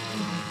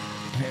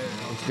 Here,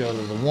 let's go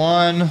to the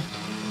one.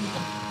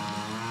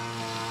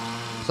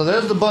 So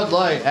there's the Bud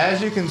Light.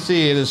 As you can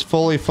see, it is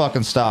fully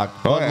fucking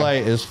stocked. Bud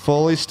Light is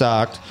fully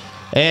stocked,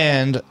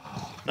 and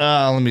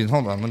let me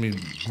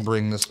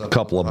bring this up. A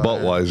couple of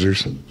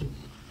Budweisers.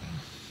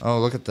 Oh,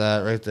 look at that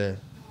right there.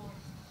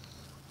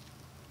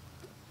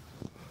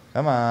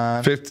 Come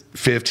on.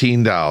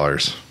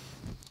 $15.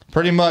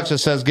 Pretty much it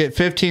says get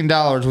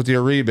 $15 with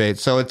your rebate.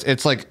 So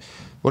it's like,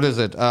 what is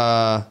it?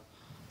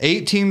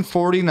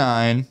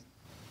 $18.49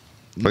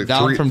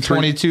 down from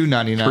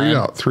 $22.99.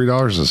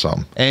 $3 and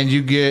something. And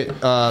you get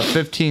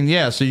 15.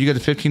 Yeah, so you get a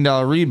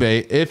 $15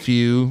 rebate if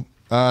you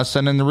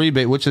send in the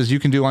rebate, which is you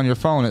can do on your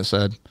phone, it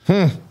said.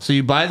 So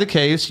you buy the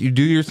case, you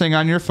do your thing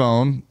on your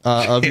phone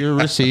of your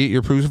receipt,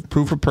 your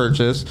proof of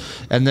purchase,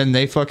 and then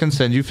they fucking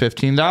send you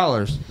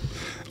 $15.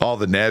 All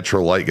the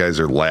Natural Light guys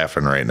are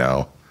laughing right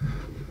now.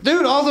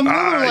 Dude, all the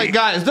Miller Lite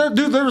guys.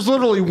 There was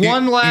literally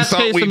one last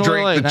case of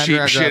Miller Lite. The cheap,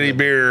 shitty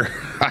beer.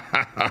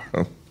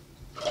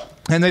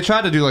 And they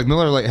tried to do, like,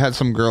 Miller Lite had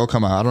some girl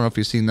come out. I don't know if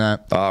you've seen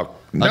that.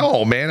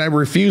 No, man, I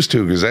refuse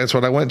to because that's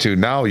what I went to.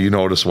 Now you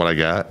notice what I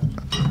got.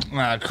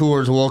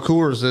 Coors. Well,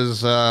 Coors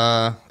is,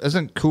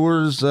 isn't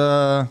Coors,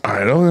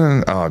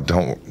 I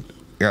don't.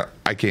 Yeah,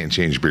 I can't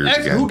change beers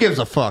again. Who gives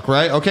a fuck,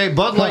 right? Okay,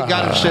 Bud Light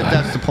got his shit.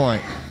 That's the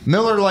point.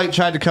 Miller Lite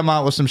tried to come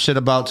out with some shit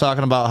about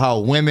talking about how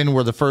women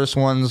were the first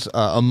ones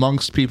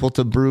amongst people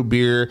to brew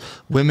beer.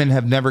 Women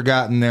have never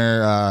gotten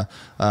their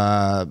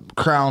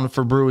crown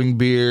for brewing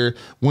beer.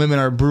 Women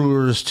are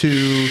brewers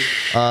too.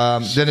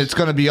 Then it's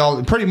going to be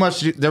all pretty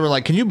much. They were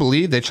like, "Can you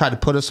believe they tried to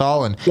put us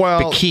all in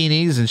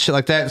bikinis and shit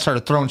like that?" And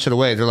started throwing shit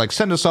away. They're like,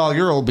 "Send us all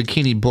your old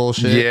bikini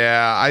bullshit.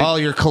 Yeah, all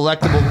your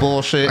collectible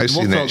bullshit.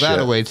 We'll throw that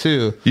away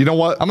too." You know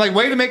what? I'm like,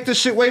 way to make this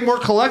shit way more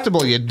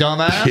collectible, you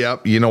dumbass.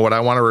 Yep. You know what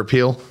I want to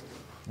repeal?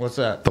 What's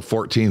that? The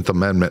 14th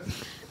Amendment.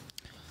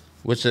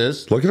 Which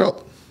is? Look it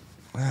up.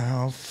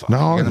 Oh, fuck.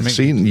 No,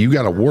 see, you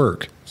got to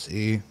work.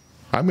 See?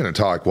 I'm going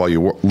to talk while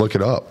you look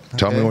it up. Okay.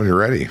 Tell me when you're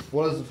ready.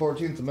 What is the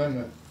 14th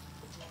Amendment?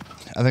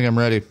 I think I'm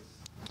ready.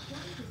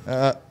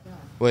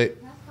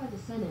 Wait. Passed by the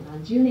Senate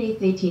on June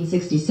 8,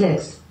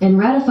 1866, and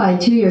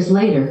ratified 2 years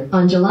later,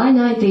 on July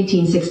 9,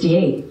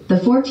 1868, the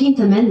 14th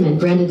Amendment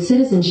granted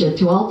citizenship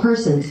to all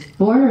persons,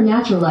 born or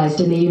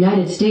naturalized in the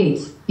United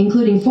States,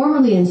 including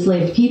formerly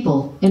enslaved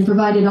people, and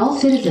provided all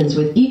citizens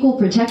with equal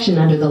protection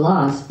under the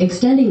laws,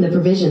 extending the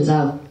provisions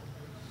of.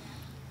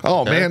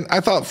 Oh, man, I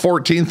thought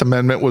 14th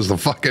Amendment was the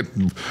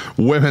fucking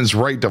women's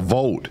right to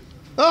vote.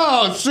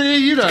 Oh,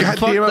 see, you done fucked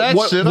that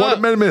shit up. What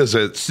amendment is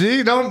it? See,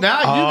 you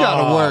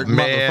gotta work,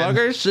 man.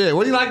 Motherfucker. Shit,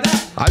 what do you like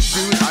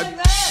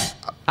that?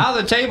 How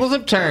the tables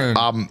have turned.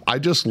 I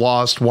just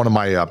lost one of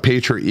my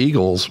Patriot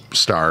Eagles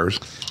stars.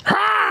 This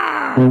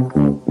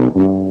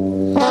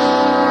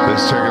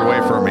took it away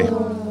from me.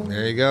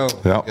 There you go.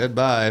 Yep.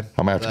 Goodbye.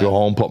 I'm going to have to go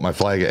home, put my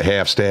flag at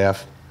half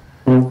staff.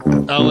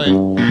 Oh, wait. You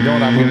know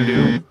what I'm going to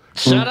do?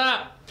 Shut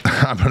up.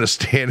 I'm going to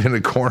stand in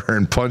the corner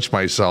and punch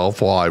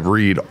myself while I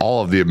read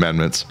all of the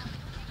amendments.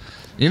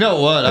 You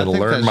know what? And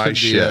learn my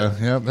shit.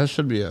 That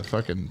should be a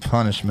fucking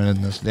punishment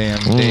in this damn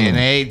day and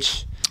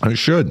age. I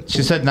should.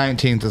 She said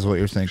 19th is what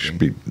you're thinking. Should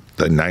be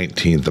the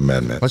 19th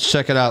Amendment. Let's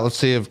check it out. Let's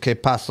see if Que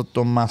Paso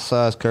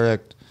Tomasa is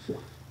correct.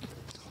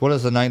 What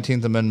is the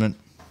 19th Amendment?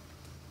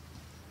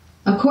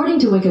 According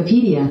to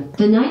Wikipedia,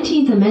 the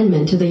 19th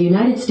Amendment to the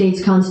United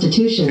States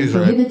Constitution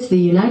prohibits the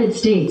United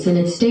States and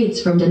its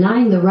states from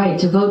denying the right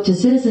to vote to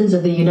citizens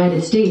of the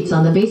United States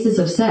on the basis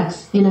of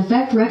sex, in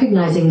effect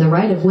recognizing the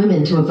right of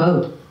women to a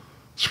vote.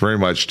 It's pretty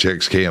much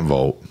chicks can't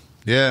vote.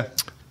 Yeah.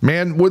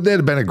 Man, would that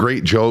have been a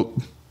great joke?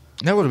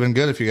 That would have been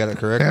good if you got it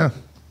correct. Yeah.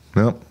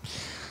 Yep.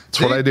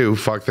 That's what I do.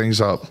 Fuck things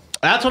up.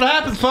 That's what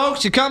happens,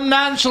 folks. You come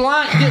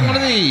nonchalant, you get one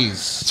of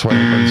these. That's what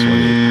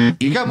happens.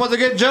 You come with a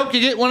good joke, you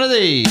get one of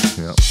these.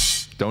 Yep.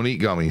 Don't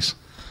eat gummies.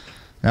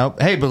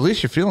 Nope. Hey, but at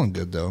least you're feeling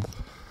good, though.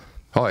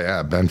 Oh, yeah.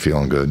 I've been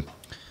feeling good.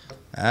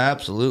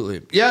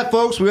 Absolutely. Yeah,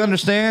 folks, we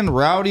understand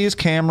Rowdy's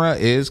camera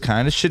is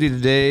kind of shitty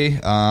today.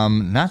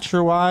 Not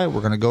sure why.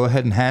 We're going to go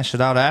ahead and hash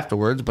it out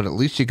afterwards, but at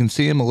least you can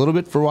see him a little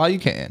bit for while you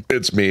can.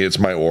 It's me. It's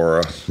my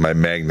aura, my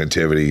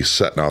magnetivity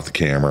setting off the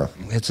camera.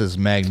 It's his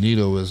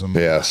magnetoism.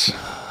 Yes.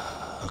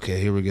 Okay,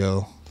 here we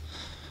go.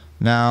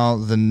 Now,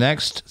 the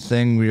next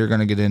thing we are going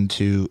to get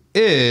into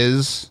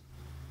is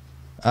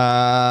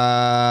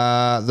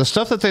the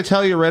stuff that they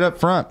tell you right up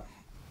front.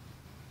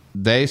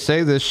 They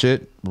say this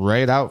shit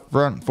right out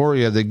front for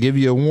you. They give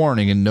you a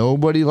warning, and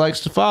nobody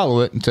likes to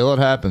follow it until it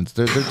happens.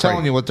 They're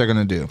telling you what they're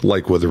going to do.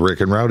 Like with the Rick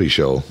and Rowdy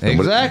show.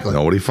 Exactly.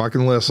 Nobody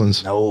fucking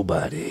listens.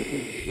 Nobody.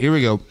 Here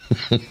we go.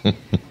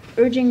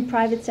 Urging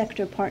private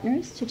sector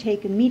partners to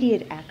take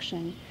immediate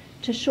action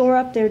to shore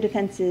up their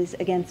defenses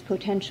against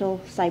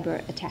potential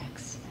cyber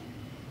attacks.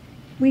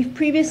 We've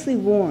previously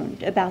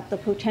warned about the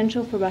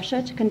potential for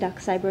Russia to conduct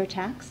cyber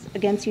attacks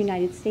against the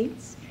United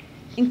States,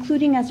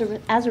 including as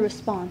a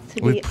response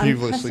to the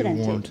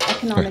unprecedented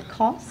economic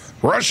costs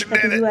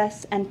that the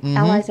U.S. and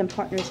allies and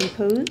partners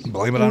imposed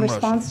in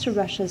response to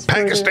Russia's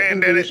further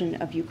invasion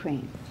of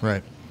Ukraine.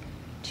 Right.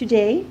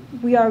 Today,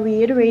 we are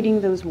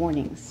reiterating those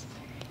warnings,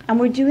 and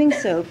we're doing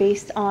so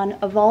based on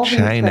evolving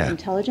threat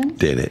intelligence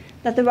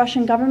that the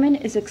Russian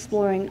government is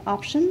exploring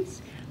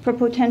options for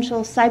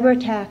potential cyber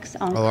attacks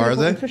on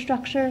critical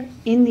infrastructure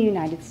in the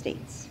United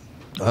States.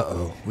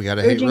 Uh-oh. We got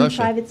to hate Russia. Urging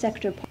private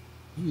sector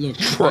Look,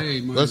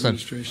 today my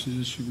administration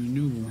is issuing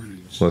new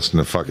warnings. Listen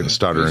to fucking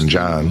Stuttering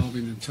John.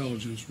 Involving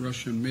intelligence,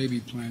 Russia may be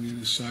planning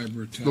a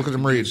cyber attack Look at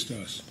him read. against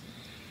us.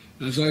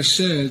 As I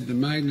said, the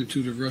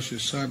magnitude of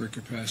Russia's cyber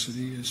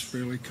capacity is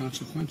fairly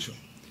consequential,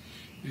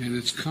 and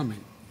it's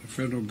coming. The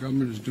federal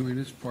government is doing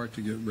its part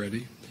to get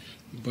ready,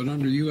 but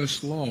under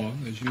U.S. law,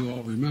 as you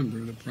all remember,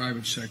 the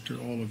private sector,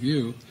 all of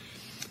you,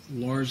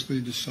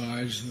 largely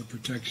decides the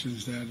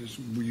protections that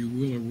you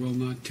will or will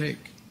not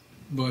take.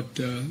 But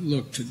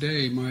look,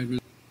 today my administration...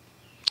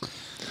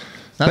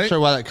 Not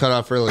sure why that cut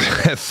off early.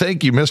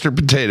 Thank you, Mr.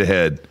 Potato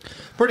Head.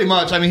 Pretty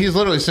much. I mean, he's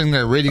literally sitting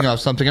there reading off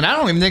something, and I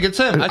don't even think it's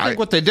him. I think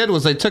what they did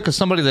was they took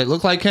somebody that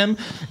looked like him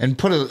and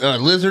put a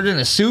lizard in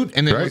a suit,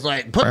 and it was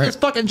like, put this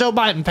fucking Joe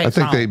Biden face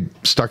on. I think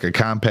they stuck a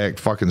compact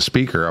fucking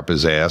speaker up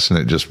his ass, and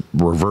it just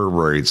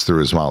reverberates through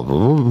his mouth.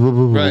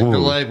 Right, they're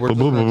like, we're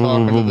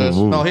talking to this.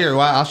 No, here,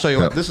 I'll show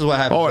you. This is what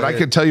happened. Oh, and I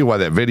can tell you why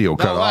that video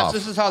cut off.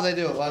 This is how they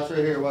do it. Watch right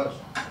here. Watch.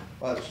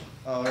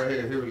 Oh, right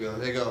here. Here we go.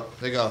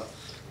 They go.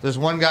 There's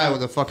one guy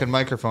with a fucking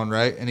microphone,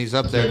 right? And he's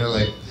up there, and they're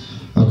like,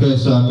 okay,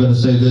 so I'm going to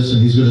say this,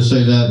 and he's going to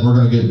say that, and we're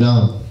going to get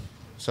done.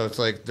 So it's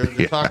like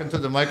they're talking to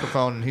the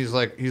microphone, and he's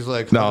like,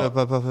 no,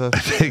 I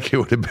think it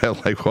would have been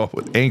like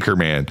with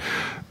Anchorman.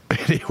 And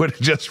he would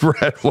have just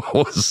read what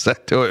was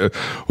said to it.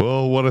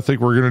 Well, what I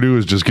think we're going to do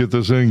is just get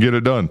this in and get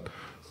it done.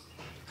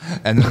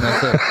 And then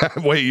that's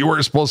it. Wait, you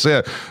weren't supposed to say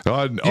it.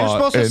 You're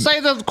supposed to say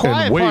the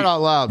quiet part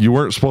out loud. You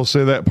weren't supposed to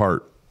say that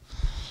part.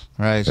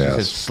 Right, so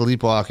it's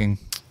sleepwalking.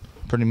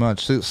 Pretty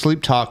much.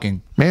 Sleep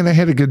talking. Man, I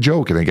had a good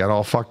joke and they got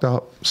all fucked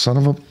up. Son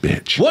of a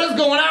bitch. What is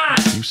going on?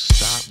 You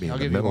stop me in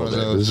the middle of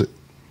that. Is it?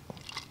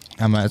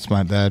 It's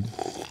my bad.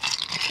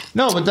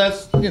 No, but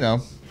that's,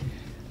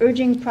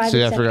 urging private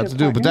sector I forgot to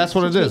do, but that's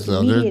what it is,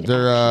 though.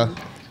 They're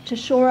to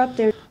shore up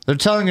their... They're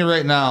telling you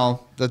right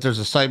now that there's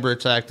a cyber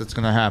attack that's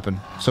going to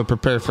happen. So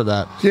prepare for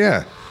that.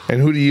 Yeah.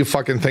 And who do you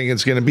fucking think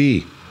it's going to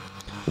be?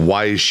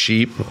 Wise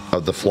sheep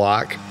of the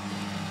flock?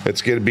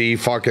 It's going to be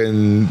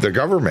fucking the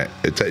government.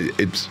 It's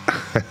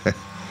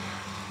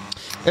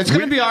It's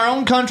going to be our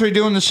own country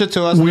doing this shit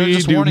to us. We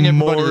just do warning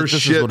everybody more that this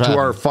shit is what to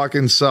our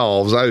fucking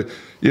selves.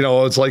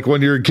 It's like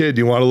when you're a kid,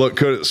 you want to look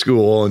good at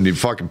school, and you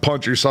fucking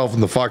punch yourself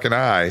in the fucking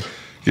eye.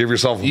 Give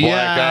yourself a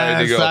black eye,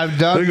 and you go, I've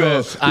done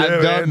this.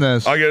 I've done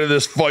this. I got in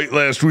this fight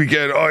last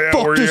weekend. Oh, yeah,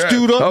 fuck this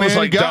dude up, I was man.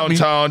 like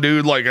downtown,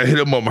 dude. Like, I hit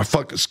him on my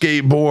fucking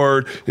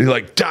skateboard. And he,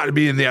 like, dotted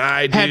me in the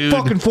eye, dude. Had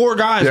fucking 4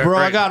 guys, bro.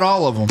 Right. I got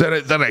all of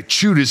them. Then I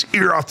chewed his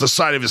ear off the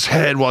side of his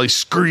head while he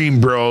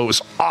screamed, bro. It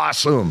was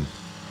awesome.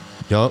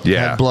 Yup.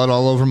 Yeah. Had blood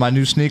all over my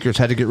new sneakers.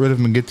 Had to get rid of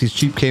them and get these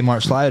cheap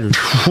Kmart sliders.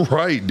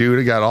 Right, dude.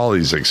 I got all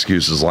these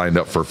excuses lined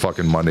up for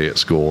fucking Monday at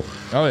school.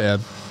 Oh, yeah.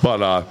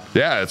 But,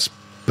 yeah, it's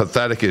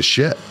pathetic as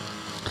shit.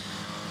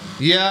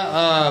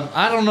 Yeah,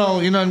 I don't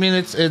know. You know what I mean?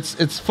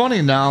 It's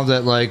funny now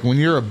that, like, when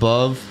you're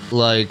above,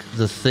 like,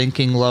 the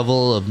thinking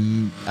level of,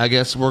 I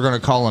guess we're going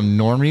to call them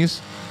normies.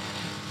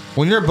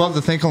 When you're above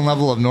the thinking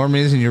level of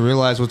normies and you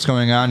realize what's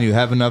going on, you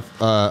have enough,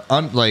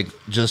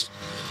 just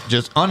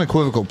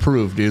unequivocal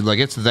proof, dude. Like,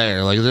 it's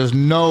there. Like, there's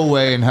no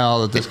way in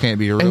hell that this can't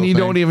be a real thing. And you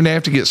don't even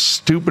have to get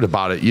stupid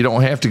about it. You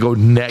don't have to go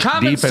neck deep in it.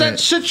 Common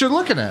sense shit you're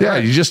looking at. Yeah,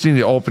 right? You just need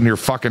to open your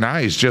fucking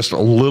eyes just a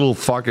little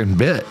fucking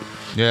bit.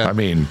 Yeah. I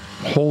mean,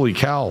 holy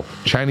cow.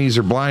 Chinese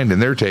are blind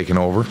and they're taking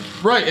over.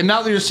 Right. And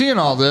now that you're seeing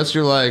all this,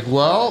 you're like,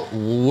 well,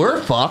 we're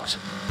fucked,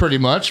 pretty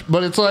much.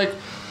 But it's like,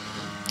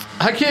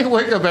 I can't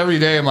wake up every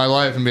day in my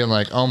life and being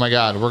like, oh my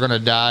God, we're going to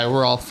die.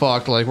 We're all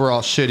fucked. Like, we're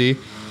all shitty.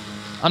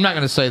 I'm not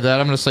going to say that.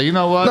 I'm going to say, you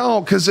know what? No,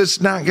 because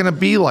it's not going to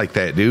be like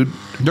that, dude.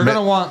 They're going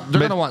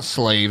to want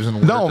slaves and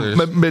workers. No,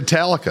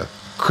 Metallica,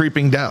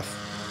 Creeping Death.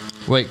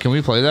 Wait, can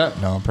we play that?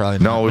 No, probably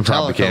not. No, we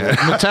probably can't.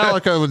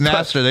 Metallica with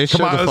Napster, they should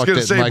Come on, have I was fucked going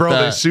it to say, like bro,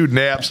 that. they sued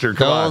Napster.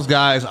 Come on. Those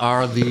guys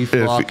are the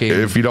fucking...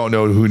 If you don't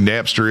know who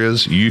Napster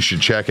is, you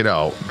should check it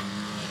out.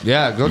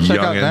 Yeah, go check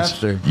out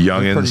Napster.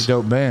 Youngins. Pretty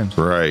dope band.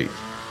 Right.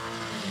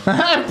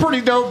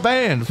 Pretty dope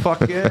band.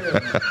 Fuck yeah.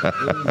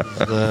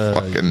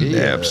 Fucking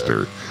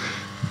Napster.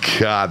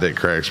 God, that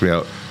cracks me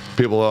out.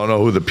 People don't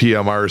know who the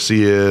PMRC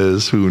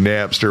is, who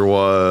Napster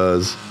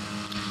was.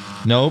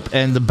 Nope.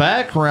 And the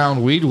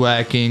background weed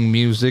whacking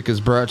music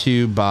is brought to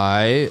you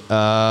by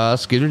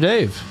Skeeter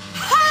Dave.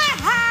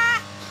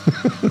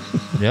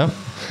 Yep.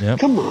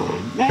 Come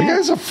on, man. The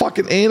guy's a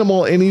fucking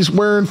animal, and he's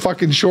wearing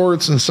fucking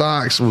shorts and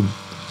socks and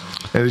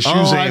his shoes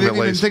ain't I didn't even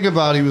laced. think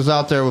about it. He was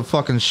out there with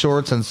fucking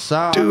shorts and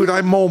socks. Dude,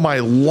 I mow my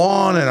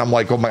lawn, and I'm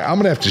like, I'm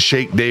gonna have to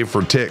shake Dave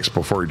for ticks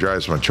before he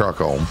drives my truck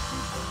home.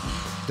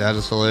 That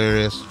is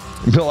hilarious.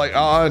 They're like,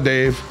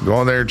 Dave,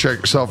 go in there and check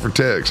yourself for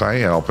ticks. I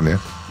ain't helping you.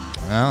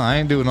 Well, I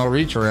ain't doing no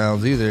reach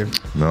arounds either.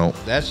 No.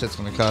 That shit's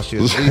gonna cost you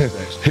at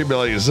least. He'd be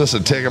like, is this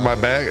a tick in my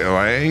back? Oh,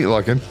 I ain't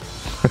looking.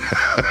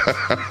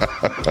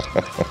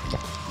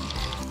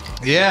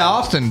 Yeah,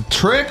 Austin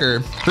Tricker,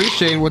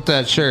 appreciate with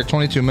that share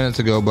 22 minutes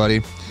ago,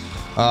 buddy.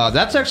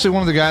 That's actually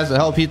one of the guys that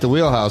help heat the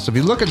wheelhouse. If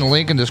you look in the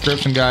link in the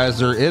description, guys,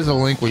 there is a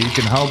link where you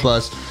can help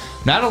us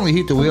not only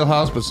heat the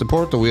wheelhouse, but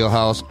support the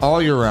wheelhouse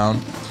all year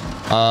round.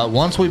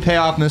 Once we pay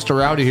off Mr.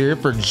 Rowdy here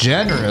for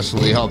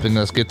generously helping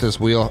us get this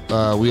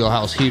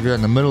wheelhouse heater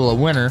in the middle of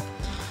winter,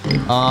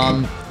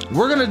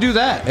 we're going to do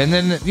that. And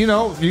then, you're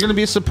going to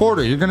be a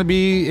supporter. You're going to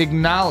be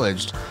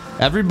acknowledged.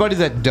 Everybody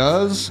that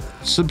does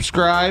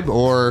subscribe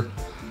or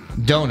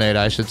donate,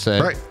 I should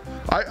say. Right.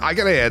 I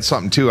got to add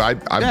something, too.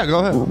 Yeah, go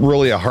ahead.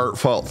 Really a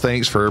heartfelt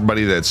thanks for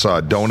everybody that's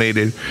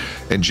donated.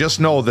 And just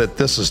know that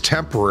this is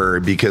temporary,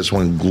 because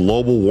when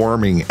global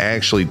warming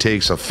actually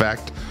takes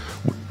effect,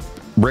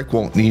 Rick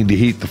won't need to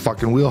heat the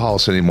fucking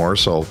wheelhouse anymore.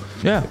 So,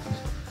 yeah.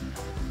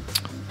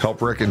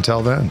 Help Rick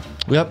until then.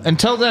 Yep,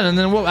 until then. And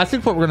then I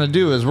think what we're going to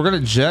do is we're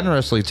going to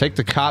generously take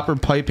the copper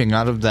piping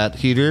out of that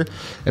heater,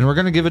 and we're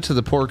going to give it to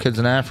the poor kids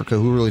in Africa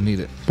who really need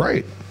it.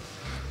 Right.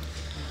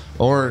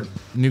 Or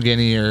New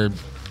Guinea or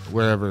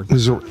wherever.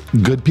 These are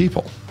good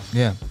people.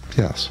 Yeah.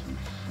 Yes.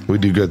 We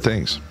do good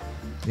things.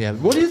 Yeah.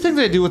 What do you think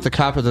they do with the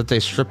copper that they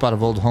strip out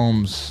of old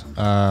homes?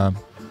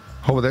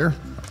 Over there?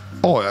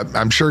 Oh,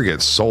 I'm sure it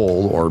gets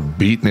sold or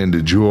beaten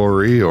into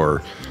jewelry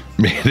or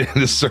made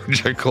into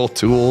surgical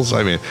tools.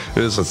 I mean,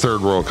 it is a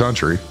third world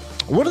country.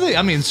 What are they?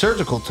 I mean,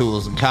 surgical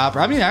tools and copper.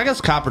 I mean, I guess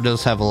copper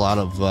does have a lot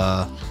of...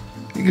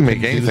 you can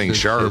make anything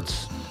sharp.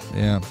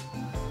 Yeah.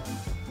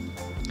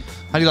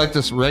 How do you like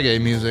this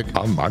reggae music?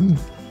 I'm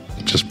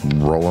just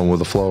rolling with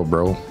the flow,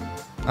 bro.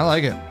 I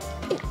like it.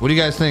 What do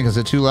you guys think? Is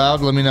it too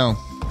loud? Let me know.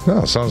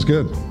 No, it sounds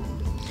good.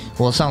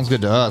 Well, it sounds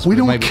good to us. We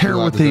don't care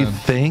what they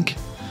think.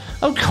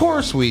 Of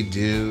course we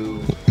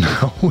do.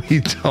 No, we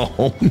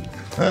don't.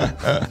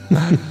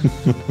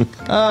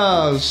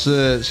 Oh,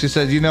 shit. She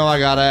said, I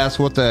got to ask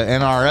what the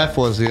NRF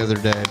was the other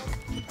day.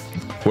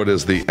 What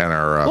is the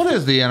NRF? What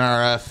is the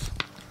NRF?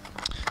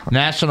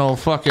 National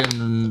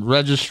fucking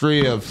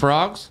Registry of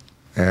Frogs?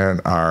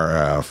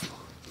 NRF.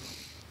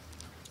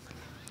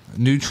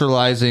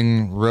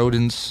 Neutralizing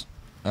rodents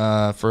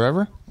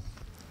forever?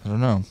 I don't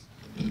know.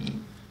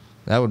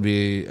 That would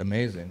be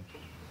amazing.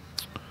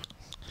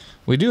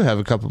 We do have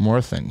a couple more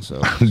things,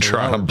 though. I'm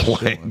trying to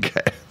blank.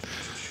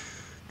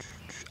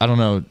 I don't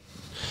know.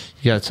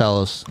 You got to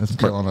tell us. It's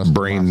killing us.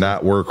 Brain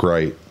not work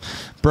right.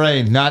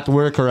 Brain not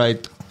work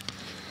right.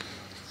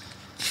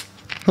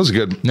 That was a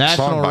good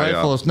National song by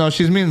Rifles. No,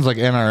 she means like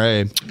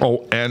NRA. Oh,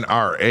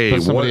 NRA.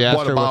 But somebody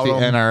asked her about what the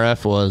them?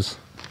 NRF was.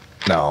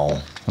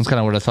 No. That's kind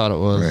of what I thought it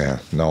was. Yeah.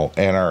 No.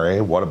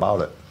 NRA. What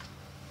about it?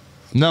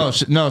 No,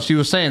 she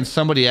was saying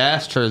somebody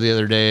asked her the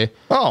other day.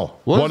 Oh,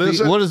 what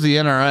is it? What is the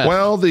NRF?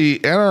 Well, the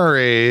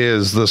NRA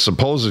is the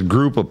supposed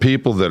group of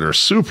people that are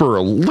super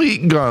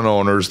elite gun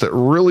owners that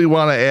really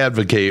want to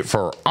advocate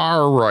for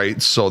our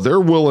rights. So they're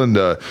willing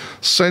to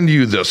send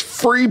you this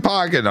free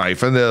pocket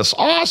knife and this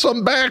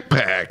awesome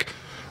backpack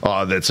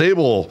that's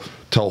able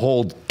to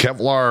hold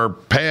Kevlar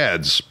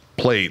pads,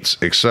 plates,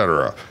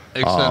 etc.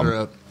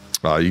 Etc.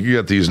 You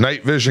get these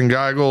night vision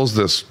goggles,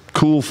 this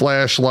cool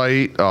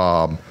flashlight.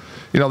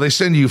 They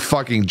send you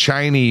fucking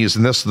Chinese,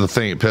 and this is the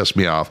thing that pissed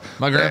me off.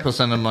 My grandpa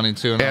sent them money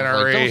too. And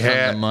NRA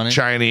hat, money.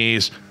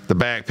 Chinese, the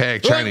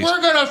backpack, Chinese.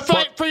 We're gonna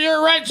fight for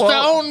your rights to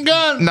own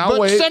guns,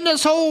 but send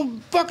us whole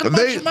fucking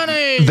bunch of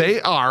money. They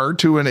are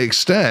to an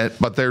extent,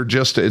 but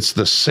it's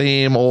the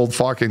same old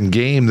fucking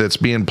game that's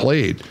being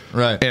played.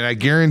 Right. And I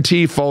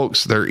guarantee,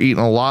 folks, they're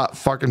eating a lot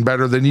fucking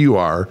better than you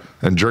are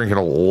and drinking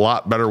a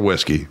lot better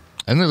whiskey.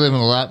 And they live in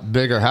a lot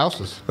bigger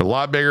houses. A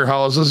lot bigger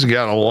houses. You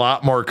got a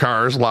lot more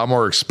cars, a lot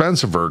more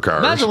expensiver cars.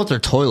 Imagine what their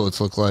toilets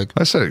look like.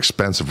 I said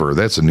expensiver.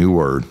 That's a new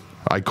word.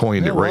 I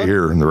coined it right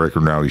here in the Rick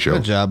and Rowdy Show.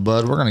 Good job,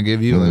 bud. We're going to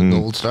give you a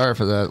gold star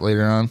for that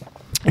later on.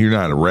 You're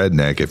not a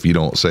redneck if you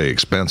don't say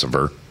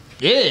expensiver.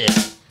 Yeah.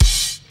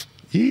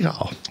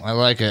 Yeah. I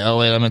like it. Oh,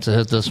 wait. I meant to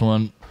hit this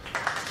one.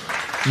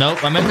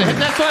 Nope. I meant to hit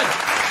that one.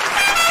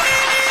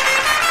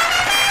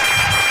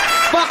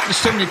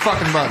 There's too many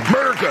fucking buttons.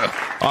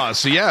 America.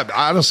 So yeah,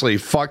 honestly,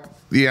 fuck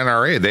the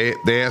NRA.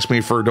 They asked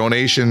me for a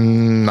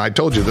donation. I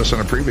told you this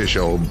on a previous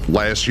show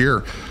last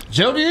year.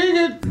 Jody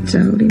Egan.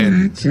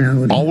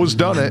 Jody. Always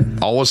done it.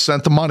 Always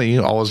sent the money.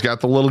 Always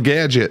got the little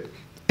gadget.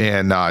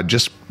 And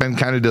just been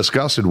kind of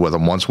disgusted with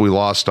them once we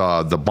lost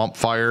the bump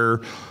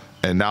fire.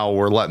 And now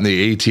we're letting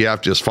the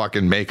ATF just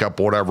fucking make up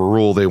whatever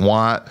rule they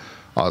want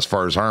as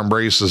far as arm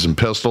braces and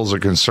pistols are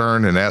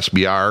concerned and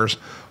SBRs.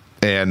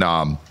 And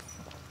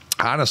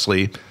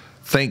honestly,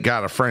 thank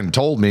God a friend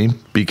told me,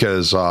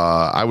 because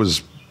I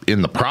was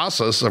in the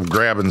process of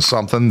grabbing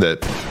something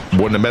that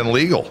wouldn't have been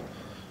legal.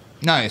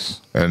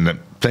 Nice. And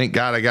thank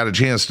God I got a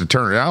chance to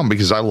turn it down,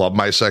 because I love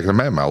my Second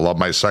Amendment. I love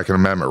my Second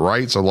Amendment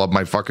rights. I love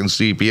my fucking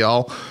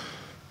CPL.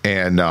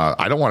 And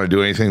I don't want to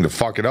do anything to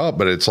fuck it up,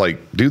 but it's like,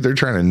 dude, they're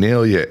trying to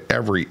nail you at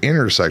every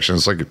intersection.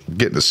 It's like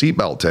getting a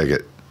seatbelt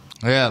ticket.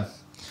 Yeah.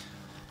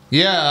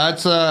 Yeah,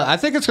 it's. I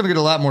think it's going to get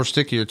a lot more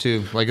stickier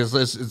too. Like it's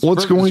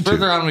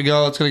further on we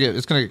go, it's going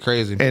to get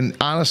crazy. And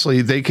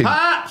honestly, they could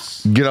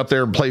get up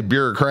there and play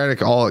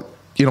bureaucratic. When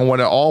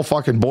it all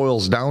fucking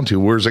boils down to,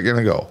 where's it going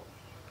to go?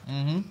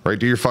 Mm-hmm. Right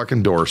to your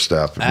fucking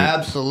doorstep.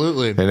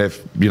 Absolutely. And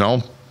if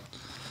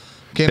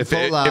if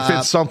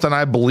it's something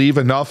I believe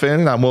enough in,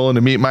 and I'm willing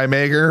to meet my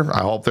maker, I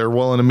hope they're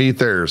willing to meet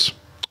theirs.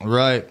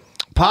 Right.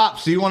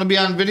 Pops, do you want to be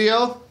on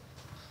video?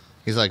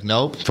 He's like,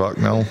 nope. Fuck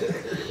no.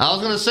 I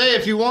was going to say,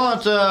 if you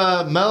want,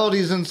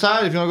 Melody's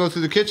inside if you want to go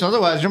through the kitchen.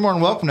 Otherwise, you're more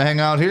than welcome to hang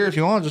out here if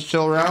you want. Just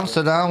chill around,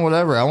 sit down,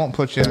 whatever. I won't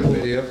put you on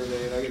video.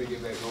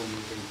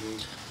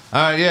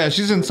 All right, yeah,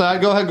 she's inside.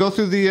 Go ahead, go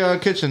through the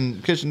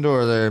kitchen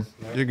door there.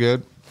 You're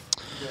good.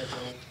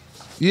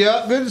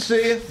 Yeah, good to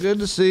see you. Good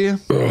to see you.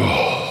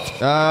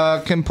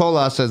 Kim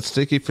Pola said,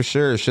 sticky for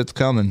sure. Shit's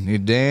coming. You're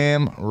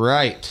damn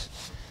right.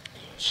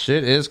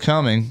 Shit is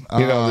coming.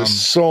 There's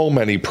so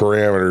many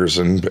parameters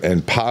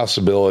and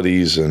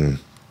possibilities, and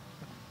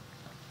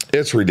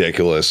it's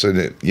ridiculous.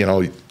 And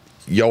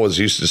you always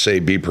used to say,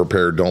 be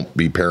prepared, don't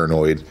be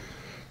paranoid.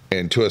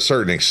 And to a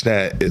certain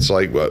extent, it's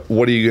like,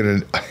 what are you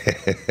going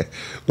to...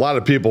 A lot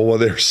of people, when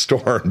they're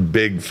storing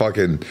big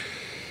fucking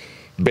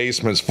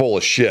basements full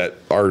of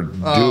shit, are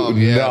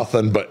doing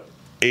nothing but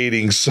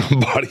aiding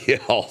somebody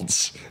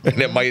else.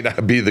 And it might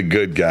not be the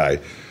good guy.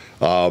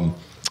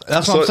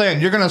 That's what I'm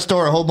saying. You're going to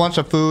store a whole bunch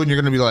of food, and you're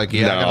going to be like,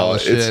 I got all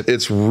this shit.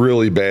 It's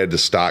really bad to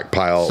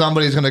stockpile.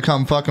 Somebody's going to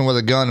come fucking with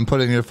a gun and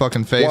put it in your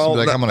fucking face and be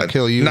like, I'm going to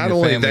kill you and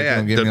your family. Not only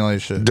that, give me all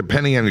this shit.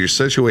 Depending on your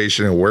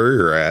situation and where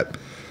you're at,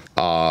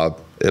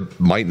 it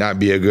might not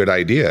be a good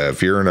idea.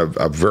 If you're in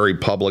a very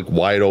public,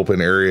 wide open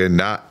area,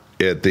 not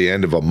at the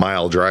end of a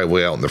mile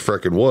driveway out in the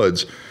frickin'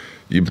 woods,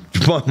 you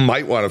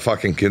might want to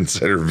fucking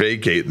consider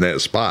vacating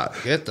that spot.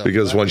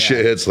 Because when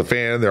shit hits the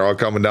fan, they're all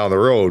coming down the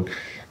road.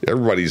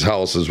 Everybody's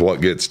house is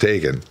what gets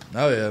taken.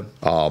 Oh,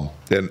 yeah.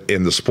 And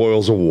in the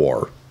spoils of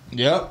war.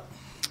 Yep.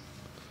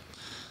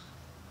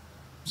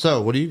 So,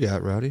 what do you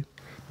got, Rowdy?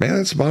 Man,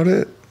 that's about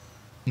it.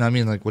 No, I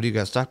mean, like, what do you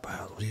got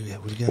stockpiled? What do you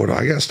got? What do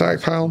I got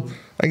stockpiled?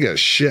 I got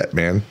shit,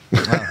 man.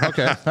 Oh,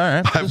 okay. All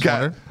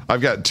right. I've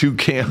got 2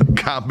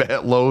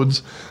 combat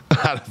loads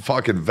on a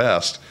fucking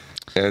vest.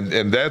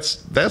 And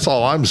that's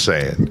all I'm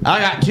saying. I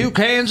got 2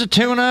 cans of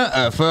tuna,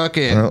 a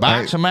fucking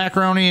box of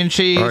macaroni and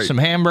cheese, some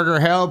hamburger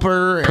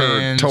helper,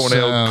 and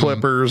toenail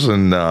clippers,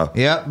 and about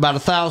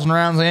 1,000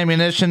 rounds of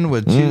ammunition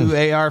with 2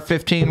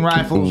 AR-15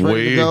 rifles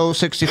ready to go,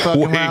 60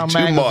 fucking round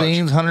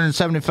magazines,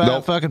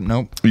 175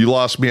 fucking You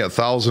lost me at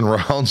 1,000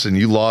 rounds, and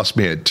you lost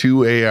me at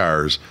 2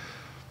 ARs.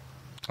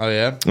 Oh,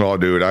 yeah? Oh,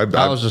 dude.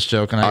 I was just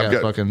joking. I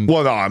got fucking...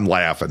 Well, no, I'm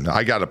laughing.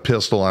 I got a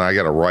pistol and I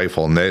got a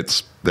rifle, and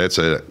that's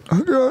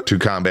it. 2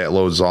 combat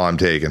loads is all I'm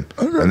taking.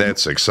 And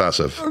that's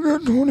excessive. I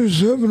got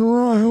 27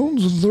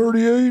 rounds and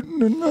 38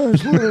 and a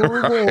nice little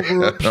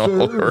revolver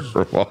upstairs.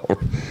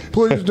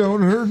 Please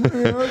don't hurt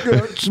me.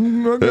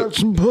 I got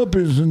some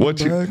puppies in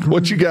the back.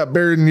 What you got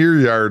buried in your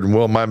yard, and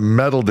will my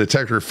metal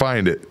detector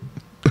find it?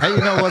 Hey,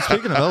 you know what?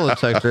 Speaking of metal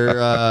detector,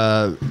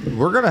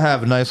 we're going to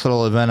have a nice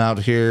little event out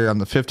here on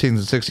the 15th and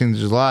 16th of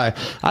July.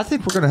 I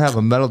think we're going to have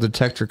a metal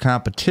detector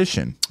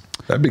competition.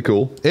 That'd be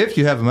cool. If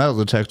you have a metal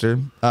detector.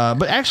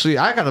 But actually,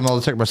 I got a metal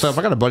detector myself.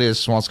 I got a buddy that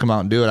just wants to come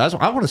out and do it.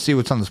 I want to see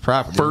what's on this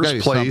property.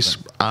 First place,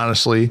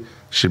 honestly,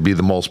 should be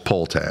the most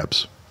pull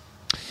tabs.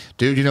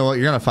 Dude, you know what?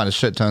 You're going to find a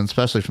shit ton,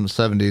 especially from the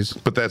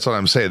 70s. But that's what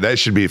I'm saying. That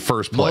should be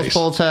first place. Most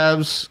pull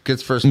tabs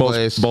gets first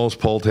place. Most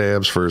pull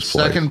tabs, first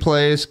place. Second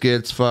place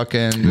gets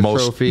fucking the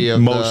trophy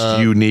of most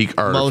unique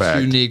artifact.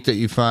 Most unique that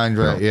you find,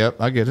 right? Yep,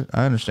 I get it.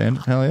 I understand.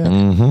 Hell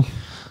yeah.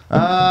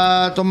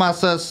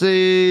 Tomasa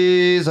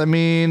says, I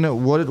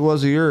mean, what it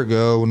was a year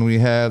ago when we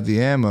had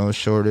the ammo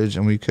shortage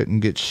and we couldn't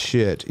get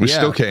shit. We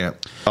still can't.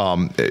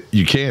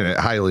 You can at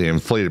highly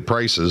inflated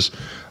prices.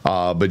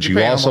 But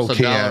you also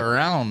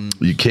can't.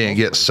 You can't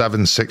get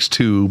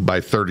 7.62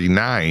 by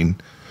 39.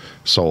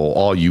 So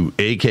all you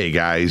AK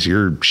guys,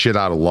 you're shit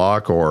out of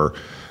luck, or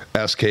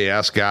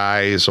SKS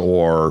guys,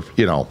 or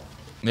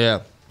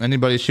Yeah,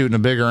 anybody shooting a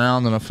bigger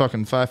round than a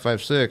fucking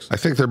 5.56. I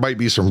think there might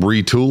be some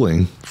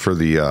retooling for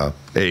the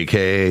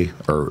AK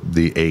or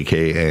the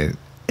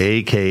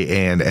AK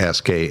and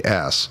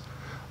SKS.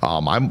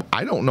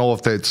 I don't know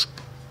if that's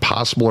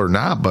possible or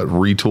not, but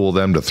retool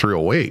them to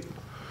 308.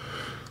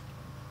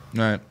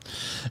 All right.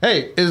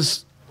 Hey,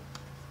 is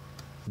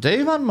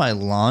Dave on my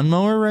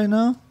lawnmower right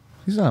now?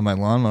 He's not on my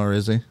lawnmower,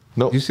 is he?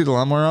 No. You see the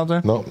lawnmower out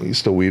there? No, he's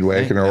still weed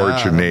whacking or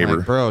it's your neighbor.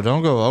 Like, bro,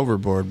 don't go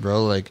overboard,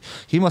 bro. Like,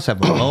 he must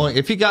have a mowing.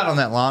 If he got on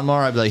that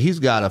lawnmower, I'd be like, he's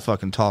got a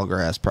fucking tall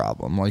grass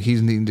problem. Like,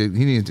 he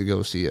needs to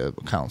go see a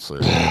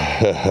counselor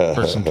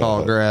for some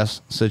tall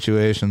grass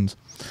situations.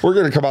 We're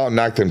going to come out and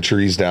knock them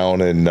trees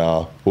down, and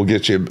we'll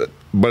get you.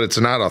 But it's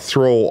not a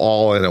throw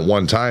all in at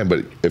one time.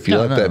 But if you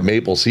let that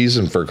maple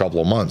season for a couple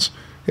of months,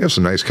 you have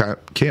some nice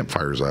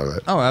campfires out of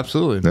it. Oh,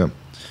 absolutely. Yeah.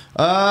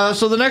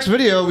 So the next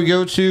video we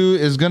go to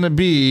is going to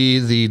be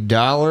the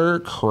dollar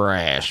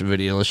crash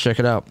video. Let's check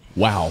it out.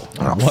 Wow.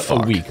 What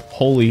a week.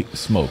 Holy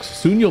smokes.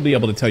 Soon you'll be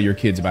able to tell your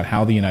kids about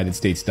how the United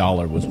States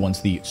dollar was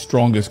once the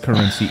strongest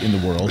currency in the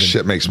world.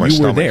 Shit makes my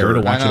stomach hurt. You were there hurt.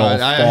 to watch it all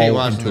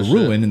fall into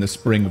ruin in the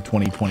spring of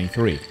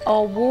 2023.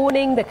 Are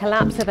warning the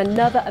collapse of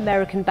another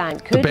American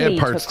bank could the bad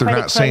lead parts, to a they're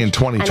not saying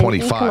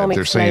 2025.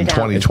 They're saying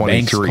 2023.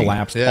 Banks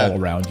collapsed all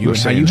around you. And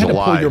how you had to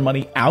pull your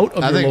money out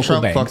of your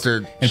local banks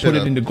and put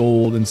it into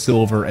gold and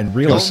silver and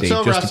real estate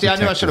just to I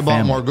knew I should have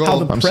bought more gold. How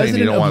the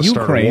president of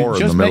Ukraine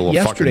just met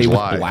yesterday with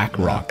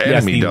BlackRock.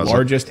 Yes, the doesn't.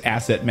 largest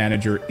asset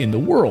manager in the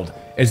world,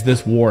 as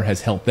this war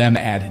has helped them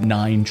add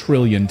 $9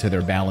 trillion to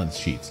their balance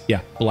sheets.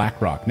 Yeah,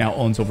 BlackRock now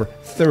owns over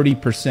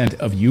 30%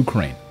 of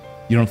Ukraine.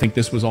 You don't think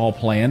this was all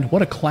planned?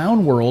 What a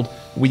clown world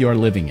we are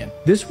living in.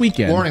 This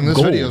weekend, Warning, this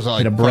gold video's like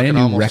hit a brand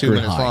new almost 2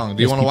 record minutes high. long.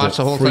 Do you want to watch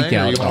the whole thing?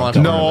 Or you want to watch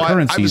No,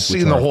 I've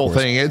seen the whole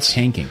thing. It's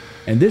tanking.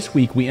 And this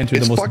week we enter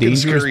the most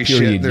dangerous scary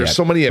period shit. There's yet,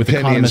 so many with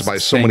opinions by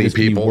economists so saying many this could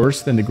be people.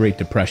 worse than the Great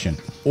Depression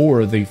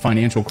or the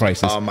financial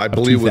crisis I of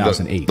believe with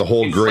 2008. the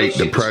whole Great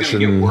Inflation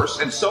Depression. is going to get worse,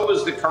 and so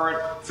is the current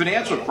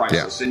financial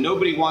crisis, and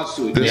nobody wants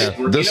to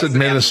admit This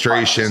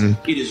administration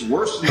it is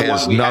worse than the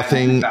has one we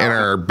nothing had in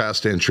our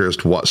best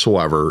interest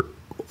whatsoever.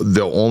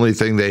 The only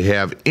thing they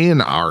have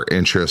in our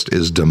interest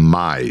is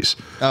demise.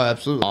 Oh,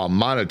 absolutely.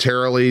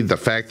 Monetarily, the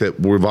fact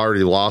that we've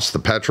already lost the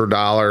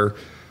petrodollar,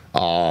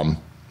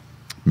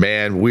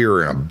 man,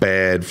 we're in a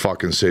bad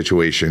fucking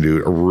situation,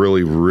 dude.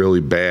 Really, really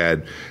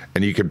bad.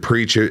 And you can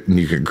preach it and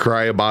you can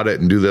cry about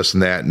it and do this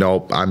and that.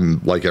 Nope,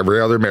 I'm like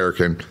every other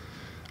American.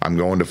 I'm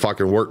going to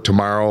fucking work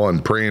tomorrow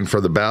and praying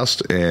for the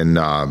best. And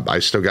I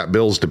still got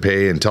bills to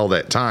pay until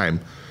that time.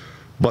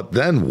 But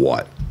then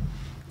what?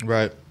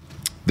 Right.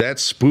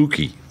 That's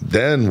spooky.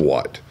 Then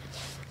what?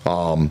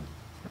 And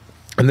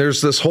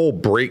there's this whole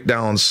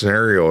breakdown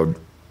scenario of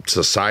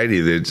society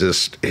that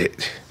just the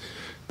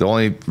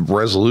only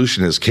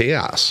resolution is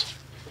chaos.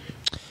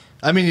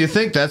 I mean, you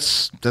think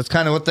that's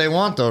kind of what they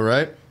want, though,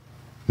 right?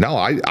 No,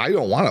 I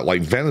don't want it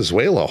like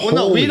Venezuela. Well,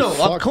 no, we don't.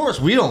 Of course,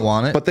 we don't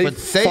want it. But they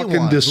fucking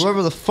want it.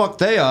 Whoever the fuck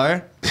they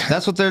are,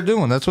 that's what they're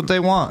doing. That's what they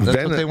want.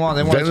 That's what they want.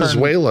 They want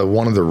Venezuela,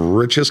 one of the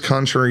richest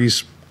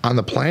countries on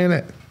the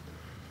planet,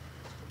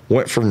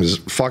 went from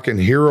fucking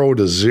hero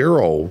to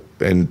zero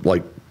in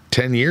like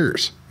 10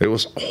 years. It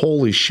was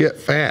holy shit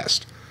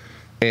fast.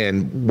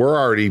 And we're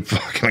already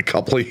fucking a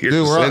couple of years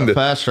dude, we're into on the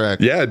fast track.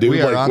 Yeah, dude,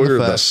 we're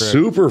the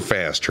super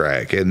fast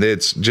track. And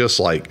it's just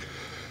like,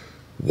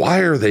 why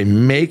are they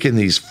making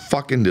these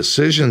fucking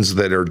decisions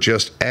that are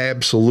just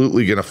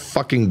absolutely going to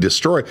fucking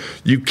destroy?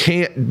 You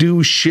can't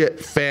do shit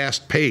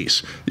fast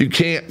pace. You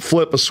can't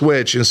flip a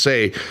switch and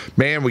say,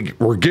 man,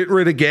 we're getting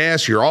rid of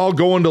gas. You're all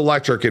going to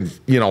electric in,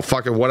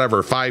 fucking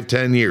whatever,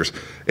 5-10 years.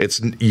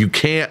 You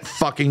can't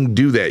fucking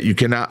do that. You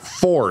cannot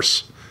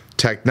force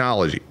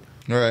technology.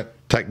 All right.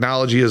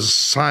 Technology is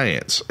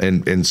science,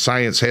 and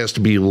science has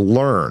to be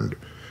learned.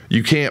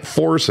 You can't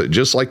force it,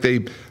 just like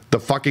the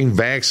fucking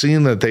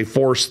vaccine that they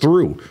forced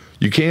through.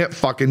 You can't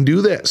fucking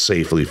do that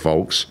safely,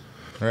 folks.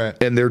 Right.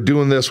 And they're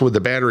doing this with the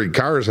battery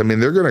cars. I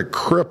mean, they're going to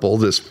cripple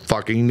this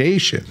fucking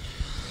nation.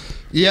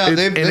 Yeah,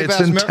 they've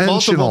asked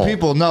multiple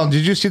people. No,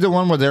 did you see the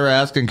one where they were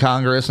asking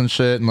Congress and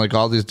shit, and like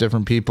all these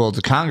different people?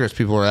 The Congress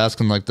people were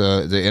asking like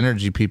the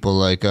energy people,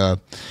 like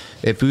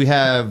if we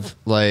have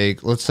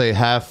like let's say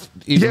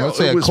let's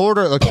say a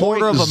quarter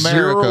of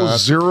America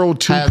has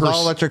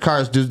all electric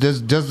cars.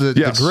 Does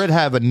the grid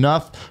have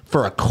enough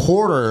for a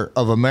quarter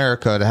of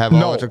America to have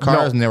all electric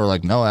cars? And they were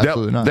like, no,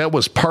 absolutely not. That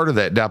was part of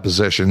that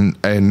deposition,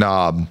 and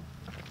I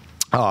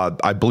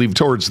believe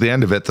towards the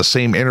end of it, the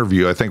same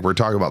interview. I think we're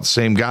talking about the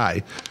same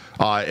guy.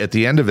 At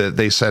the end of it,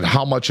 they said,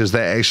 how much is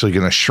that actually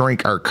going to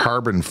shrink our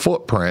carbon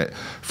footprint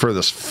for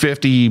this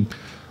 $50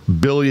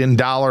 billion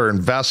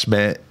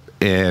investment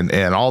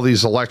and all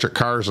these electric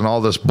cars and all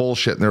this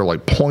bullshit? And they're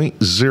like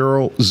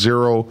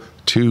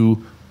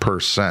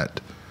 0.002%.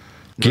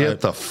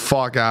 Get the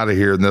fuck out of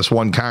here. And this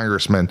one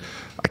congressman,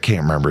 I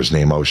can't remember his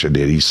name, OSHA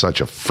did. He's such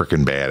a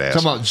freaking badass.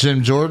 Talking about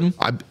Jim Jordan?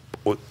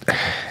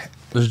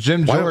 There's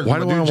Jim Jordan. Why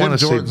do I want to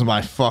say Jordan's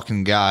my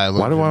fucking guy?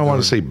 Why do I want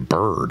to say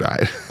Bird?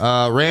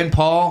 Rand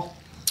Paul?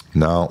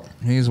 No.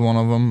 He's one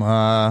of them.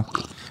 No,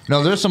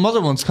 there's some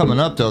other ones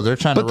coming up, though. They're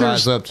trying to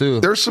rise up, too.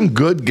 There's some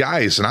good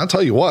guys. And I'll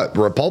tell you what,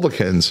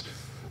 Republicans,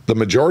 the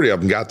majority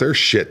of them got their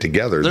shit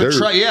together. They're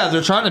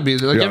trying to be.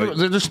 Like,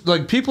 they're just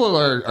like people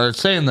are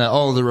saying that.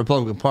 Oh, the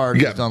Republican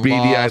Party is done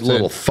beady-eyed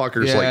little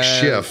fuckers like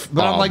Schiff.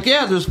 But I'm like,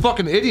 yeah, there's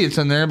fucking idiots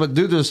in there, but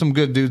dude, there's some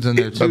good dudes in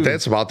there too. But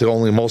that's about the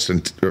only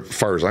as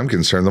far as I'm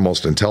concerned, the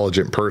most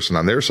intelligent person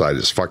on their side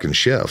is fucking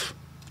Schiff.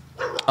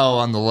 Oh,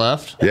 on the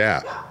left?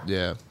 Yeah.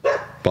 Yeah.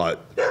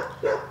 But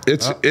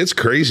it's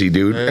crazy,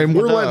 dude. And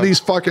we're letting these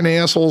fucking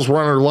assholes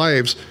run our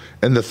lives.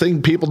 And the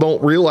thing people don't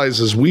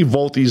realize is we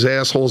vote these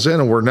assholes in,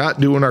 and we're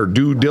not doing our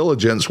due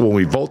diligence when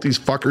we vote these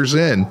fuckers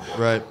in.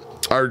 Right.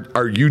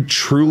 Are you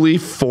truly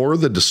for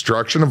the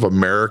destruction of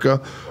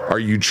America? Are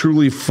you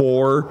truly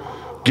for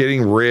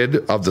getting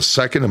rid of the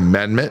Second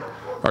Amendment?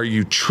 Are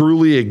you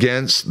truly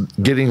against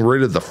getting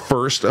rid of the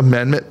First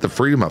Amendment, the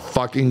freedom of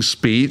fucking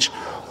speech?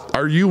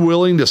 Are you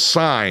willing to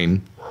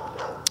sign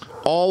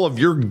all of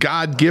your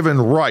God-given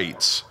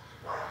rights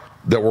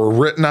that were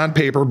written on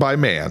paper by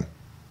man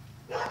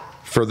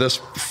for this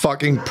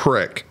fucking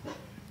prick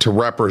to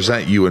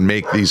represent you and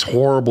make these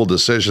horrible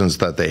decisions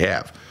that they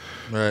have?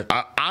 Right.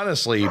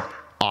 Honestly,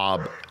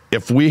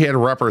 if we had a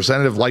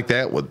representative like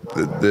that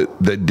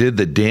that did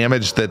the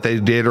damage that they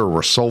did or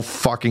were so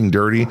fucking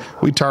dirty,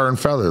 we'd tar and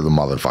feather the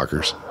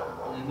motherfuckers.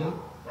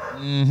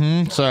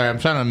 Mm-hmm. Sorry, I'm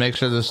trying to make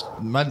sure this...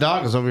 My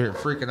dog is over here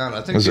freaking out.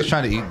 I think he's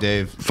trying to eat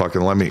Dave.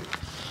 Fucking let me...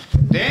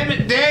 Damn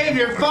it, Dave!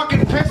 You're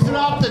fucking pissing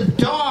off the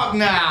dog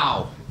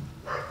now!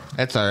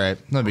 That's all right.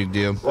 No big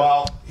deal.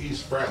 Well,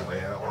 he's friendly.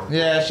 I don't want to...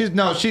 Yeah,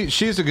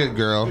 she's a good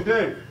girl. Hey,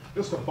 Dave,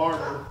 just a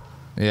barker.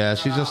 Yeah,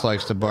 she just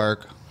likes to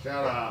bark.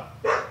 Shut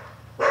up.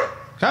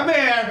 Come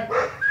here!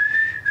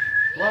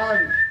 Come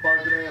on,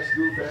 barking ass,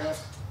 goof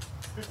ass.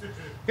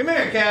 Come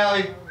here,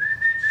 Callie.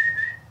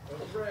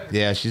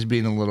 Yeah, she's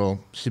being a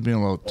little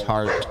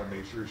tart. Well,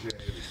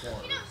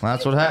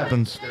 that's what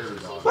happens. She's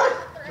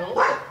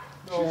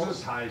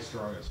just high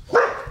strung as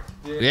fuck.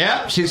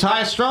 Yeah, she's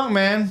high strung,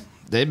 man.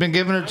 They've been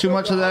giving her too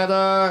much of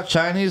that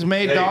Chinese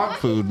made dog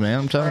food,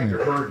 man. I'm telling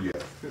you. And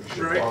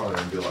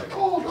be like,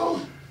 oh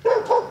no.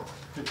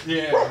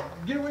 Yeah.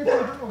 Get away from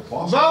the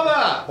house.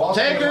 Bubba,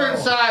 take her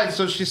inside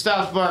so she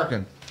stops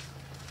barking.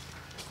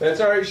 That's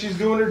all right. She's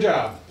doing her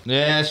job.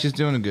 Yeah, she's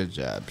doing a good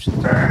job. She's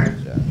doing a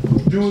good job.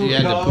 She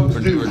had to poop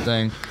and do her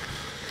thing.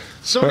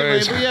 So anyway,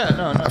 but yeah,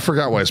 no. I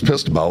forgot what I was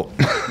pissed about.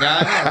 Yeah,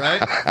 I know,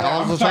 right?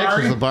 All it takes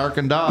is a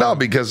barking dog. No,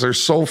 because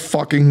there's so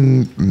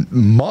fucking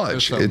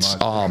much. It's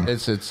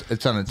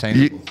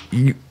unattainable.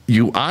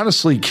 You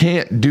honestly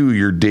can't do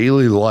your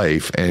daily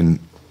life and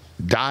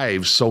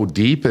dive so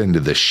deep into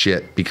the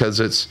shit because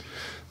it's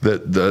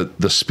the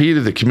speed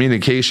of the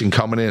communication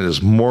coming in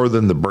is more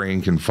than the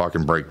brain can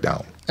fucking break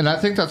down. And I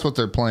think that's what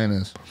their plan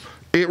is.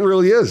 It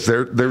really is.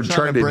 They're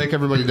trying to break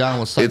everybody down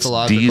with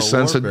psychological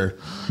warfare.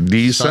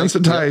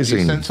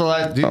 Desensitizing.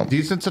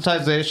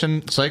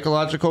 Desensitization,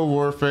 psychological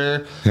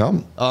warfare.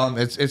 Yeah.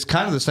 It's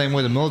kind of the same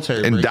way the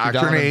military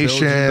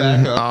indoctrination.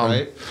 Back up,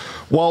 right?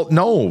 Well,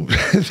 no.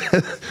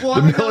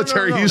 The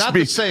military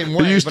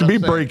used to be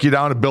break you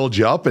down and build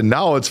you up, and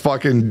now it's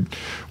fucking.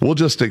 We'll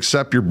just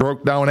accept your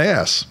broke down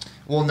ass.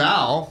 Well,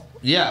 now,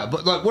 yeah,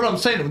 but like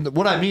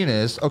what I mean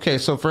is, okay.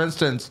 So, for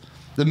instance.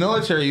 The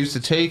military used to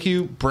take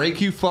you,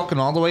 break you fucking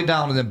all the way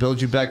down, and then build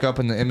you back up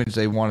in the image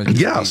they wanted you to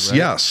be, right?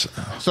 Yes.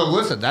 So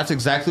listen, that's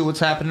exactly what's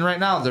happening right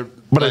now.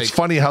 But it's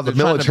funny how the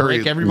military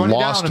break everybody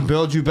down and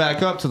build you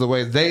back up to the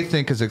way they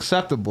think is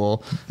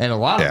acceptable. And a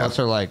lot of us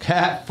are like,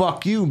 ha,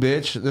 fuck you,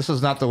 bitch. This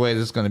is not the way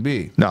this is going to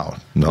be. No.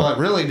 But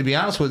really, to be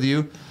honest with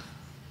you,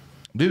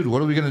 dude,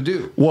 what are we going to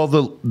do? Well,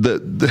 the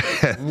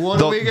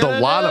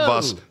lot of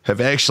us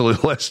have actually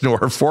listened to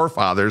our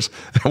forefathers,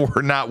 and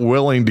we're not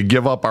willing to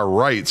give up our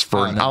rights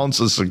for an ounce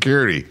of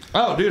security.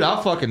 Oh, dude,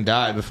 I'll fucking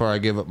die before I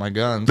give up my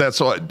guns. That's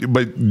what.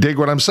 But dig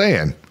what I'm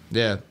saying.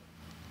 Yeah.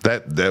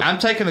 That I'm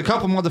taking a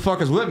couple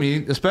motherfuckers with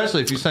me,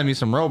 especially if you send me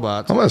some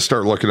robots. I'm going to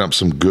start looking up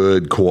some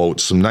good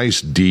quotes, some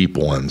nice deep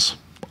ones.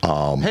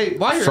 Hey,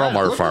 while you're from at it,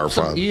 our look up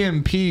some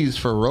firefighters. EMPs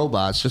for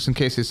robots, just in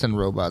case they send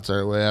robots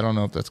our way. I don't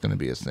know if that's going to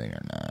be a thing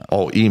or not.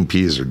 Oh,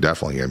 EMPs are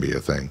definitely going to be a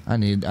thing. I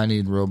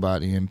need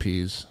robot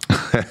EMPs.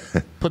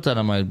 Put that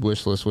on my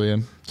wish list, will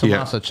you?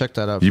 Tomasa, check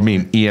that out. You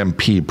mean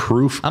EMP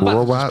proof I'm about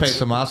robots? to just pay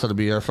Tomasa to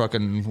be our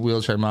fucking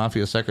wheelchair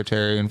mafia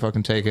secretary and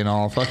fucking taking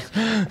all shit.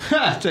 And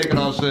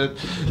then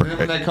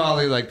when they call,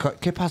 they like,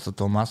 ¿Qué pasa,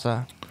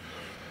 Tomasa?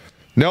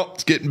 Nope,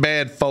 it's getting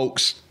bad,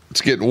 folks.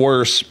 It's getting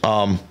worse.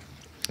 And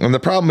the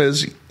problem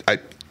is,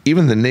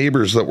 even the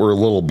neighbors that were a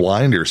little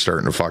blind are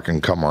starting to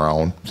fucking come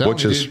around,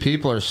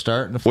 people are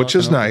starting to, which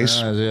is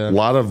nice. Eyes, yeah. A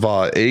lot of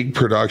egg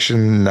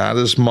production, not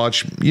as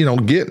much.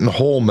 Getting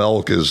whole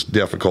milk is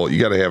difficult.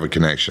 You got to have a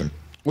connection.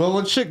 Well,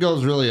 when shit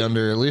goes really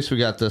under, at least we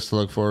got this to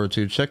look forward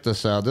to. Check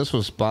this out. This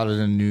was spotted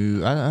in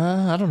New.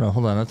 I don't know.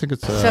 Hold on. I think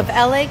it's. So if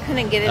LA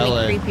couldn't get any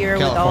creepier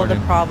California. with all the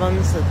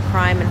problems with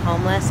crime and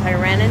homeless, I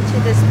ran into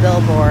this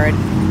billboard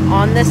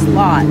on this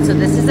lot. So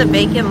this is a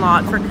vacant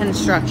lot for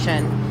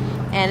construction,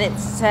 and it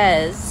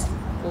says,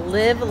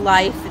 "Live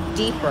life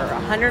deeper."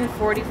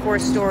 144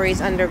 stories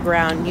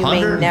underground. You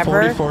may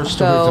never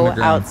go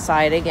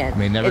outside again.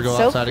 May never go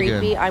outside again. It's so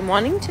creepy. I'm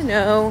wanting to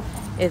know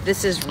if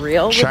this is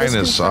real with China's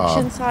this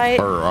construction site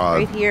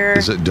right here.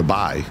 Is it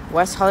Dubai?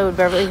 West Hollywood,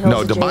 Beverly Hills.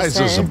 No, Dubai's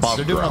is above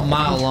They're doing a ground.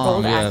 mile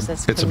long. Yeah.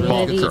 Access, It's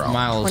above community,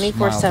 ground.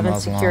 24/7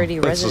 security.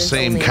 It's the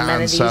same residents-only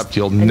concept. amenities,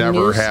 You'll a never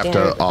new have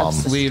standard to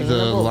of leave the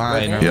sustainable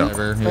line or living,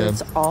 whatever. But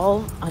it's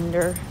all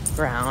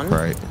underground.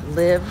 Right.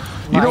 Live.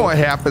 You know what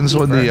happens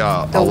when the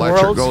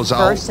electric world's goes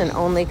out? first and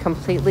only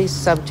completely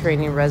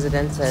subterranean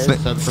residences.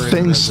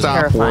 Things stop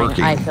Terrifying.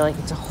 working. I feel like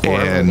it's a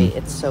horror And movie.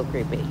 It's so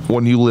creepy.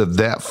 When you live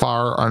that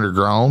far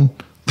underground,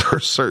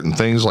 there's certain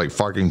things like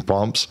fucking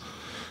pumps,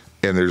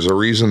 and there's a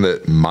reason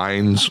that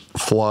mines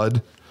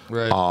flood.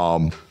 Right.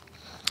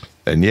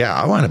 And yeah,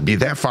 I want to be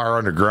that far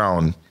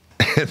underground,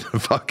 and the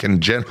fucking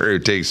generator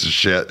takes a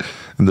shit,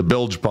 and the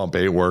bilge pump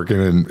ain't working,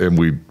 and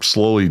we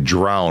slowly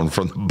drown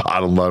from the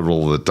bottom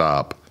level to the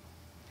top.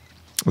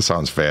 That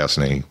sounds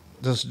fascinating.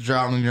 Just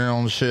drowning your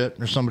own shit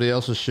or somebody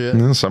else's shit.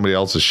 Somebody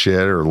else's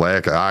shit or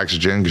lack of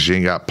oxygen because you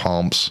ain't got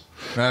pumps.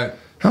 Right.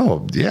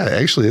 Oh, yeah.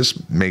 Actually,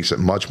 this makes it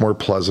much more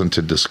pleasant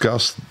to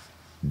discuss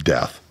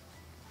death.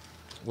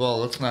 Well,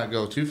 let's not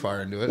go too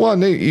far into it. Well,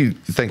 and you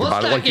think Let's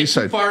about it, not like get you too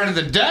said. far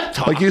into the death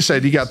talk. Like you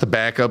said, you got the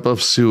backup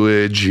of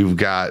sewage. You've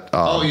got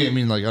oh, you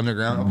mean like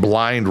underground?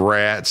 blind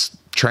rats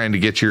trying to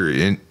get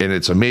and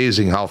it's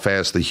amazing how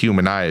fast the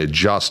human eye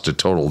adjusts to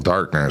total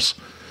darkness.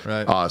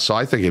 Right. So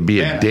I think it'd be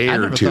a day I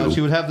or never two. thought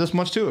you would have this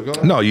much to it. Go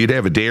ahead. No, you'd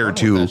have a day or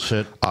two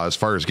shit. As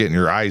far as getting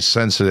your eyes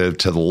sensitive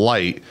to the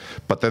light.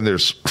 But then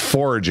there's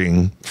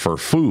foraging for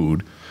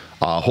food.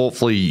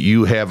 Hopefully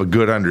you have a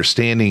good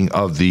understanding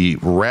of the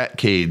rat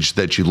cage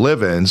that you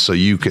live in, so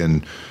you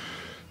can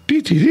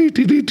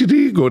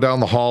go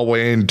down the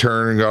hallway and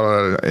turn and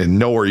go and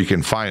know where you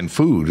can find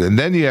food. And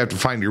then you have to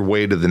find your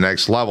way to the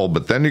next level.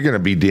 But then you're going to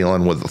be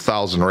dealing with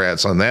 1,000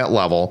 rats on that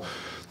level.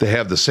 They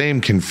have the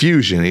same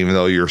confusion, even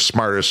though you're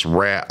smartest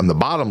rat on the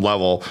bottom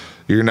level,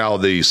 you're now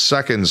the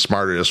second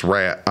smartest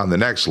rat on the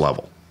next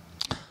level.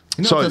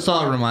 You know what this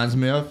all reminds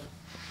me of?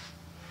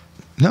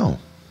 No.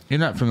 You're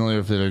not familiar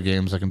with video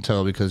games, I can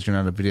tell, because you're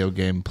not a video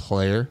game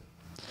player.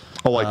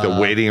 Oh, like the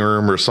waiting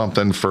room or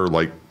something for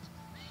like...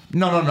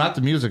 No, not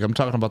the music. I'm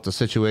talking about the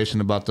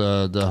situation about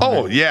the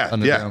Oh, yeah,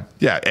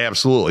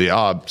 absolutely.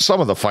 Some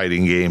of the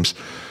fighting games...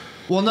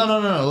 Well,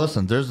 no.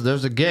 Listen,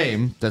 there's a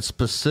game that's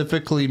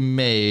specifically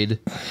made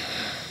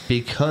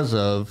because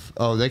of...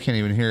 Oh, they can't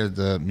even hear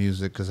the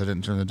music because I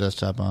didn't turn the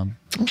desktop on.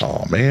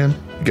 Oh, man.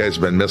 You guys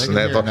have been missing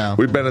that.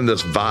 We've been in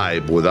this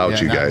vibe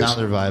without you guys. Now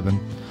they're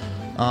vibing.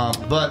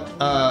 But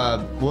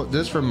what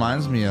this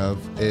reminds me of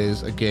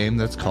is a game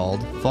that's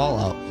called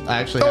Fallout.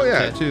 I actually have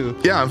a tattoo.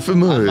 Yeah, I'm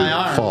familiar on with my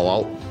arm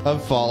Fallout.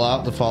 Of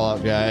Fallout, the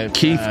Fallout guy.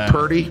 Keith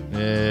Purdy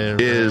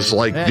is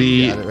like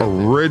the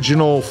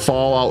original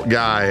Fallout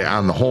guy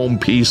on the home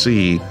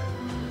PC.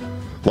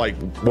 Like,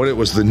 when it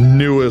was the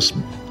newest,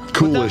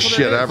 coolest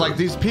shit ever. Like,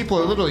 these people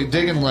are literally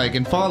digging, like,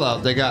 in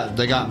Fallout, they got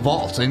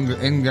vaults in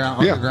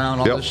ground,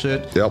 underground, all this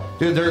shit. Yep.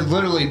 Dude, they're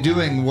literally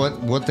doing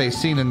what they've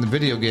seen in the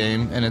video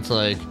game, and it's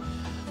like,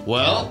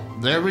 well,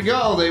 there we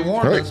go. They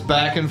warned us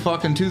back in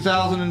fucking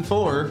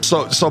 2004.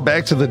 So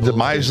back to the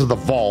demise of the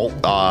vault.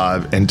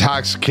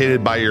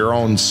 Intoxicated by your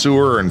own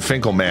sewer and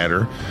fecal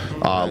matter.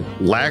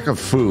 Lack of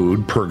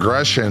food.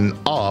 Progression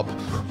up.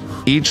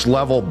 Each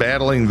level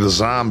battling the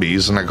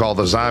zombies. And I call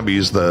the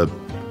zombies the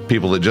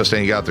people that just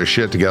ain't got their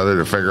shit together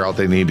to figure out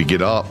they need to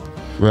get up.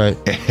 Right.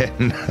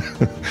 And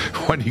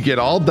when you get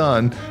all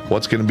done,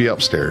 what's going to be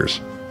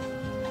upstairs?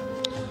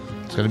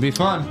 It's going to be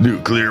fun.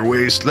 Nuclear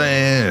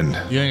wasteland.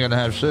 You ain't going to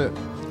have shit.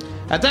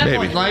 At that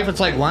point in life, it's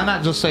like, why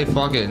not just say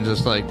fuck it and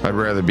just like... I'd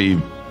rather be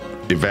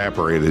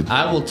evaporated.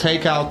 I will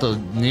take out the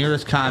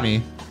nearest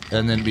commie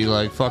and then be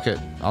like, fuck it,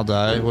 I'll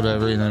die,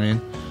 whatever, you know what I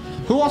mean?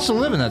 Who wants to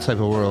live in that type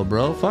of world,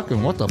 bro?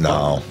 Fucking what the fuck?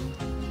 No.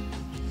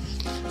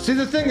 See,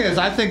 the thing is,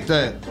 I think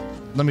that...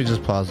 Let me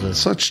just pause this.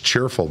 Such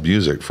cheerful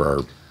music for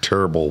our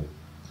terrible...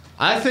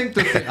 I think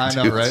the thing... I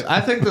know, right?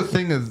 I think the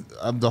thing is...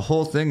 the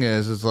whole thing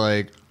is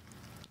like...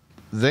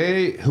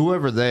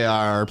 Whoever they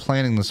are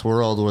planning this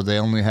world where they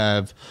only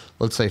have,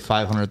 let's say,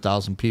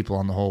 500,000 people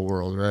on the whole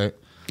world, right?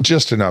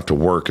 Just enough to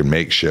work and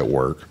make shit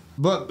work.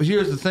 But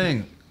here's the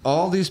thing.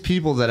 All these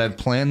people that have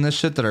planned this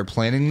shit, that are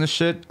planning this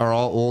shit, are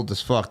all old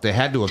as fuck. They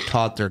had to have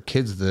taught their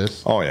kids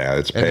this. Oh, yeah,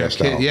 it's passed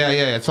down. Yeah,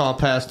 it's all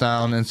passed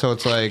down. And so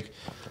it's like,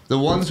 the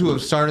ones who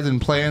have started and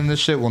planned this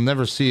shit will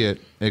never see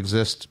it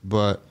exist,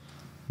 but...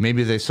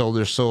 Maybe they sold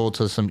their soul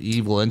to some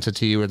evil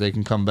entity where they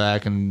can come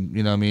back and,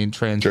 you know what I mean,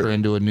 transfer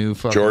into a new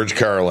fucking... George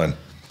Carlin.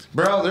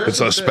 Bro, it's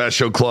a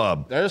special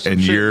club,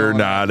 and you're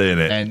not in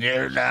it. And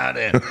you're not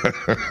in it.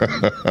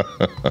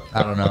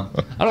 I don't know.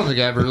 I don't think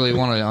I ever really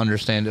want to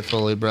understand it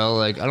fully, bro.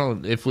 Like, I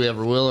don't... If we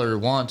ever will or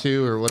want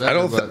to or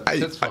whatever,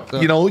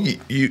 you know,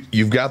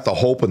 you've got the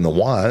hope and the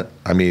want.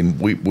 I mean,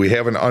 we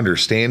have an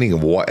understanding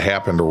of what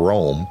happened to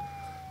Rome.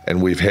 And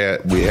we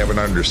have an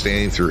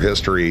understanding through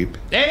history.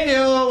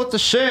 Daniel with the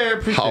share,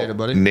 appreciate it,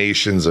 buddy.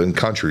 Nations and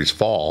countries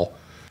fall,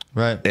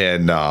 right?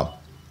 And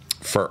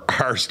for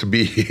ours to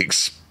be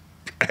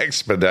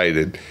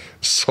expedited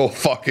so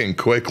fucking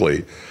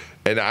quickly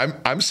And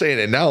I'm saying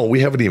it now.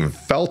 We haven't even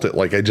felt it.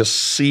 Like I just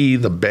see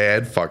the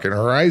bad fucking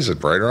horizon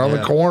right around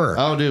the corner.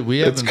 Oh, dude,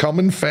 it's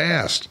coming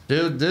fast.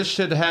 Dude, this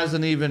shit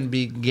hasn't even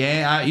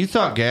began. You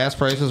thought gas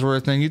prices were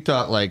a thing. You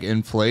thought like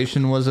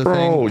inflation was a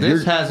thing.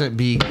 This hasn't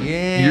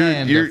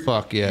began the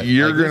fuck yet.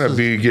 You're like, gonna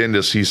begin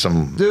to see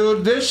some.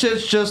 Dude, this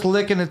shit's just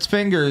licking its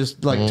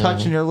fingers, like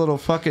touching your little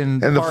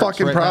fucking. And the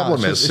fucking right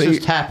problem is, it's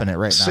just tapping it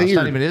right now. It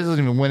doesn't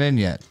even went in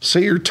yet.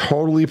 Say you're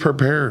totally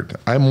prepared.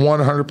 I'm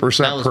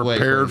 100%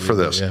 prepared for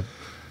this. Yeah.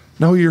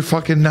 No, you're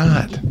fucking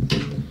not.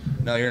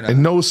 No, you're not.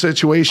 In no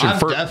situation.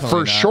 I'm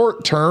For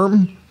short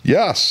term,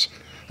 yes.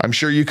 I'm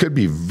sure you could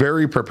be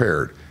very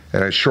prepared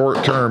in a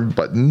short term,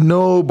 but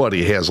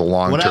nobody has a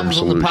long term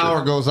solution. When the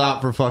power goes out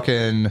for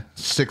fucking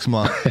 6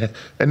 months?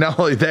 And not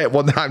only that,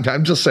 well,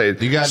 I'm just saying.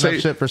 You got enough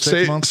shit for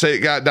 6 months? Say it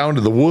got down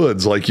to the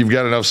woods, like you've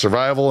got enough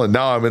survival, and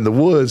now I'm in the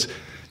woods.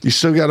 You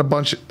still got a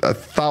bunch of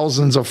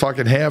thousands of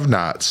fucking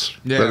have-nots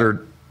that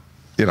are,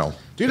 you know.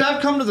 Dude,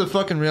 I've come to the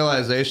fucking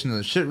realization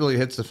that shit really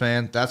hits the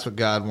fan. That's what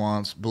God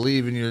wants.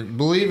 Believe in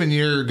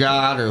your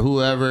God or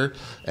whoever,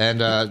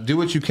 and do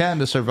what you can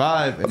to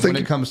survive. And when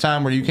it comes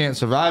time where you can't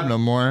survive no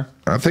more,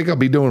 I think I'll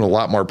be doing a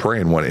lot more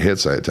praying when it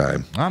hits that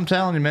time. I'm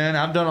telling you, man,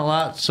 I've done a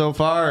lot so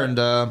far,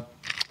 and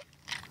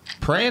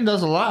praying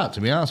does a lot.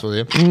 To be honest with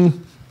you,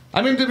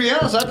 I mean, to be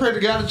honest, I prayed to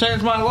God to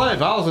change my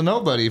life. I was a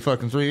nobody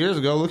fucking 3 years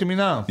ago. Look at me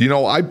now. You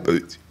know,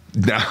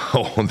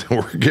 now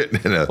we're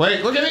getting in a.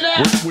 Wait, look at me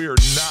now. We are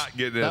not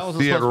getting in that was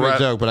supposed to be a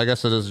joke, but I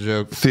guess it is a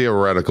joke.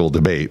 Theoretical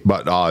debate,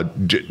 but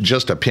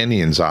just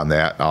opinions on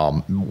that.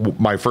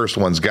 My first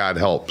one's God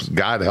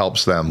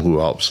helps them who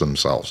helps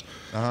themselves.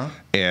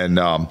 And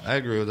I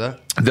agree with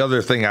that. The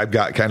other thing I've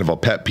got kind of a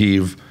pet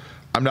peeve.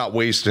 I'm not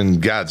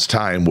wasting God's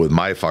time with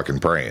my fucking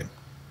praying.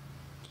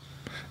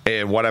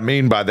 And what I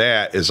mean by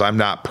that is I'm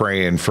not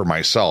praying for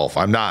myself.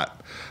 I'm not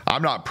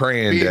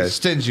praying being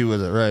stingy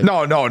with it, right?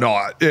 No.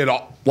 It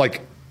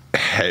like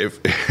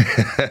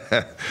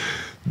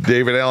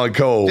David Allen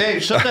Coe.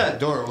 Dave, shut that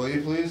door, will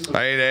you please?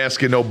 I ain't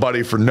asking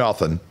nobody for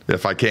nothing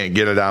if I can't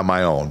get it on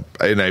my own,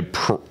 and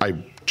I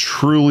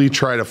truly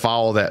try to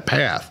follow that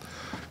path.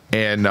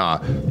 And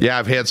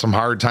I've had some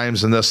hard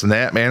times in this and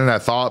that, man. And I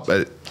thought,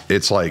 but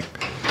it's like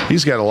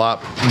he's got a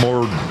lot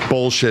more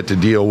bullshit to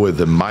deal with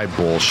than my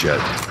bullshit.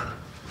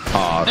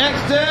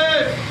 Next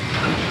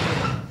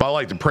Dave. But I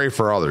like to pray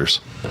for others.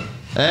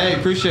 Hey,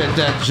 appreciate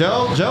that.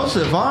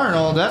 Joseph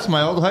Arnold, that's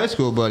my old high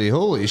school buddy.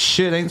 Holy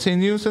shit, ain't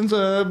seen you since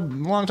a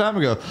long time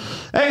ago.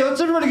 Hey, let's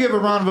everybody give a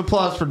round of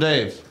applause for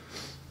Dave.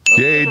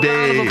 Yay,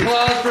 Dave. Round of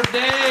applause for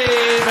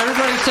Dave.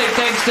 Everybody say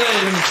thanks,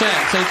 Dave, in the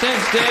chat. Say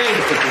thanks,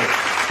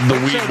 Dave. The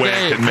weed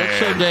whacking man. Let's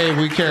show Dave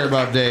we care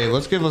about Dave.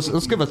 Let's give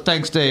a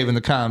thanks, Dave, in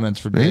the comments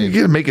for Dave.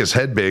 You gotta make his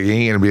head big. He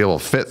ain't gonna be able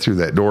to fit through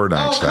that door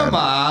next time. Oh, come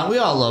on. We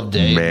all love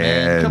Dave,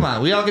 man. Come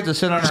on. We all get to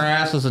sit on our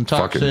asses and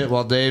talk shit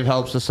while Dave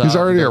helps us out. He's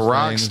already a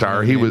rock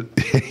star. You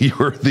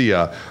were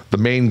the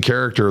main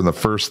character in the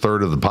first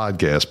third of the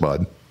podcast,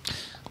 bud.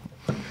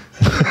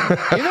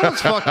 You know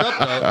what's fucked up,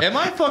 though? Am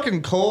I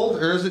fucking cold,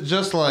 or is it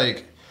just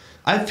like...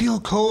 I feel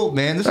cold,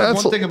 man. This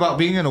is one thing about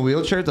being in a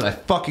wheelchair that I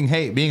fucking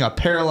hate. Being a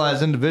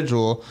paralyzed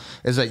individual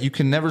is that you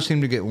can never seem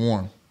to get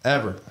warm.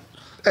 Ever.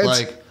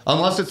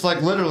 Unless it's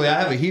like literally I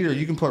have a heater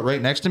you can put right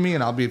next to me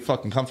and I'll be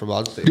fucking comfortable.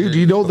 I'll just say, dude,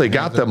 you know they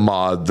got them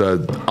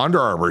the Under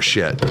Armour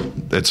shit.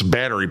 It's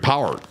battery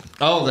powered.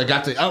 Oh, they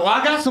got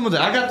I got some of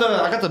that. I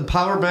got the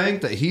power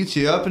bank that heats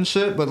you up and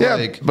shit. But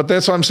but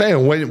that's what I'm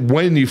saying.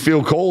 When you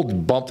feel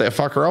cold, bump that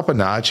fucker up a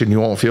notch and you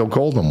won't feel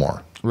cold no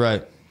more.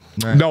 Right.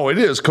 No, it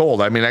is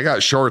cold. I mean, I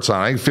got shorts on.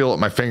 I can feel it in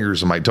my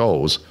fingers and my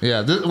toes.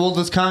 Yeah,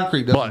 this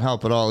concrete doesn't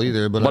help at all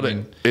either. But I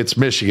mean, it's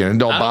Michigan. It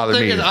don't bother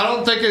me. I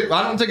don't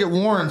think it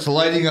warrants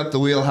lighting up the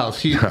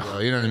wheelhouse heater. Though,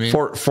 you know what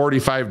I mean?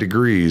 45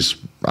 degrees.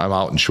 I'm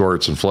out in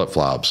shorts and flip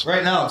flops.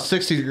 Right now it's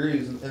 60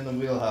 degrees in the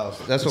wheelhouse.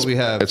 That's what we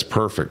have. It's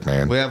perfect,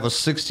 man. We have a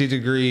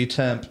 60-degree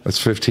temp. It's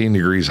 15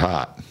 degrees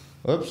hot.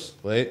 Oops.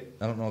 Wait.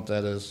 I don't know what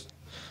that is.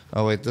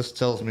 Oh wait. This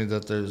tells me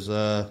that there's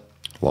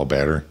low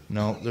battery.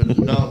 No,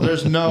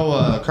 there's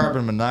no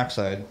carbon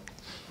monoxide.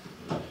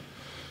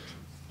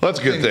 That's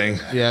a good thing.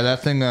 Yeah,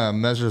 that thing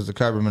measures the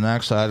carbon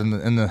monoxide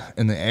in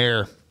the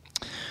air.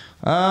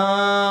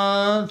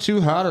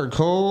 Too hot or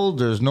cold?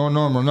 There's no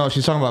normal. No,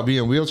 she's talking about being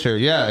in a wheelchair.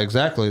 Yeah,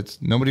 exactly.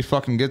 It's nobody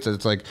fucking gets it.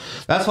 It's like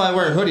that's why I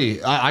wear a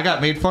hoodie. I got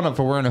made fun of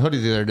for wearing a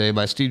hoodie the other day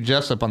by Steve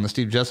Jessup on the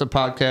Steve Jessup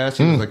podcast.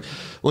 He was like,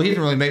 well, he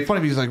didn't really make fun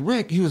of me. He's like,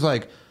 Rick. He was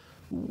like,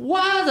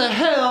 why the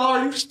hell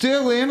are you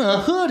still in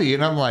a hoodie?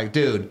 And I'm like,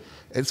 dude.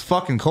 It's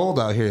fucking cold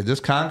out here. This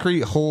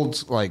concrete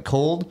holds like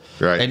cold.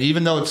 Right. And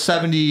even though it's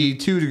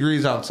 72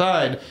 degrees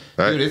outside,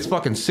 dude, it's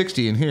fucking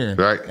 60 in here.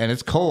 Right. And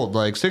it's cold.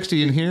 Like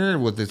 60 in here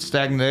with its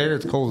stagnant air,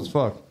 it's cold as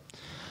fuck.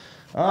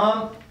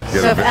 So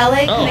if LA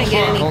couldn't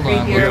get any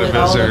creepier with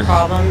all the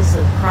problems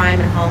of crime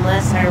and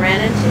homeless, I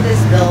ran into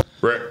this bill.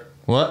 Rick.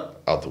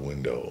 What? Out the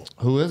window.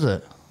 Who is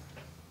it?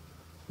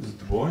 Is it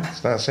the boy?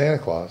 It's not Santa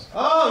Claus.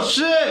 Oh,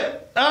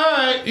 shit. All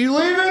right. You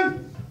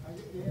leaving?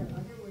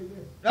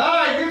 All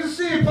right, good to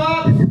see you,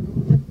 Pop.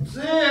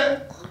 See ya.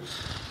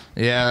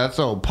 Yeah, that's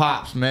old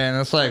Pops, man.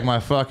 That's like my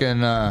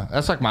fucking,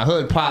 that's like my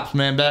hood Pops,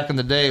 man. Back in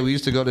the day, we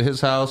used to go to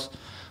his house.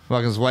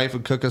 Like his wife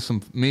would cook us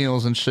some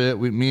meals and shit.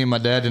 Me and my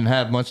dad didn't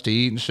have much to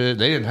eat and shit.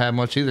 They didn't have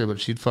much either,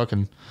 but she'd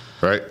fucking,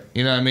 right?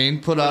 You know what I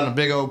mean? Put out a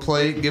big old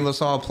plate, give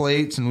us all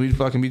plates, and we'd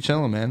fucking be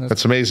chilling, man.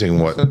 That's amazing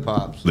what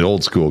the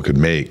old school could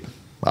make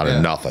out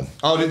of nothing.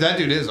 Oh, dude, that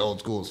dude is old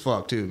school as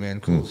fuck, too, man.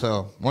 Cool.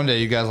 So one day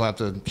you guys will have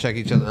to check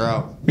each other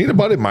out. Me and a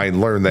buddy of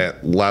mine learned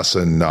that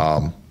lesson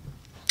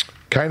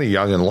kind of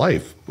young in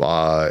life.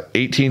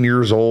 18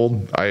 years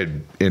old, I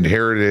had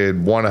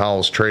inherited one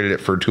house, traded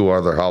it for 2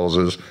 other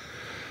houses.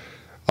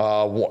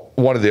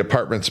 One of the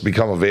apartments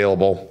become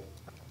available,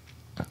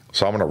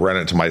 so I'm going to rent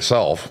it to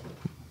myself.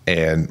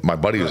 And my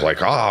buddy was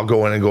like, "Oh, I'll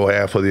go in and go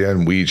half with you."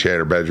 And we each had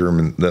our bedroom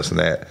and this and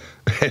that.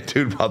 And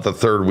dude, about the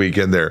 3rd week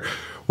in there,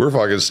 we're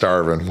fucking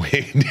starving. We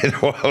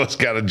didn't know I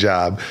got a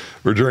job.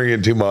 We're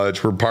drinking too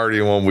much. We're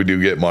partying when we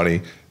do get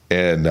money.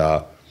 And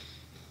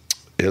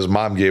his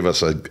mom gave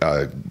us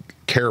a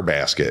care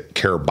box.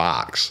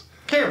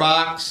 Care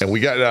box. And we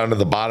got down to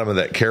the bottom of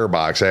that care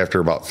box after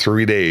about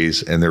 3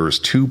 days, and there was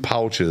 2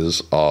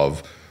 pouches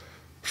of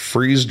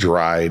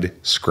freeze-dried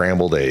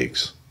scrambled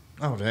eggs.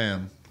 Oh,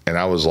 damn. And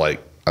I was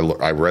like,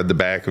 I read the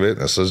back of it,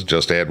 and it says,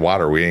 just add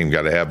water. We ain't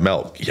got to have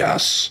milk.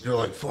 Yes. You're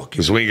like, fuck you.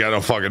 Because we ain't got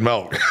no fucking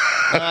milk.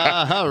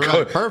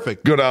 Right,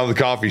 perfect. Go down to the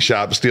coffee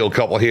shop, steal a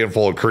couple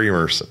handful of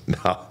creamers.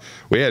 No,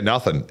 we had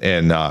nothing.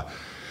 And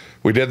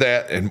we did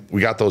that, and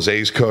we got those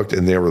eggs cooked,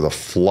 and they were the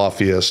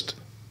fluffiest,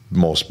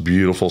 most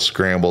beautiful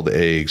scrambled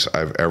eggs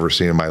I've ever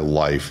seen in my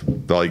life.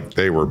 Like,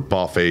 they were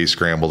buffet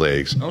scrambled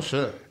eggs. Oh,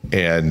 shit.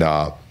 And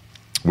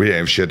we didn't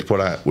have shit to put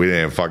on. We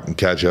didn't have fucking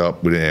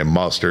ketchup. We didn't have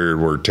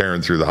mustard. We're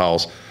tearing through the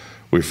house.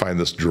 We find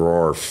this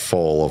drawer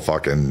full of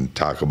fucking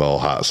Taco Bell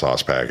hot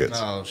sauce packets.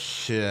 Oh,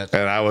 shit.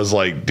 And I was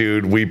like,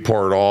 dude, we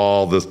poured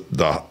all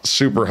the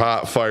super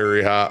hot,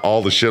 fiery hot,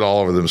 all the shit all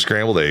over them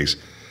scrambled eggs.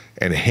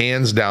 And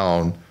hands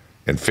down,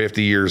 in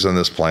 50 years on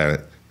this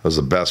planet, it was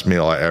the best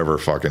meal I ever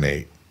fucking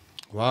ate.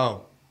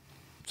 Wow.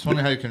 It's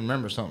funny how you can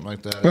remember something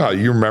like that. Well,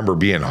 you remember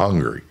being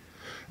hungry.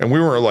 And we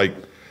were like,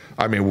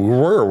 I mean,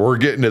 we're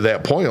getting to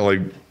that point.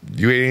 Like,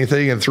 you ate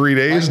anything in 3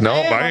 days? Like,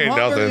 nope, man, I ain't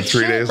nothing in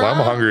 3 days. bro. I'm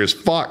hungry as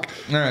fuck.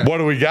 Right. What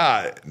do we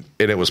got?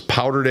 And it was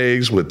powdered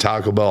eggs with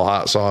Taco Bell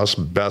hot sauce.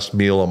 Best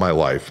meal of my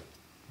life.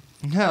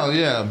 Hell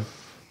yeah.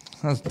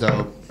 That's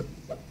dope.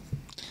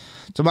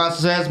 Tomas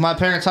says, my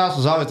parents' house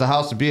was always the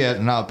house to be at,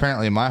 and now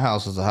apparently my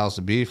house is the house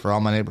to be for all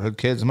my neighborhood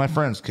kids and my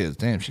friends' kids.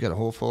 Damn, she got a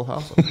whole full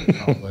house.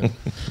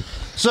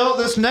 So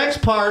this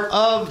next part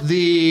of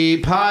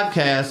the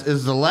podcast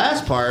is the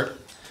last part.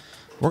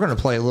 We're going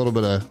to play a little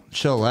bit of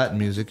chill Latin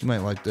music. You might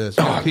like this.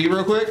 You want to pee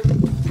real quick?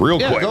 Real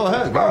quick. quick. Go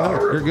ahead.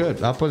 You're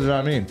good. I'll put it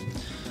on me.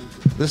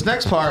 This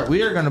next part,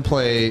 we are going to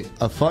play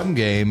a fun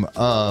game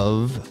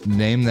of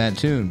Name That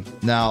Tune.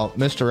 Now,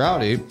 Mr.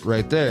 Rowdy,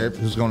 right there,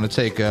 who's going to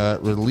take a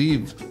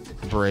relief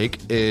break,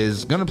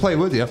 is going to play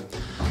with you.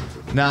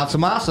 Now,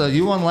 Tomasa,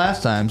 you won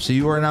last time, so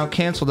you are now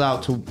canceled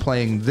out to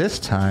playing this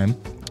time.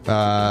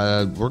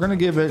 We're going to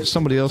give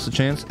somebody else a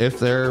chance if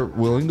they're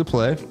willing to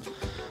play.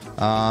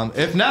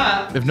 If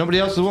not, if nobody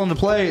else is willing to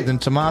play, then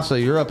Tomasa,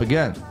 you're up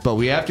again. But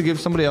we have to give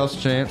somebody else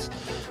a chance.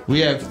 We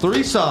have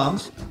 3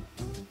 songs.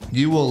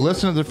 You will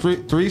listen to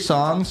the 3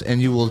 songs,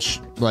 and you will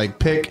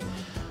pick,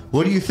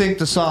 what do you think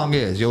the song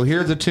is? You'll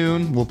hear the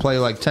tune. We'll play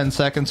like 10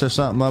 seconds or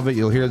something of it.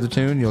 You'll hear the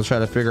tune. You'll try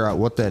to figure out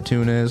what that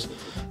tune is.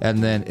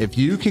 And then if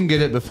you can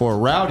get it before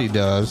Rowdy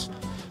does,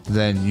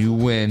 then you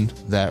win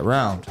that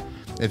round.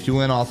 If you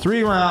win all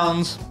 3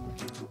 rounds,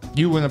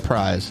 you win a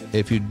prize.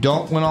 If you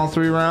don't win all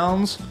 3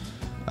 rounds,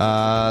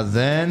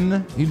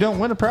 then you don't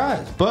win a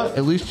prize. But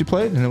at least you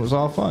played, and it was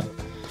all fun.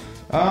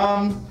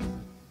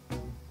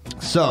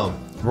 So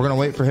we're going to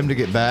wait for him to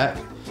get back.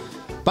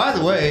 By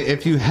the way,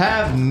 if you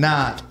have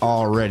not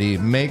already,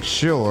 make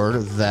sure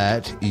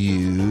that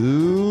you...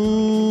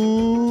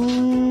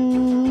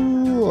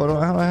 How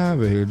do I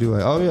have it here? Do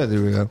I? Oh, yeah,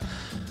 there we go.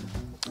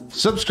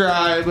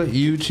 Subscribe,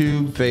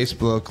 YouTube,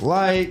 Facebook,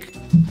 like,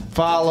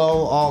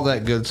 follow, all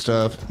that good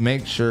stuff.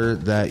 Make sure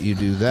that you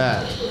do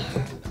that.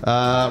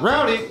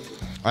 Rowdy,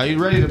 are you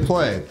ready to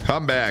play?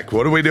 I'm back.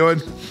 What are we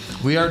doing?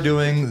 We are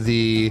doing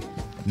the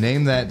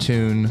Name That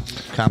Tune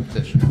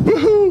competition.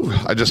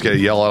 Woohoo! I just got to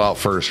yell it out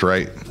first,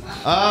 right?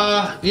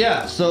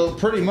 Yeah, so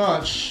pretty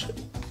much,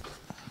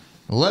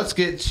 let's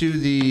get to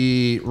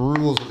the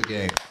rules of the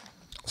game.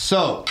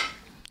 So,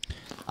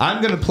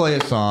 I'm going to play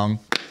a song.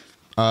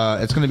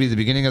 It's going to be the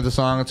beginning of the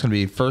song. It's going to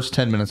be first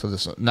 10 minutes of the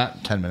song.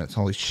 Not 10 minutes.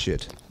 Holy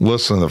shit.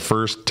 Listen to the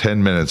first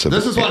 10 minutes of it.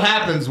 This is what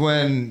happens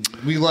when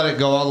we let it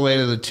go all the way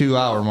to the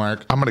 2-hour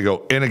mark. I'm going to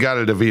go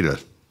In-A-Gadda-Da-Vida.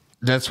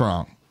 That's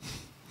wrong.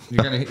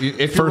 You're gonna,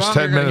 if first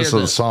wrong, 10 minutes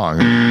of the song.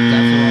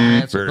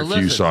 That's the wrong answer.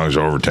 Very few songs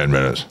over 10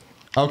 minutes.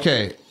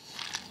 Okay.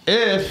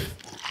 If,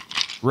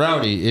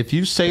 Rowdy, if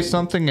you say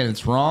something and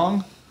it's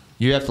wrong,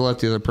 you have to let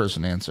the other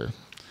person answer.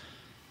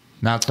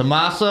 Now,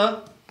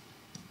 Tomasa,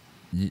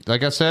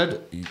 like I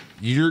said,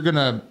 you're going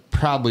to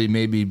probably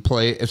maybe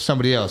play if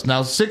somebody else.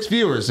 Now, 6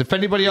 viewers. If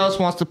anybody else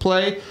wants to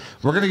play,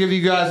 we're going to give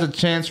you guys a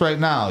chance right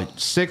now.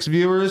 6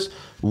 viewers.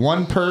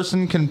 1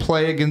 person can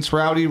play against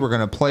Rowdy. We're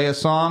going to play a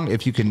song.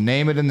 If you can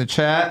name it in the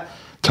chat,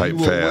 type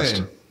fast.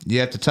 Win. You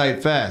have to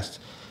type fast.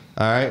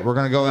 All right, we're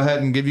going to go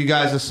ahead and give you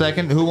guys a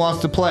second. Who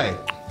wants to play?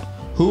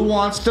 Who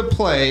wants to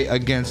play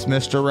against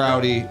Mr.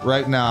 Rowdy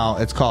right now?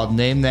 It's called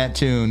Name That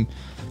Tune.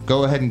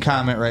 Go ahead and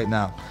comment right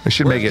now. I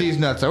should Where's make it. These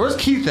nuts? Where's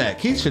Keith at?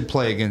 Keith should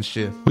play against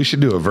you. We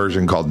should do a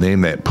version called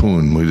Name That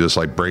Poon. We just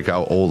like break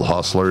out old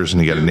hustlers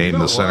and you got to name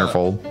the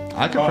centerfold.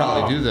 I could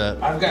probably do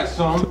that. I've got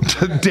some.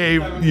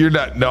 Dave, you're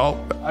not.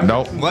 No.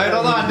 Wait,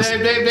 hold on,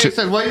 Dave. Dave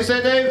said, what you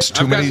say, Dave?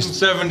 I've got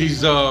some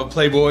 70s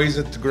Playboys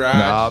at the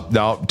garage.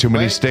 No. Too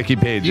many sticky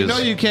pages. You know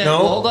you can't. No.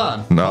 Hold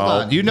on. No. Hold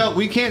on. You know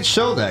we can't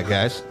show that,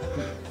 guys.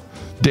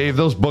 Dave,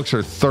 those books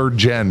are 3rd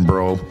gen,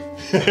 bro.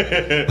 You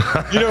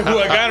know who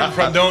I got them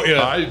from, don't you?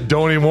 I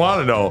don't even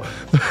want to know.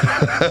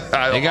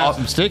 They got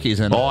some stickies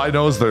in it. All I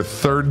know is they're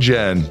 3rd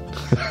gen.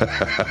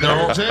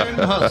 No. 10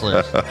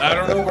 hustlers. I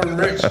don't know where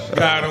Rich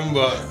got them,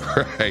 but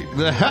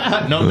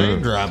Right. No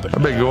name dropping.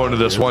 I've been going to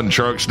this one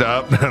truck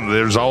stop, and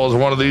there's always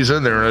one of these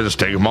in there, and I just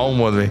take them home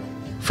with me.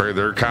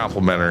 They're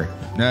complimentary.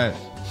 Nice.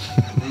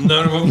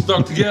 None of them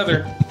stuck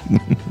together.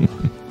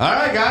 All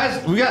right,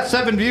 guys, we got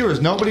 7 viewers.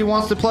 Nobody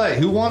wants to play.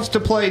 Who wants to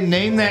play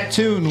Name That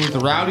Tune with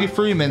Rowdy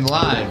Freeman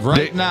live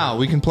right now?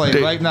 We can play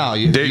right now.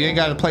 You ain't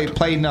got to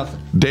play nothing.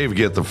 Dave,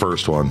 get the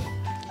first one.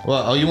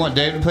 Well, oh, you want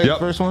Dave to play the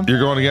first one? You're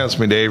going against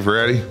me, Dave.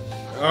 Ready?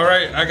 All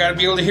right, I got to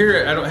be able to hear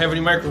it. I don't have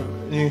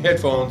any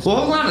headphones. Well,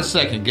 hold on a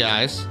second,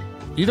 guys.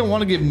 You don't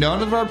want to give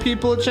none of our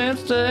people a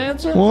chance to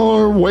answer? Well,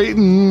 we're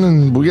waiting,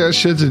 and we got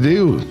shit to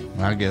do.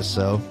 I guess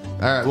so.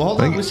 All right, well,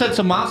 hold on. We said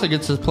Tomasa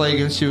gets to play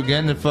against you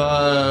again if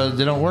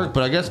they don't work,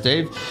 but I guess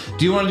Dave.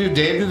 Do you want to do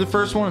Dave do the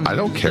first one? And I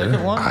don't the care.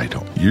 second one? I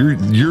don't.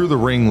 You're the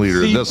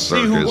ringleader of this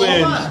circus. Who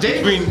wins.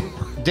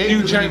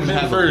 Dave doesn't even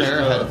have a pair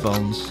of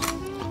headphones.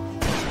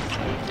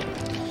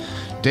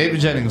 David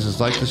Jennings is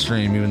like the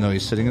stream, even though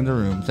he's sitting in the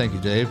room. Thank you,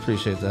 Dave.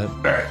 Appreciate that. All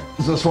right.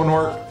 Does this one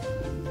work?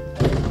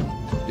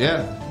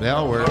 Yeah, they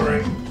all work. All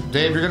right.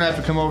 Dave, you're going to have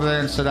to come over there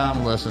and sit down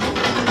and listen.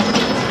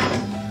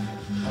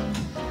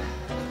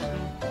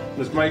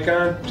 This mic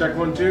on? Check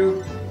 1,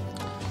 2.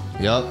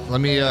 Yup.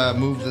 Let me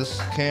move this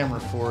camera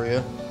for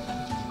you.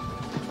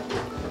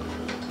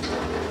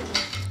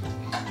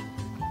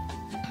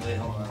 Wait,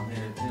 hold on.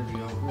 Here we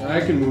go. I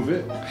can move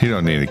it. You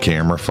don't need a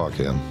camera. Fuck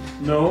him.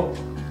 No.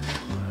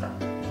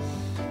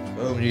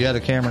 Oh, you got a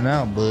camera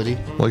now, buddy.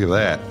 Look at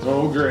that.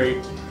 Oh,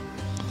 great.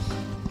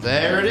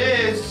 There it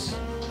is.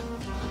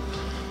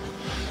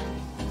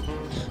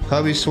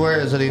 Hubby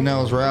swears that he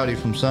knows Rowdy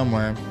from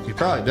somewhere. He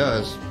probably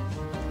does.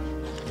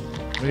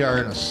 We are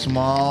in a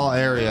small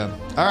area.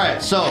 All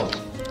right, so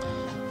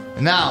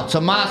now,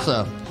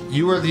 Tomasa,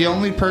 you are the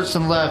only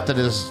person left that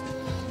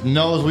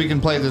knows we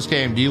can play this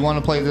game. Do you want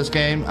to play this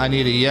game? I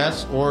need a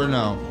yes or a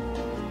no.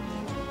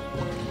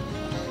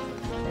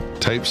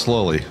 Type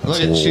slowly. That's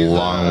Look, a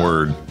long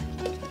word.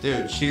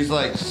 Dude, she's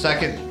like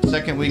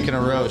second week in a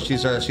row.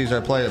 She's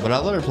our player, but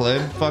I'll let her play.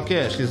 Fuck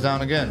yeah, she's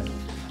down again.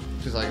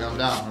 She's like, I'm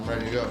down. I'm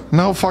ready to go.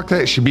 No, fuck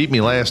that. She beat me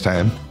last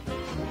time.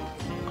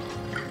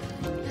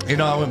 You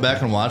know, I went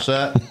back and watched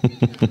that.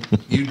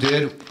 You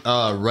did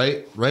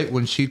right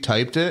when she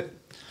typed it.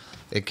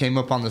 It came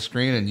up on the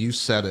screen, and you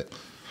said it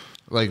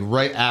like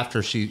right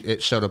after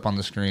it showed up on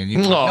the screen. You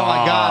no,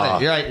 I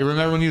got it. You're right. You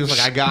remember when you was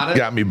like, I got it?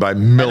 Got me by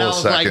milliseconds. And I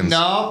was like,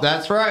 no,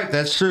 that's right.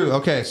 That's true.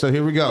 Okay, so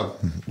here we go.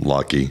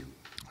 Lucky.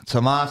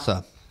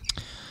 Tomasa.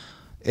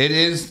 It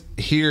is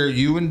here.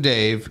 You and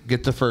Dave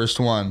get the first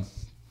one.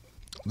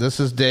 This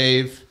is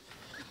Dave.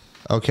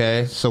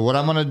 Okay, so what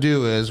I'm going to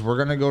do is we're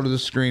going to go to the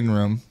screen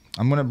room.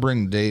 I'm going to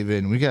bring Dave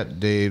in. We got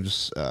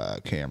Dave's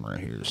camera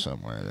here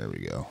somewhere. There we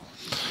go.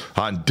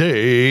 On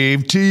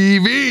Dave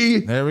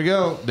TV. There we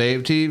go.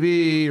 Dave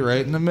TV,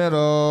 right in the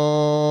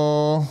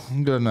middle.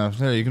 Good enough.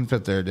 There, you can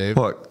fit there, Dave.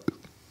 Look,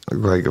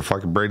 like a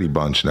fucking Brady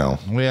Bunch now.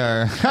 We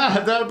are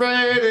the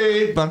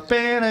Brady Bunch.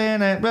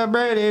 The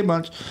Brady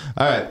Bunch.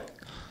 All right.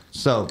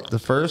 So the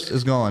first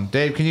is going.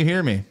 Dave, can you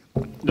hear me?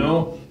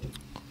 No.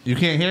 You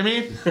can't hear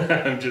me?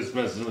 I'm just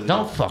messing with you.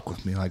 Don't fuck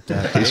with me like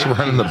that. He's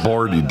running the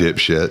board, you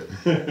dipshit.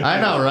 I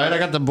know, right? I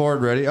got the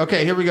board ready.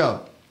 Okay, here we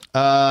go.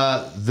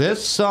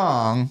 This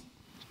song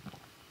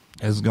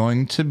is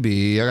going to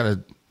be... I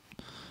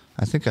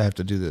think I have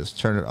to do this.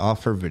 Turn it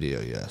off for video,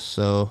 yes.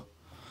 So,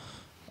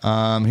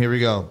 here we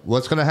go.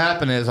 What's going to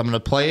happen is I'm going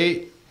to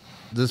play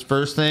this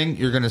first thing.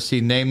 You're going to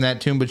see Name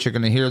That Tune, but you're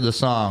going to hear the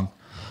song.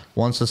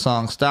 Once the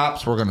song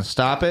stops, we're going to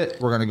stop it.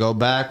 We're going to go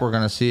back. We're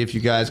going to see if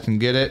you guys can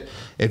get it.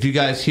 If you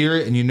guys hear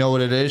it and you know what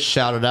it is,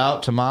 shout it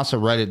out. Tomasa,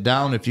 write it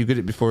down. If you get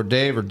it before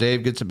Dave or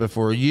Dave gets it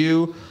before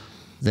you,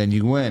 then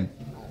you win.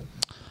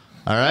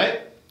 All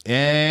right?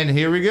 And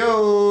here we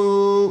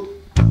go.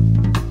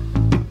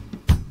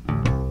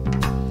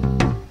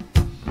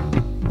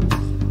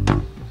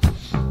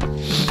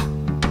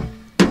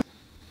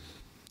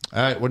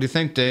 All right, what do you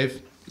think,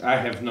 Dave? I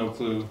have no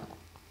clue.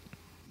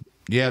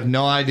 You have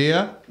no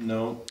idea?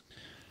 No.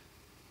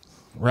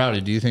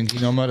 Rowdy, do you think you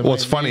know what it Well,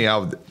 it's funny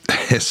how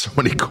so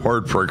many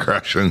chord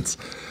progressions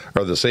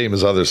are the same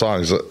as other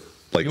songs.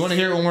 Like, you want to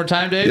hear it one more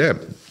time, Dave? Yeah,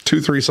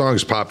 2-3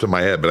 songs popped in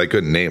my head, but I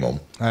couldn't name them.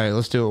 All right,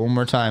 let's do it one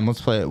more time.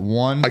 Let's play it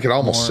one. I could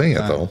almost sing it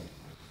though.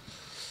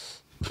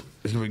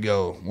 Here we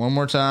go. One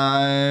more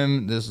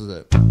time. This is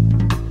it.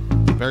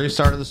 Very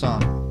start of the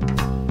song.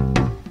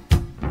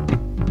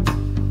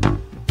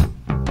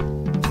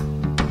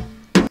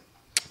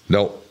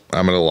 Nope,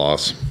 I'm at a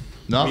loss.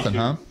 Nothing,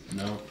 huh?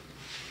 No.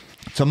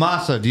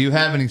 Tomasa, do you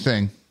have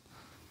anything?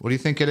 What do you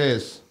think it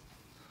is?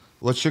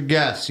 What's your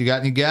guess? You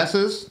got any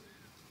guesses?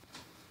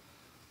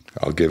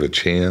 I'll give a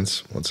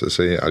chance. What's it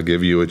say? I'll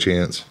give you a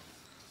chance.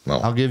 No.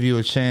 I'll give you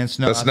a chance.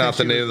 No, that's not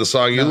the name of the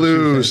song. You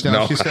lose.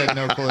 No, she said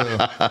no clue.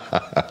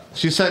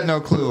 She said no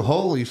clue.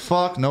 Holy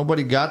fuck!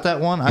 Nobody got that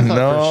one. I thought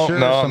no, for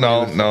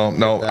sure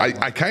no.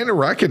 I kind of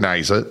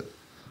recognize it.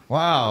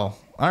 Wow.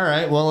 All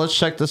right. Well, let's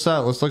check this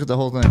out. Let's look at the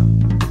whole thing.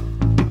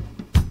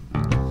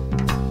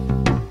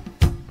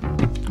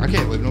 I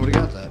can't believe nobody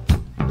got that.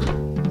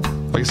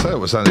 Like I said, it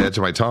was on the edge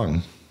of my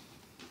tongue.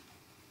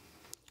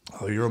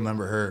 Oh, you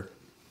remember her.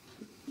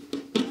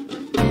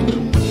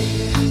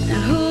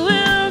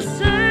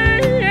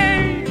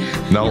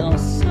 No. I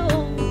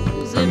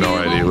have no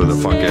idea who the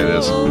fuck it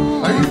is.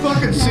 Are you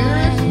fucking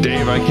serious?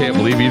 Dave, I can't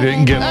believe you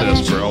didn't get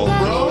this, bro.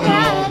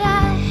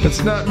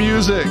 It's not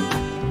music.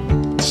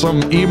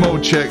 Some emo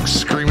chick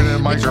screaming in a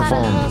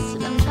microphone.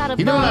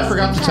 You know what I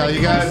forgot to tell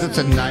you guys? It's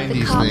a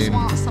 90s theme.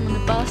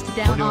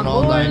 We're doing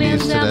all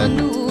 90s today.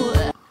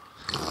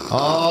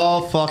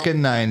 All fucking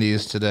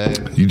 90s today.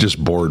 You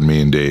just bored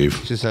me and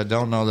Dave. She said,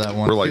 don't know that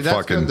one. We're like that's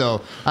fucking. Good,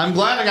 though. I'm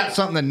glad I got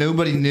something that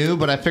nobody knew,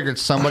 but I figured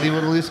somebody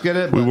would at least get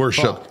it. We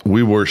worship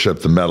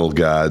the metal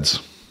gods.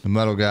 The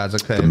metal gods,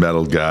 okay. The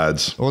metal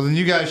gods. Well, then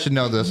you guys should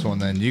know this one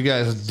then. You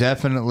guys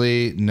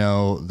definitely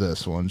know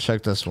this one.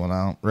 Check this one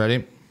out.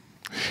 Ready?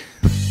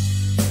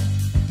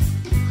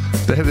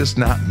 That is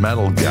not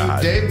metal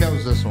god. Dave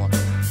knows this one.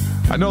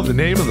 I know the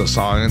name of the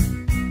song.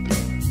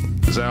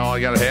 Is that all I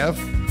gotta have?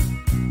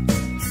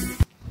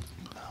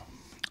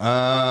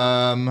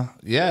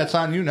 Yeah, it's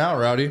on you now,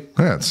 Rowdy.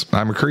 Yeah,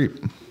 I'm a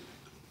creep.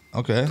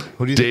 Okay.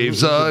 Who do you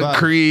Dave's think, a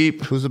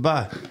creep. Who's it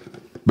by?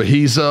 But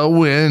he's a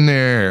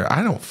winner.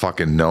 I don't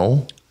fucking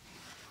know.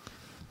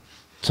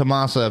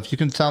 Tomasa, if you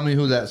can tell me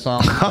who that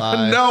song is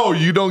by. No,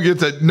 you don't get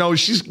that. No,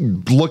 she's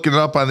looking it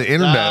up on the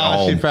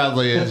internet. She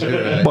probably is.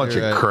 Right. Bunch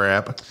of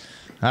crap.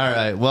 All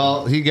right.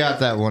 Well, he got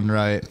that one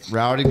right.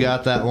 Rowdy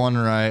got that one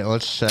right.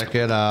 Let's check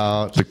it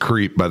out. The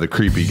Creep by the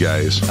Creepy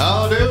Guys.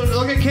 Oh, dude,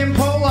 look at Kim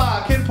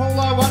Pola. Kim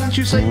Pola, why didn't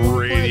you say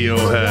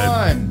Radiohead?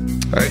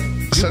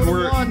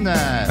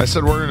 I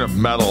said we're in a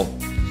metal.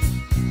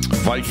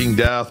 Viking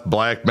death,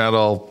 black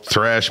metal,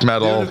 thrash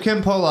metal. Dude, if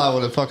Kim Pola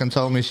would have fucking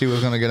told me she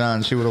was going to get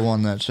on, she would have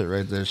won that shit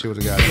right there. She would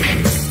have got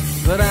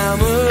it. But I'm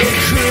a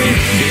creep.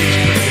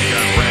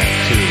 Got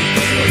rap too.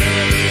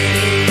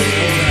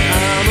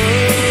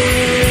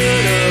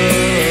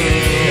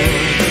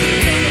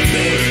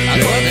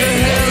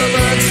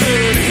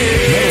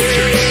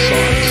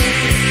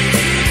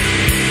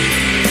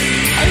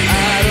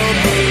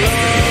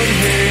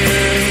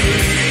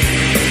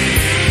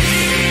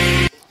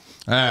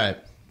 All right.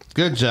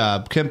 Good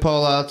job. Kim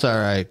Pola, it's all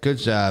right. Good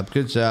job.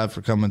 Good job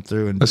for coming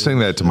through. And I sang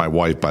that to my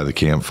wife by the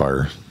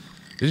campfire.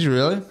 Did you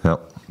really?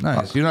 Yep.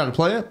 Nice. You know how to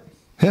play it?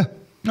 Yeah.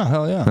 Oh,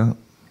 hell yeah.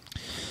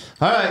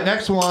 All right,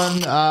 next one.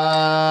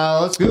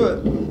 Let's do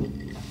it.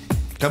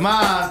 Come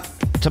on.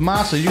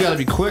 Tomasa, you got to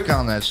be quick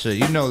on that shit.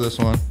 You know this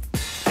one.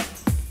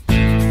 I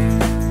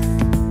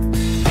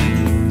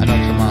know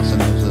Tomasa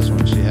knows this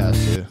one. She has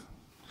to.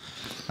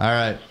 All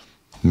right.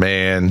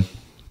 Man,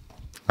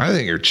 I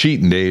think you're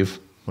cheating, Dave.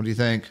 What do you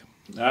think?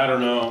 I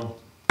don't know.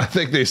 I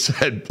think they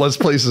said, let's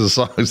play some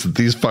songs that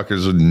these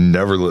fuckers would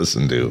never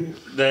listen to.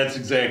 That's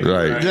exactly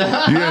right.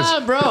 You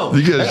guys, bro.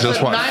 You guys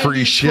just want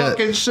free shit.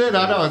 Fucking shit.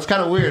 I know. It's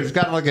kind of weird. It's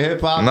kind of like a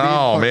hip hop.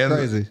 No, man.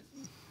 Crazy.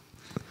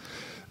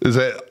 Is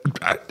that,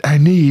 I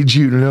need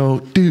you to know.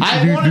 Dude,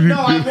 I want to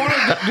know. Dude,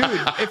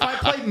 if I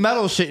play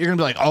metal shit, you're going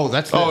to be like, oh,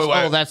 that's this.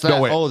 Oh, that's that.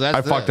 No, wait. Oh, that's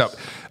I this. fucked up.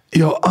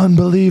 You're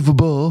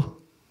unbelievable.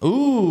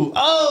 Ooh,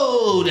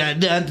 oh, I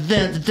didn't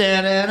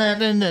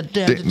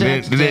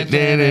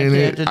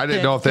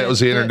know if that was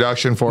the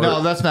introduction for it.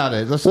 No, that's not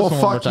it. Let's well, listen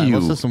one more fuck time. you.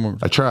 Let's listen one more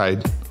time. I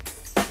tried.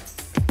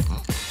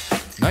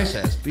 Nice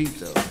ass beat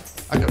though.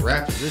 I could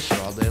rap to this shit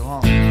all day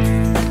long.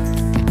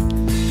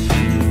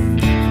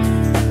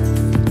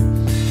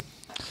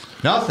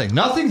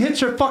 Nothing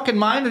hits your fucking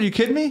mind. Are you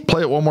kidding me?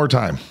 Play it one more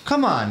time.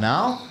 Come on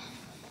now.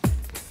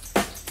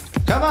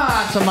 Come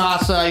on,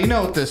 Tomasa. You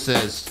know what this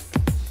is.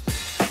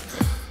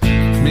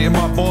 Me and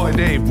my boy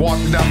Dave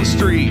walking down the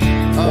street,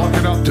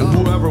 walking up to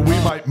whoever we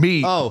might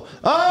meet. Oh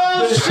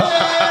shit!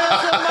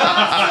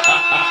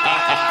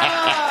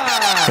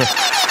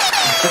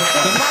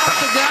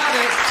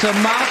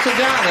 Tomasa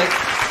got it.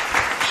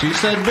 She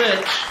said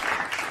bitch.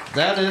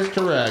 That is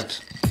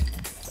correct.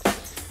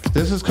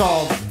 This is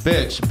called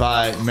Bitch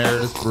by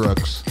Meredith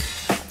Brooks.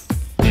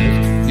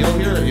 You'll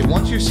hear it.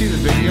 Once you see the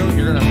video,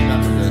 you're going to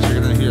remember this.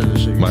 You're going to hear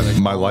this shit.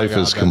 My life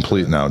is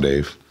complete now,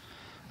 Dave.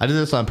 I did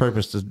this on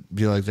purpose to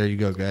be like, there you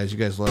go, guys. You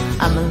guys love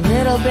it. I'm a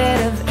little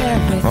bit of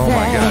everything. Oh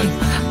my God.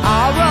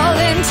 All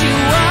rolled into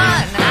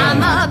one. I'm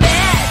a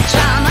bitch.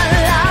 I'm a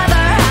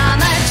lover.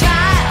 I'm a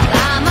child.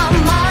 I'm a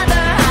mother.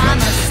 I'm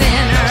a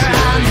sinner.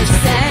 I'm a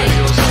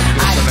saint.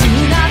 I do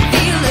not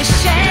feel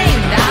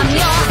ashamed. I'm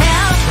your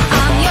help.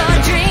 I'm your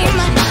dream.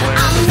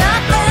 I'm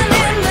nothing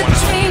in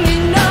between.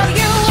 You know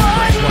you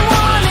wouldn't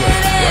want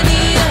it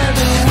any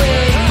other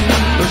way.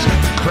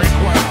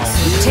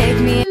 So take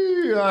me.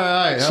 All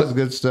right, that was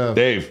good stuff.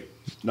 Dave.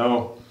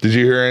 No. Did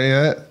you hear any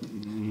of that?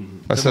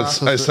 I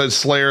said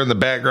Slayer in the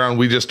background.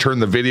 We just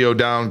turned the video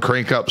down,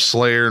 crank up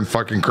Slayer, and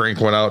fucking crank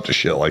went out to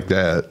shit like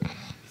that.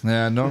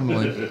 Yeah,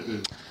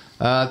 normally.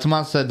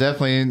 Tomas said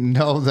definitely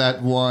know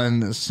that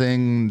one,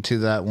 sing to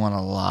that one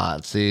a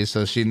lot. See,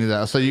 so she knew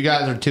that. So you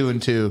guys are 2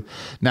 and 2.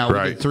 Now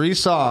we did 3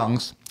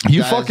 songs.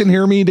 You fucking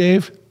hear me,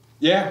 Dave?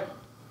 Yeah.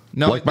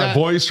 No, like my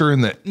voice or in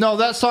the... No,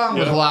 that song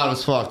was loud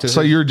as fuck too. So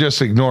you're just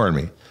ignoring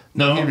me.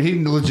 No,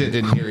 he legit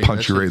didn't hear you.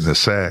 Punch you right in the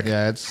sack.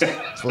 Yeah, it's a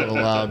little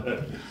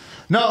loud.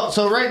 No,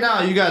 so right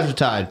now you guys are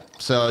tied.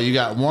 So you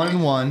got 1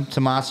 and 1.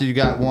 Tomasi, you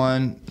got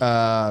 1.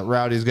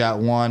 Rowdy's got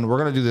 1. We're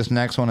gonna do this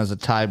next one as a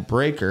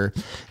tiebreaker.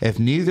 If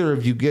neither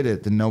of you get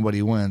it, then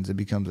nobody wins. It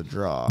becomes a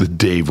draw. The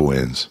Dave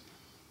wins.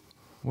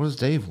 What does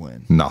Dave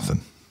win?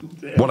 Nothing.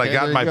 What I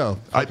got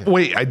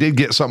wait, I did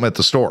get something at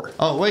the store.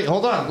 Oh wait,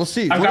 hold on. Let's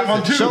see. I got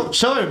one too.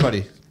 Show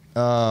everybody.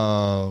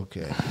 Oh,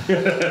 okay.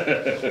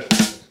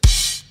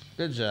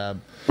 Good job.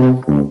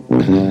 All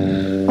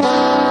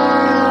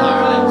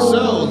right,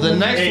 so the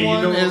next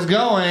one is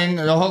going.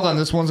 Oh, hold on,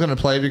 this one's going to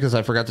play because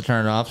I forgot to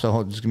turn it off.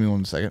 So just give me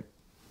 1 second.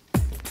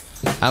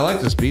 I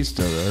like this beat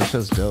still, though. It's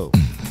just dope.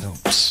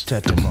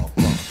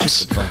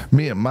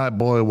 Me and my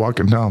boy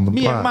walking down the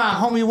block. Me and my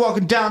homie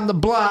walking down the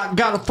block.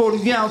 Got a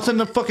 40 ounce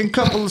and a fucking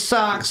couple of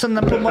socks. And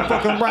I put my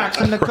fucking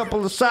rocks in a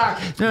couple of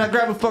socks. Then I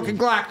grab a fucking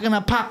Glock and I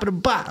pop it a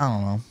bot. I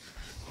don't know.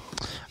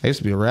 I used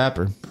to be a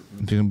rapper,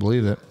 if you can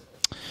believe it.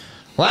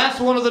 Last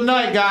one of the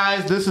night,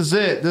 guys. This is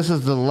it. This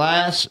is the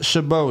last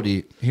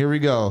Shaboti. Here we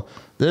go.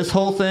 This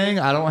whole thing,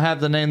 I don't have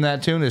the name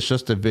that tune. It's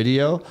just a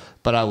video,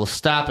 but I will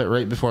stop it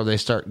right before they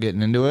start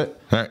getting into it.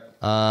 All right.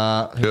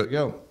 Here we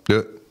go. Do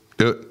it.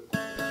 What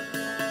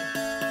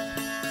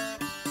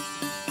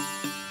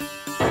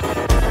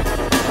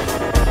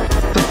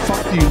the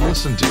fuck do you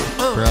listen to?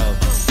 Bro. I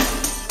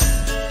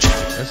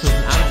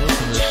don't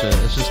listen to this shit.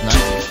 It's just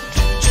 90s.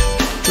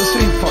 This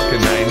ain't fucking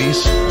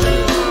 90s.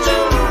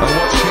 On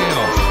what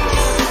channel?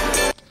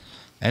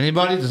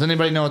 Anybody? Does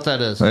anybody know what that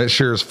is? That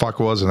sure as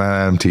fuck wasn't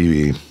on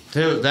MTV.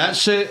 Dude, that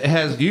shit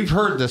has... You've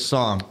heard this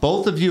song.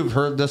 Both of you have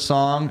heard this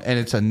song, and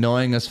it's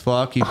annoying as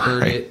fuck. You've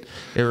heard it.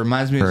 It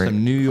reminds me of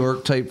some New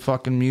York type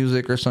fucking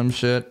music or some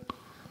shit.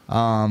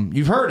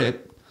 You've heard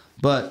it,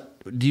 but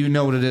do you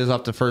know what it is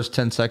off the first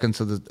 10 seconds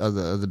of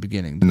the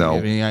beginning? Do you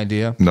have any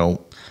idea?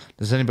 No.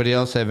 Does anybody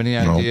else have any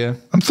idea?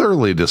 I'm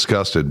thoroughly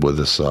disgusted with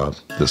this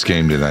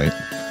game tonight.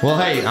 Well,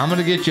 hey, I'm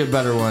gonna get you a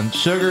better one.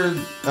 Sugar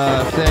thing,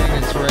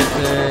 it's right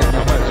there.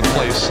 I'm about to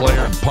play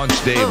Slayer and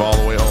punch Dave all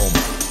the way home.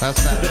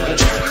 That's not right.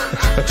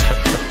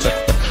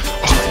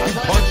 You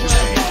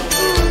punching me.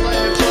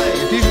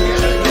 If you can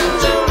get it,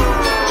 that's it.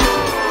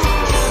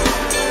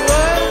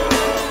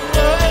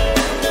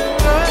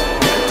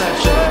 Get that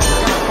shit.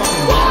 We're gonna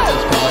fucking watch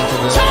this calling for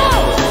this.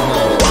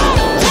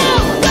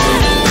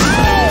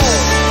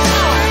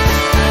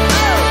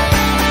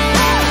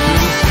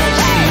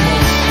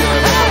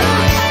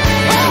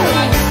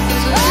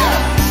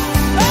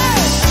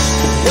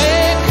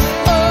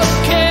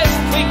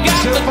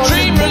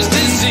 Dreamer's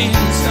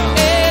disease,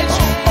 age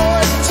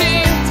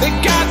 14, they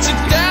got you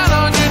down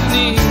on your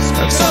knees.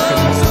 So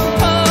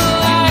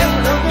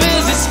polite,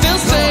 busy still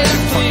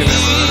saying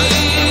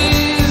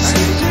please.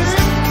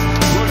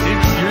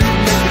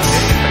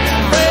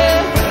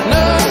 Friend,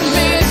 no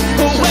me,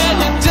 but when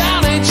you're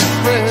down, ain't your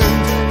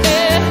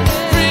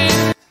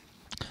friend.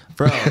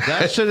 Bro,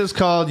 that shit is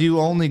called You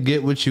Only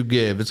Get What You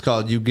Give. It's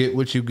called You Get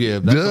What You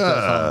Give. That's what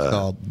that song's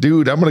called.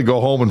 Dude, I'm gonna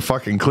go home and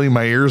fucking clean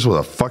my ears with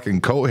a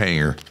fucking coat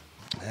hanger.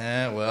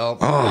 Well.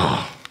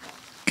 Oh,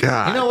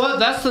 God. You know what?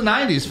 That's the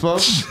 90s,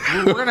 folks.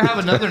 We're going to have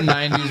another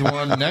 90s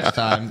one next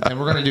time, and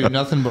we're going to do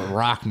nothing but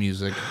rock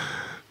music.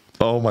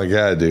 Oh, my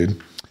God,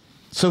 dude.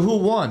 So who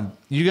won?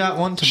 You got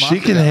one tomorrow? She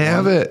can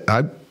have it.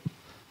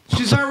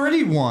 She's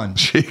already won.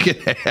 She can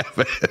have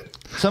it.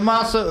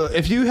 Tomasa,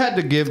 if you had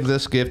to give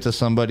this gift to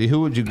somebody,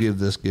 who would you give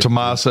this gift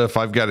Tomasa, if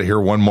I've got to hear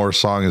one more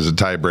song as a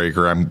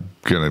tiebreaker, I'm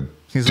going to...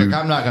 He's like,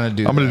 I'm not going to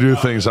do I'm going to do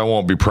things I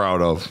won't be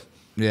proud of.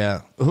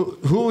 Yeah.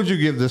 Who would you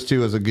give this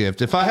to as a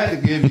gift? If I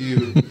had to give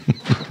you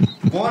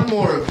one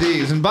more of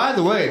these, and by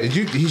the way,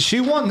 she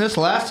won this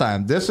last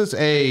time. This is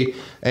a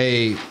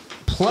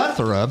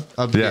plethora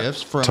of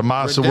gifts from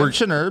Tomasa,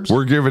 Redemption Herbs.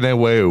 We're giving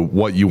away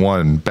what you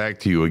won back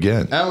to you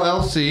again.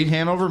 LLC,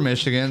 Hanover,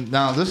 Michigan.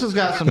 Now, this has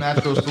got some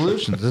natural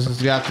solutions. This has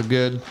got the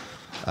good,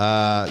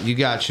 you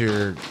got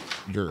your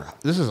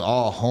this is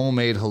all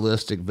homemade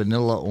holistic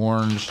vanilla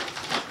orange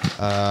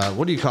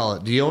what do you call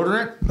it?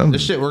 Deodorant.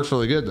 This shit works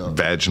really good though.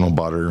 Vaginal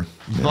butter.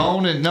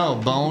 Bone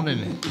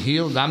and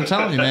heal. I'm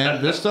telling you,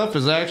 man, this stuff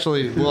is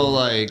actually will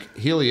like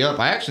heal you up.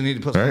 I actually need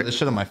to put some of this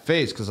shit on my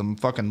face because I'm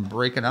fucking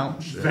breaking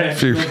out.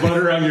 Vaginal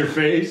butter on your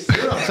face. Dude,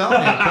 I'm telling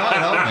you, God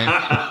help me.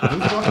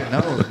 Who fucking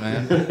knows,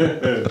 man?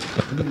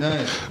 It'd be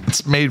nice.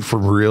 It's made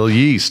from real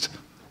yeast.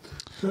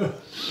 Well,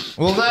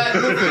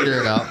 we'll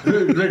figure it out.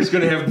 Rick's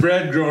gonna have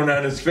bread growing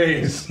on his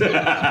face.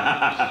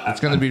 It's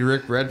gonna be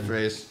Rick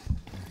Redface.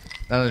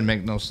 That doesn't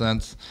make no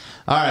sense.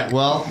 All right,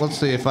 well, let's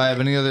see if I have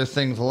any other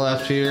things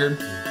left here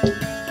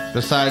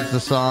besides the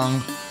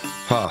song.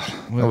 Huh,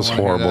 that was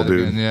horrible,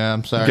 dude. Again. Yeah,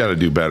 I'm sorry. You got to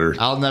do better.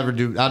 I'll never.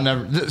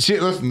 See,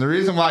 listen, the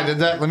reason why I did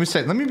that, let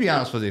me be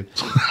honest with you.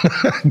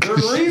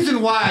 The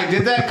reason why I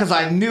did that, because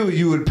I knew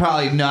you would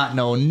probably not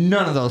know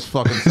none of those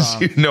fucking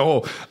songs. You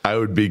know, I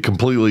would be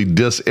completely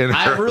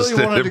disinterested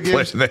in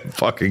playing that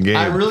fucking game.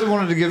 I really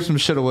wanted to give some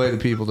shit away to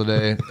people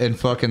today, and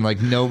fucking,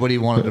 like, nobody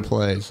wanted to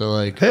play. So,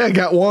 like. Hey, I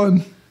got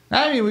one.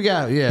 I mean, we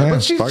got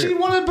but she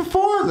won it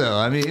before though.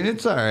 I mean,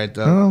 it's all right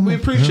though. We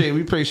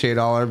appreciate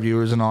all our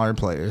viewers and all our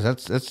players.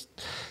 That's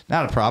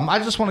not a problem. I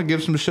just want to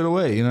give some shit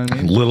away. You know what I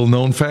mean? Little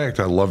known fact: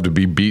 I love to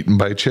be beaten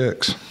by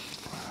chicks.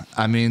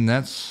 I mean,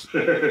 that's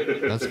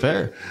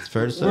fair. It's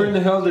fair to say. Where in the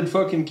hell did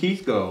fucking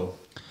Keith go?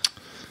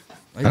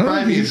 He's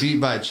probably being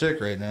beat by a chick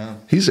right now.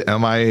 He's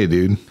MIA,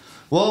 dude.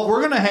 Well,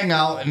 we're gonna hang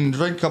out and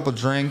drink a couple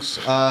drinks.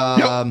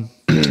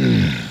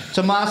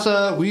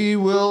 Tomasa, we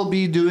will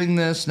be doing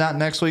this not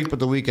next week, but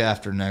the week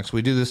after next.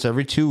 We do this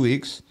every 2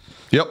 weeks.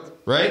 Yep.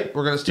 Right?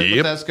 We're going to stick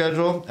with that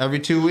schedule every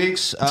 2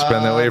 weeks. It's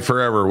been that way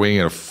forever. We ain't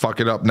going to fuck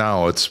it up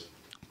now.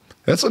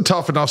 That's a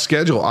tough enough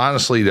schedule,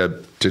 honestly,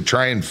 to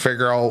try and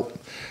figure out.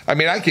 I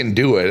mean, I can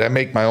do it. I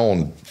make my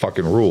own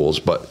fucking rules,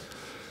 but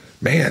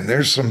man,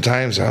 there's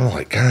sometimes I'm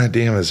like, God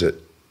damn, is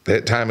it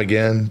that time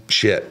again?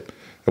 Shit.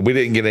 We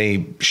didn't get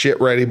any shit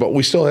ready, but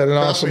we still had an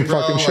awesome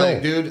fucking show.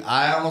 Like, dude,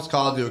 I almost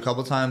called you a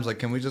couple times. Like,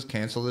 can we just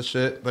cancel this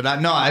shit? But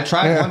I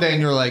tried one day, and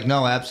you're like,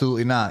 no,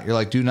 absolutely not. You're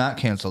like, do not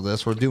cancel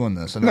this. We're doing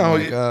this. And no, I'm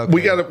like, okay.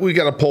 we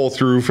got to pull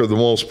through for the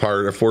most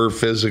part if we're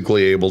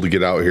physically able to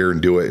get out here and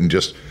do it, and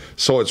just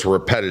so it's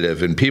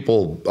repetitive and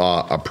people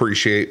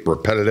appreciate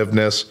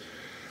repetitiveness.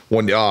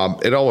 When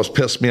it always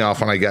pissed me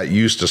off when I got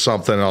used to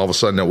something and all of a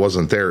sudden it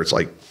wasn't there. It's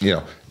like,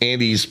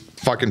 Andy's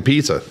fucking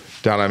Pizza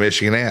down on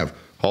Michigan Ave.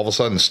 All of a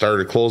sudden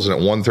started closing at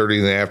 1:30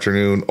 in the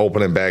afternoon,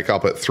 opening back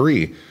up at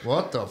 3.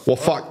 What the fuck? Well,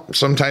 fuck.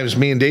 Sometimes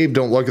me and Dave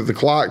don't look at the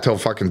clock till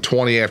fucking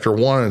 20 after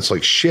 1. And it's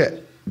like,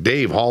 shit,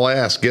 Dave, haul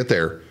ass, get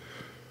there.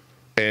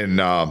 And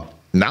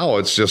now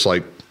it's just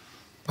like,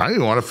 I don't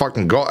even want to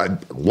fucking go. I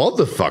love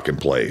the fucking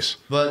place.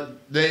 But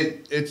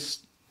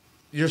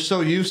you're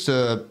so used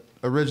to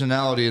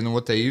originality and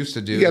what they used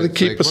to do. You got to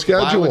keep a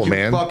schedule,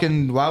 man.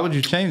 Why would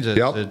you change it?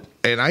 Yep.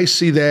 And I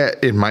see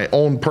that in my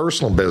own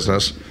personal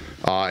business.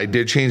 I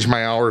did change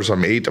my hours.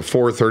 I'm 8 to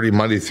 4:30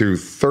 Monday through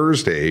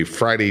Thursday,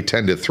 Friday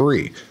 10 to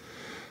 3.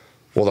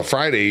 Well, the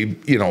Friday,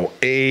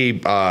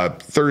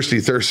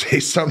 Thursday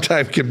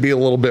sometimes can be a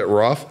little bit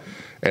rough,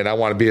 and I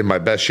want to be in my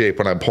best shape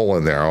when I pull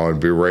in there. I want to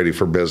be ready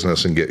for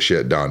business and get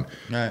shit done.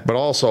 Right. But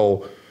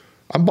also,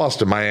 I'm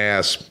busting my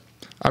ass.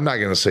 I'm not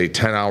going to say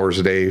 10 hours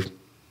a day,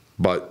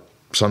 but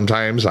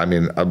sometimes, I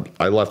mean,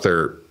 I left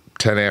there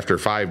 10 after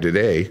 5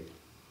 today.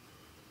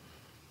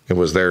 It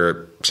was there at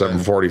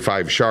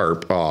 7:45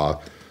 sharp.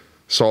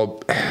 So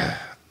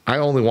I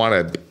only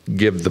want to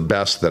give the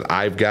best that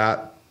I've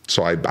got.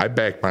 So I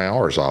back my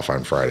hours off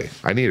on Friday.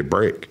 I need a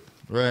break.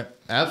 Right.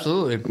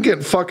 Absolutely. I'm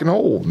getting fucking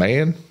old,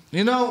 man.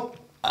 Man,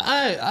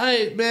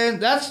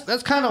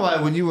 that's kind of why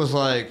when you was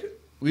like,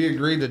 we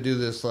agreed to do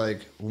this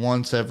like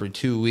once every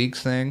 2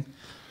 weeks thing.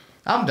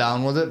 I'm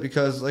down with it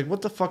because, like,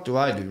 what the fuck do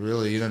I do,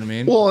 really? You know what I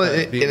mean?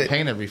 Well, be in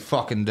pain every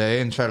fucking day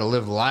and try to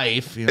live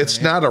life. You know it's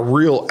not a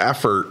real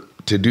effort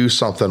to do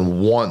something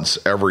once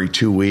every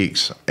 2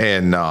 weeks.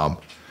 And,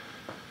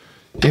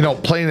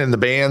 playing in the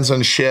bands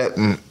and shit,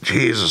 and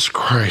Jesus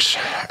Christ,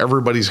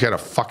 everybody's got a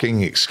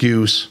fucking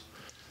excuse.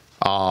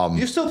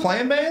 You still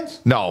playing bands?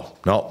 No,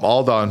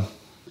 all done.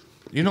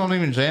 You don't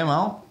even jam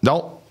out?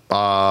 No.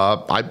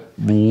 I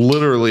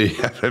literally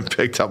haven't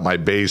picked up my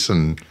bass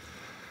in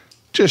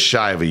just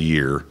shy of a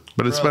year.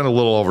 But it's been a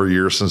little over a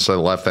year since I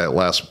left that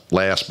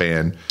last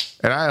band.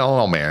 And I don't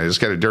know, man. I just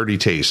got a dirty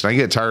taste. And I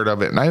get tired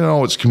of it. And I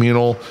know it's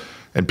communal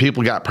and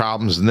people got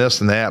problems and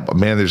this and that. But,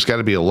 man, there's got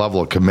to be a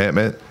level of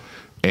commitment.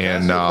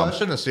 And can I ask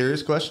you a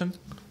serious question?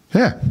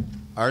 Yeah.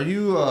 Are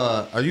you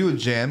a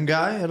jam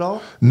guy at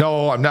all?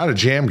 No, I'm not a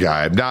jam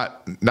guy. I'm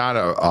not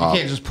a. You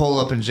can't just pull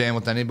up and jam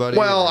with anybody.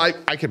 Well,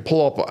 I could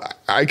pull off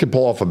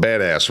a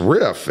badass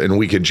riff and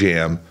we could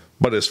jam.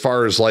 But as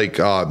far as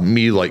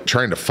me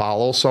trying to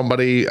follow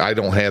somebody, I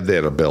don't have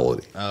that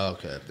ability. Oh,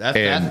 okay.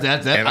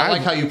 I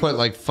like how you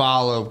put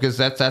follow because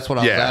that's what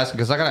I was asking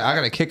because I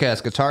got a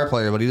kick-ass guitar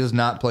player, but he does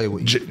not play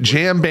what you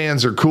jam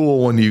bands are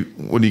cool when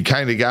you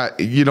kind of got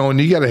and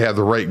you got to have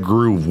the right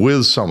groove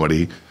with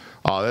somebody.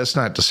 That's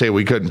not to say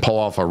we couldn't pull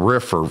off a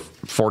riff for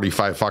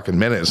 45 fucking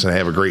minutes and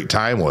have a great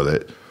time with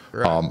it.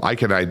 Right. I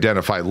can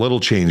identify little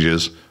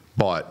changes,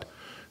 but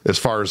as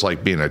far as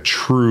like being a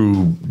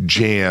true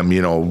jam,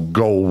 you know,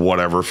 go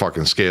whatever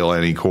fucking scale,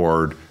 any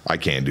chord. I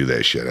can't do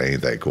that shit. I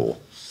ain't that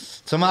cool.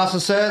 Tomasa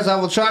says, I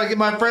will try to get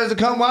my friends to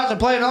come watch and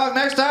play dog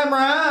next time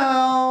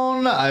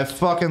around. I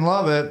fucking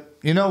love it.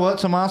 You know what,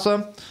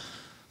 Tomasa?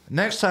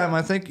 Next time,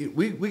 I think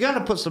we got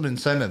to put some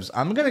incentives.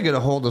 I'm going to get a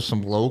hold of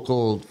some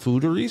local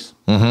fooderies,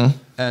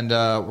 and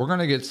we're going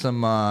to get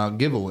some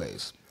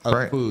giveaways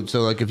of food.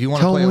 So, like, if you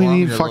want to play we along,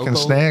 need your fucking local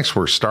snacks.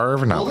 We're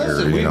starving out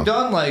listen, here. we've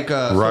done like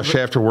rush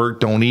after work.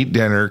 Don't eat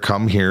dinner.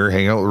 Come here.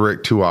 Hang out with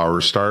Rick 2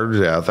 hours. Starve to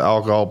death.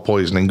 Alcohol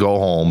poisoning. Go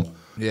home.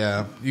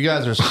 Yeah, you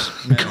guys are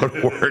go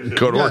to work.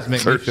 Go to work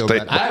make me feel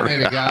Thursday bad. I haven't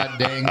ate a god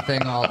dang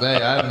thing all day.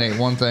 I haven't ate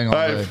one thing all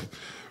day.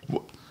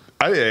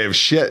 I have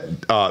shit.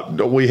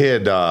 We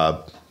had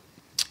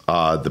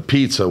the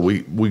pizza. We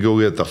go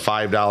get the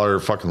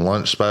 $5 fucking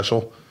lunch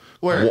special.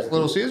 Where?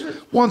 Little Caesar?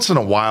 Once in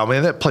a while,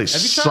 man. That place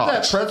Have you sucks. tried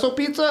that pretzel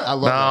pizza? I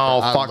love No,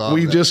 that. fuck.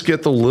 We just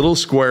get the little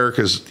square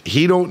because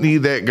he don't need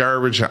that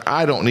garbage. And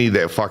I don't need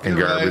that fucking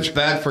garbage. It's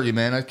bad for you,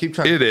 man. I keep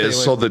trying It to is.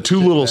 stay So away the from two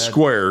shit little bad.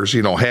 squares,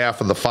 you know,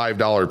 half of the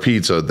 $5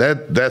 pizza,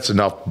 that's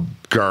enough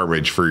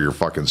garbage for your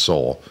fucking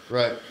soul.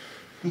 Right.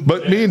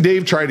 But me and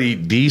Dave try to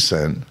eat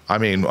decent. I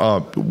mean,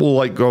 we'll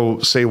like go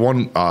say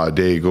one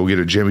day go get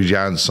a Jimmy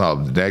John's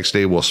sub. The next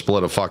day we'll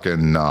split a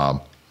fucking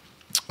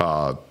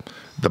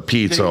the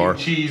pizza or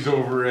cheese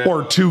over it.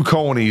 or two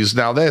conies.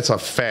 Now that's a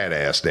fat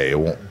ass day. It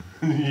won't.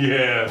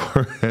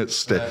 Yeah.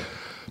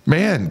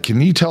 Man, can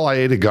you tell I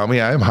ate a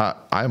gummy? I'm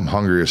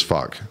hungry as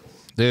fuck.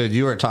 Dude,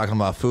 you were talking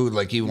about food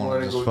like you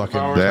want to just fucking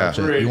touch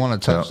it. You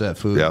want to touch that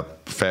food.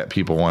 Yep. Fat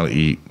people want to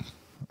eat.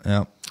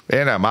 Yep.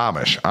 And I'm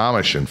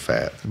Amish and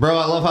fat. Bro,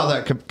 I love how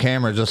that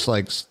camera just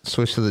like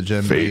switched to the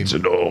Jim Fades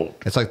Beam. it all.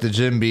 It's like the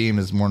Jim Beam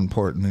is more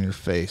important than your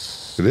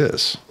face. It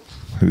is.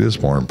 It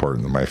is more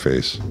important than my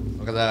face.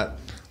 Look at that.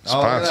 Sponsors. Oh,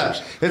 look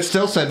at that. It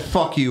still said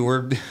 "fuck you."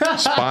 We're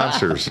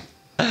Sponsors.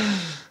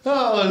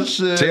 Oh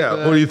shit. So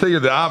yeah, what do you think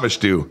of the Amish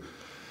do?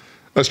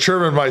 I was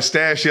trimming my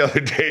stash the other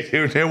day,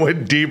 dude, and it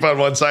went deep on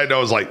one side, and I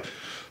was like,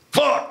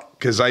 fuck,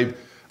 because I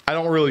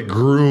don't really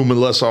groom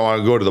unless I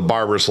want to go to the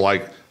barber. So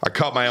like I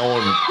cut my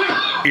own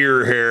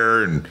ear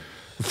hair and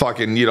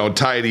fucking, you know,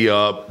 tidy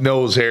up,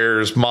 nose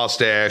hairs,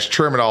 mustache,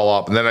 trim it all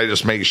up, and then I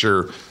just make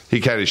sure he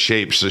kind of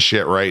shapes the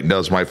shit right and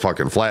does my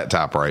fucking flat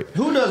top right.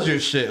 Who does your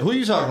shit? Who are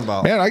you talking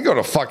about? Man, I go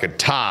to fucking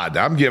Todd.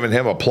 I'm giving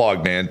him a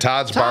plug, man.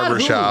 Todd's Todd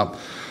Barbershop.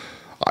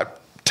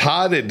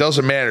 Todd, it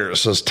doesn't matter. It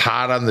says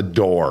Todd on the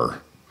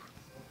door.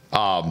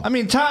 I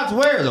mean, Todd's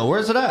where, though?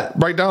 Where's it at?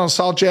 Right down in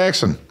South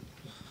Jackson.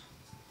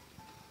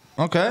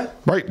 Okay.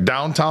 Right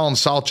downtown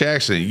South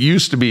Jackson. It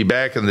used to be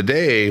back in the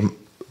day.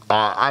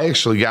 I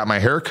actually got my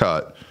hair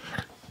cut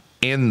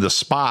in the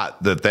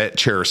spot that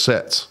chair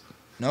sits.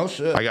 No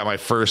shit. I got my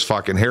first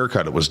fucking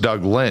haircut. It was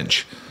Doug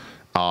Lynch.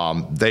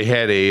 They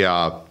had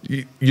a,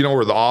 you know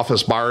where the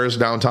Office Bar is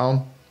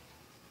downtown?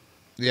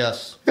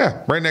 Yes.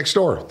 Yeah, right next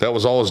door. That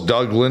was always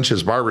Doug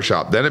Lynch's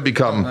barbershop. Then it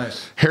become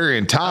Harry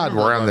and Todd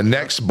were on the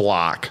next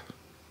block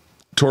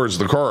towards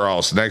the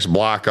courthouse, the next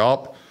block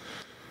up,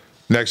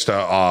 next to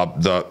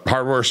the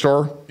hardware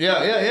store.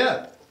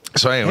 Yeah.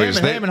 So anyways,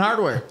 Ham and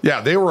Hardware. Yeah,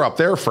 they were up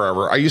there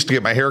forever. I used to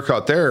get my hair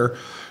cut there,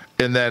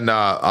 and then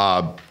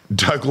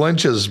Doug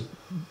Lynch's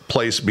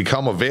place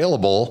become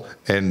available,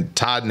 and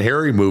Todd and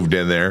Harry moved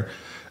in there.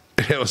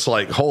 It was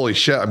like, holy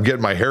shit, I'm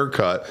getting my hair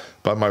cut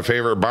by my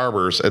favorite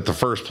barbers at the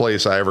first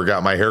place I ever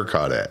got my hair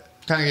cut at.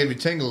 Kind of gave you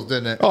tingles,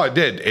 didn't it? Oh, it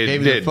did. It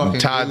Gave you the did. fucking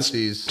Todd's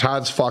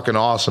goosies. fucking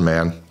awesome,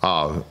 man.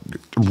 Todd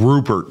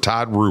Rupert.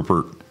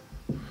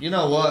 You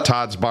know what?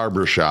 Todd's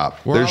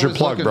Barbershop. We're There's your always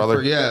plug, looking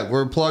brother.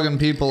 we're plugging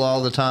people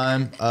all the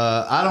time.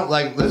 I don't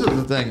like, this is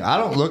the thing. I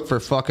don't look for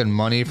fucking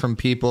money from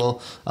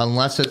people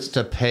unless it's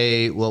to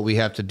pay what we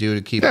have to do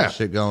to keep this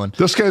shit going.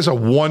 This guy's a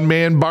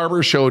one-man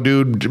barber show,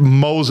 dude.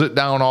 Mows it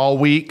down all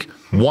week.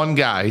 One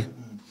guy.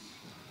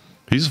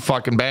 He's a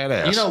fucking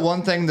badass. You know,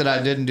 one thing that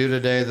I didn't do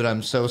today that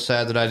I'm so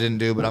sad that I didn't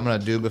do, but I'm going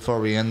to do before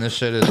we end this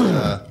shit is...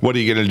 what are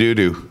you going to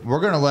do? We're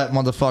going to let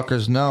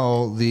motherfuckers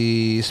know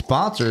the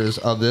sponsors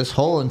of this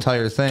whole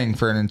entire thing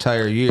for an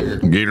entire year.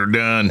 Get her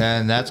done.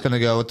 And that's going to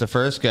go with the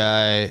first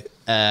guy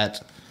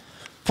at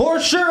For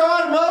Sure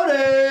Automotive.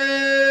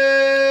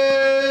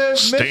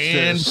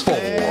 Stand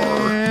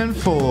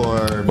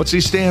for. What's he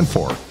stand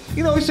for?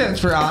 You know, he stands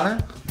for honor.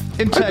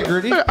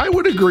 Integrity. I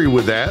would agree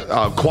with that.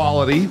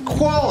 Quality.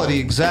 Quality,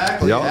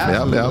 exactly.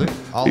 Yep.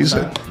 All He's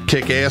the a time.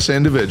 kick-ass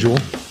individual.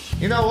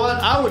 You know what?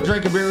 I would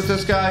drink a beer with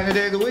this guy any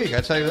day of the week.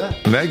 I tell you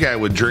that. And that guy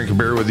would drink a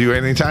beer with you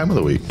any time of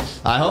the week.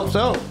 I hope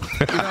so.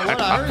 You know what?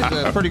 I heard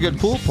he's a pretty good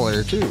pool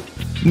player, too.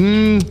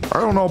 I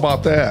don't know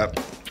about that.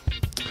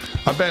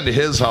 I've been to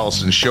his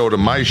house and showed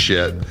him my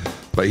shit,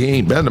 but he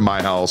ain't been to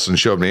my house and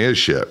showed me his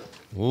shit.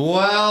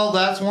 Well,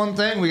 that's one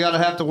thing we got to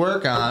have to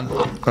work on.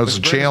 That's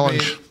a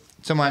challenge.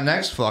 To my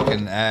next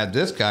fucking ad,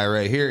 this guy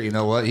right here, you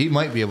know what? He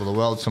might be able to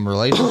weld some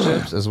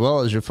relationships as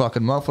well as your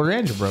fucking muffler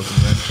and your broken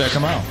rib. Check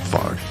him out.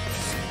 Fuck.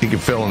 He can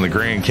fill in the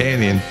Grand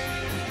Canyon.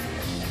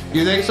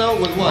 You think so?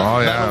 With what? Oh,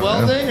 yeah. Metal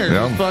welding or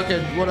Yep. just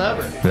fucking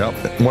whatever?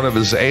 Yep. One of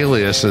his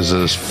aliases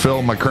is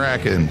Phil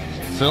McCracken.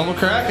 Film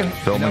McCracken.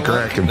 Film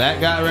McCracken. That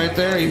guy right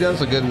there, he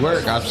does a good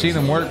work. I've seen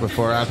him work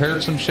before. I've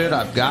heard some shit.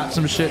 I've got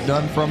some shit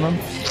done from him.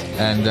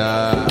 And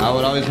I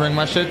would always bring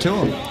my shit to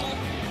him.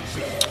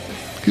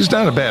 He's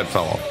not a bad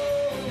fellow.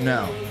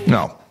 No.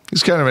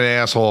 He's kind of an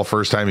asshole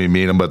first time you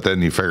meet him, but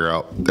then you figure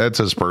out that's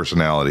his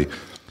personality.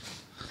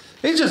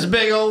 He's just a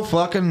big old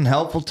fucking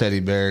helpful teddy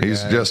bear guy.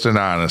 He's just an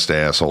honest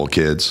asshole,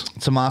 kids.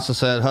 Tomasa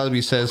said,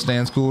 hubby says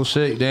stands cool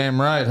shit. You damn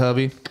right,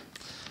 hubby.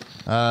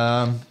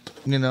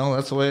 You know,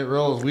 that's the way it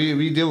rolls.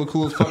 We deal with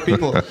cool as fuck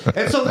people.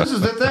 And so this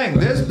is the thing.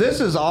 This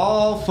is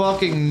all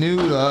fucking new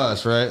to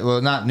us, right?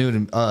 Well, not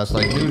new to us,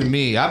 like new to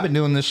me. I've been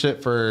doing this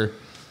shit for,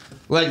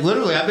 like,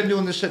 literally, I've been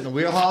doing this shit in the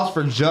wheelhouse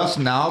for just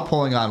now,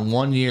 pulling on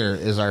 1 year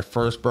is our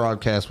first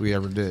broadcast we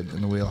ever did in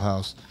the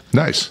wheelhouse.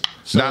 Nice.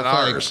 So not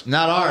ours. Like,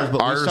 not ours,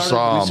 but we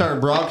started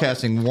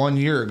broadcasting 1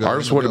 year ago.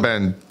 Ours would have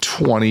been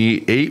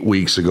 28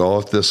 weeks ago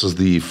if this is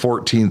the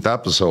 14th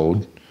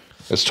episode.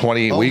 It's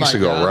 28 weeks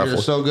ago, God, roughly.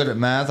 You're so good at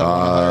math.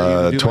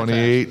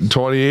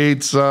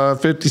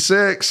 28's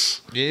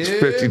 56. Yeah. It's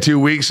 52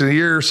 weeks in a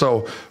year,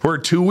 so we're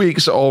 2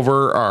 weeks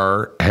over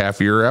our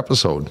half-year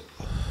episode.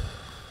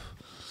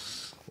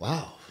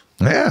 Wow.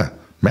 Yeah.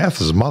 Math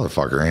is a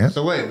motherfucker, ain't it?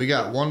 So wait, we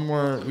got one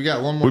more.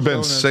 We've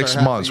been 6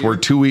 months. We're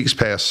 2 weeks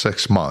past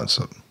 6 months.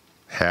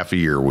 Half a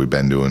year we've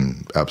been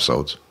doing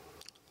episodes.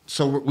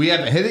 So we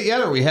haven't hit it yet,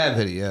 or we have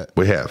hit it yet?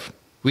 We have.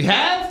 We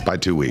have? By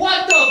 2 weeks.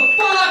 What the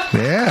fuck?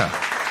 Yeah.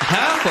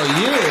 Half a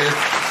year?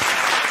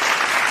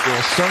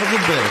 Well, son of a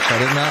bitch. I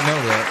did not know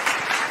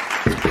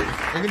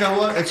that. And you know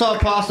what? It's all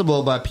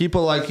possible by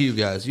people like you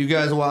guys. You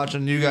guys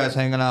watching, you guys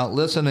hanging out,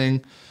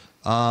 listening.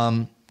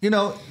 You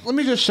know, let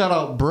me just shout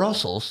out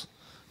Brussels.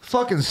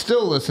 Fucking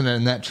still listening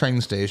in that train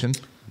station.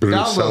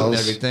 Downloading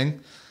everything.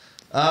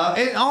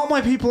 And all my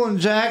people in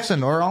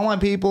Jackson, or all my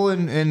people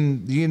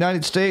in the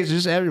United States,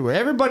 just everywhere.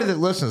 Everybody that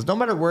listens, no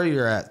matter where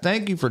you're at,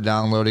 thank you for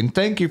downloading.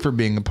 Thank you for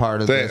being a part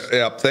of this.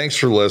 Yeah, thanks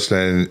for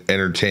listening and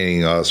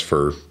entertaining us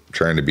for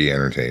trying to be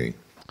entertaining.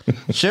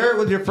 Share it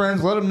with your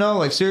friends. Let them know.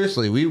 Like,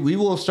 seriously, we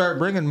will start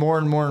bringing more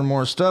and more and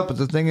more stuff. But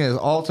the thing is,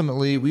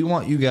 ultimately, we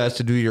want you guys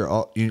to do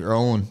your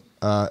own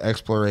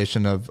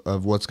exploration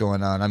of what's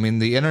going on. I mean,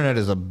 the internet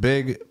is a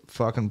big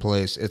fucking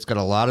place. It's got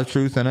a lot of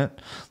truth in it.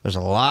 There's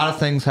a lot of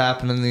things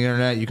happening on the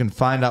internet. You can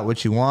find out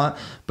what you want,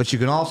 but you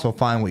can also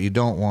find what you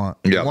don't want.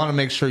 Yep. You want to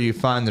make sure you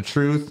find the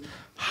truth.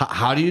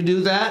 How do you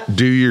do that?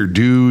 Do your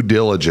due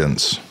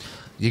diligence.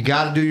 You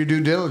got to do your due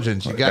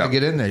diligence. You got to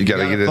get in there. You got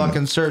to get in,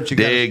 fucking search. You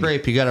got to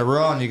scrape. You got to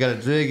run. You got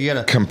to dig. You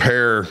got to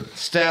compare.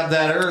 Stab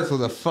that earth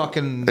with a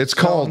fucking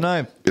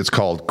knife. It's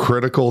called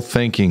critical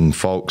thinking,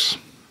 folks.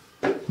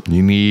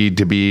 You need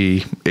to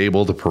be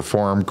able to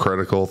perform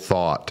critical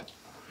thought.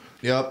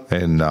 Yep.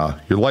 And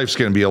your life's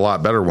going to be a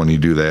lot better when you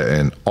do that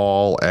in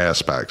all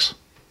aspects.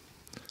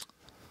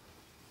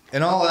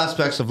 In all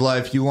aspects of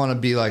life, you want to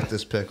be like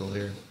this pickle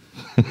here.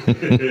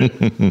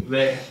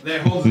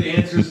 that holds the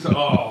answers to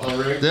all,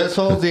 Rick. This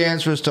holds the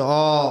answers to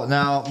all.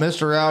 Now,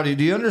 Mr. Rowdy,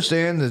 do you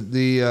understand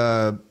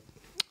the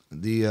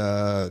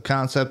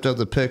concept of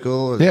the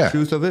pickle, or the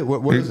truth of it?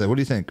 What is it? What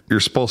do you think? You're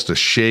supposed to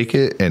shake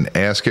it and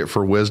ask it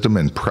for wisdom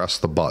and press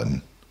the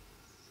button.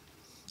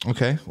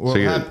 Okay. Well,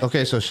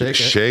 so shake it.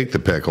 Shake the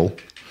pickle.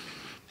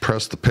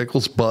 Press the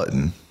pickle's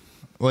button.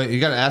 Wait, you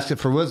got to ask it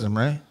for wisdom,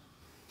 right?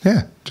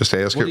 Yeah. Just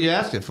ask it. What do you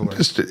ask it for?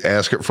 Just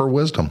ask it for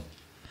wisdom.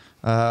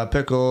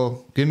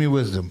 Pickle, give me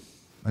wisdom.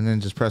 And then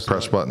just press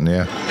button,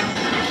 yeah.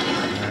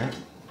 All right.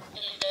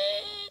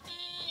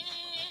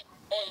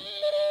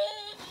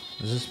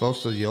 Is this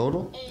supposed to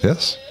yodel?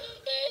 Yes.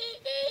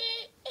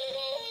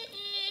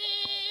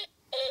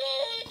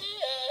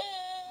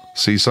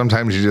 See,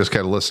 sometimes you just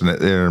got to listen to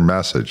the inner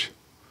message.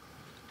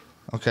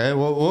 Okay,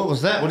 well, what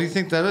was that? What do you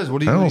think that is? What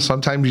do you? I don't know.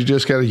 Sometimes you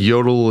just got to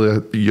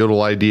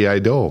yodel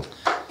ID-I-do.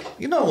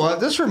 You know what?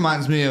 This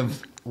reminds me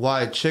of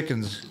why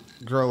chickens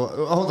grow up.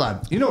 Hold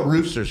on. You know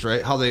roosters,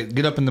 right? How they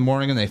get up in the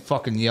morning and they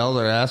fucking yell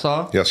their ass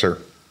off? Yes, sir.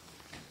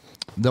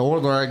 The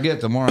older I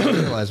get, the more I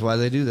realize why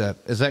they do that.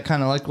 Is that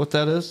kind of like what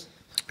that is?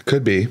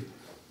 Could be.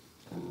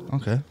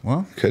 Okay,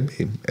 well. Could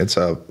be. It's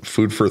a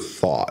food for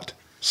thought.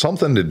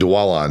 Something to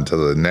dwell on to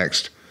the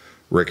next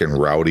Rick and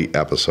Rowdy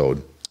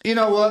episode. You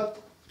know what?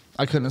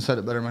 I couldn't have said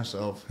it better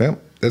myself. Yeah,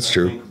 that's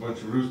true. I think a bunch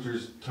of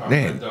roosters taught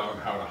my dog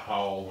how to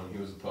howl when he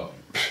was a puppy.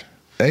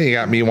 Hey, you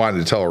got me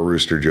wanting to tell a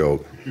rooster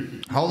joke.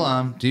 Hold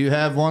on. Do you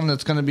have one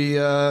that's going to be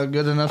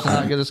good enough to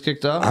not get us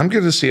kicked off? I'm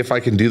going to see if I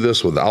can do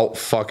this without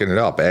fucking it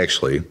up,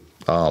 actually.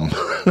 So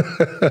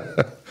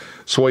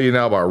what do you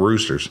know about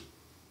roosters?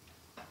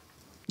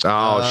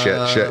 Oh,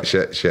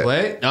 shit.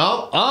 Wait.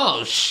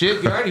 Oh,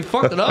 shit. You already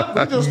fucked it up?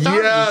 We just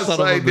started. Yes,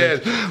 I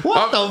did.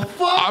 What the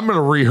fuck? I'm going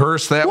to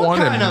rehearse that one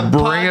and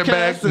bring it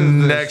back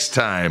next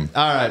time.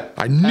 All right.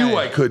 I knew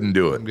I couldn't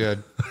do it. I'm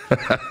good.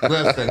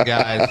 Listen,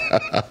 guys.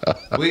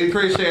 We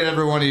appreciate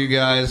every one of you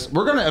guys.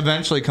 We're going to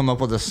eventually come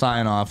up with a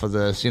sign-off of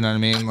this. You know what I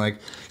mean? Like,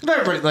 you know,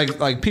 everybody,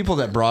 like people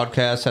that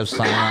broadcast have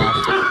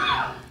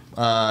sign-off.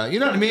 You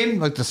know what I mean?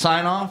 Like the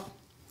sign-off.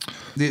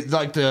 We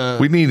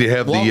need to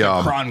have Walter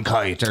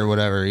Cronkite or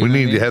whatever. We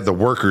need to have the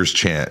workers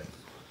chant.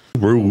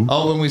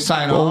 Oh, when we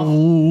sign off?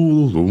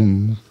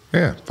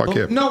 Yeah, fuck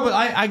yeah. No, but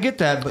I get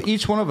that. But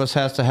each one of us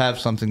has to have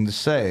something to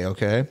say,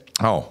 okay?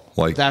 Oh,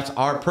 like... That's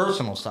our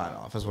personal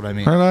sign-off, is what I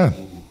mean. Right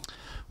on.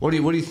 What are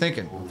you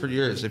thinking for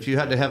yours? If you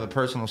had to have a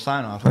personal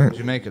sign-off, what would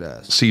you make it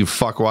as? See you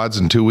fuckwads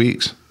in 2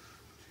 weeks.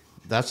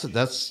 That's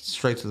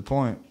straight to the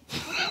point.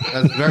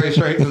 That's very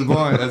straight to the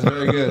point. That's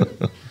very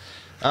good.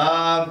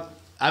 I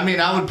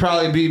mean, I would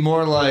probably be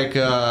more like,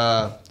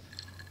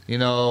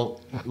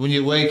 when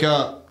you wake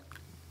up,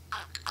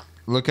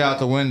 look out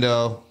the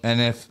window, and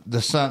if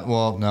the sun...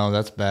 Well, no,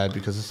 that's bad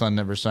because the sun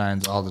never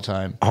shines all the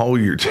time. Oh,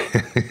 you're...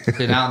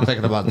 See, now I'm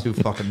thinking about too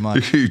fucking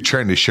much. You're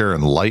trying to share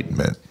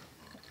enlightenment.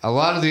 A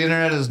lot of the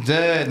internet is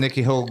dead,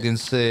 Nikki Hogan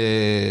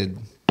said.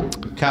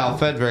 Kyle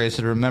Fedberry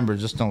said, remember,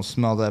 just don't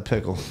smell that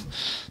pickle.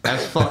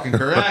 That's fucking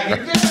correct. You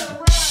get it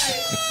right.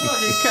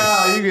 Fucking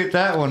Kyle, you get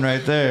that one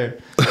right there.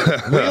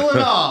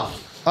 Wheeling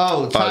off.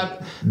 Oh,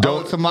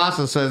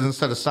 Tomasa says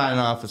instead of signing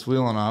off, it's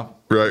wheeling off.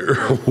 Right,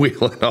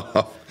 wheeling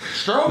off.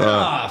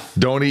 Stroganoff.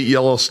 Don't eat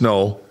yellow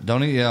snow.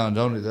 Don't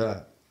do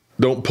that.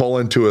 Don't pull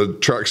into a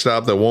truck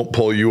stop that won't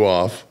pull you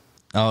off.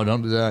 Oh,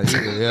 don't do that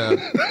either, yeah.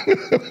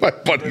 My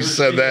buddy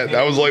said that.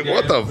 I was like,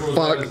 what the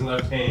fuck?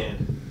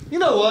 You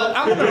know what?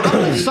 I'm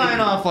gonna sign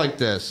off like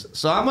this.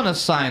 So I'm gonna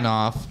sign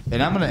off,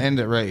 and I'm gonna end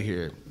it right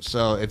here.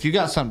 So if you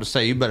got something to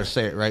say, you better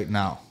say it right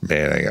now.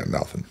 Man, I got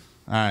nothing.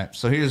 All right.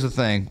 So here's the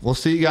thing. We'll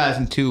see you guys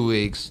in 2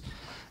 weeks,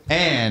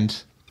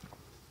 and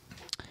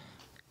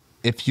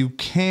if you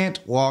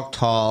can't walk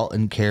tall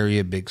and carry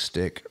a big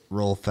stick,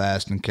 roll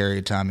fast and carry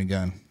a Tommy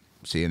gun.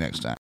 See you next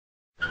time.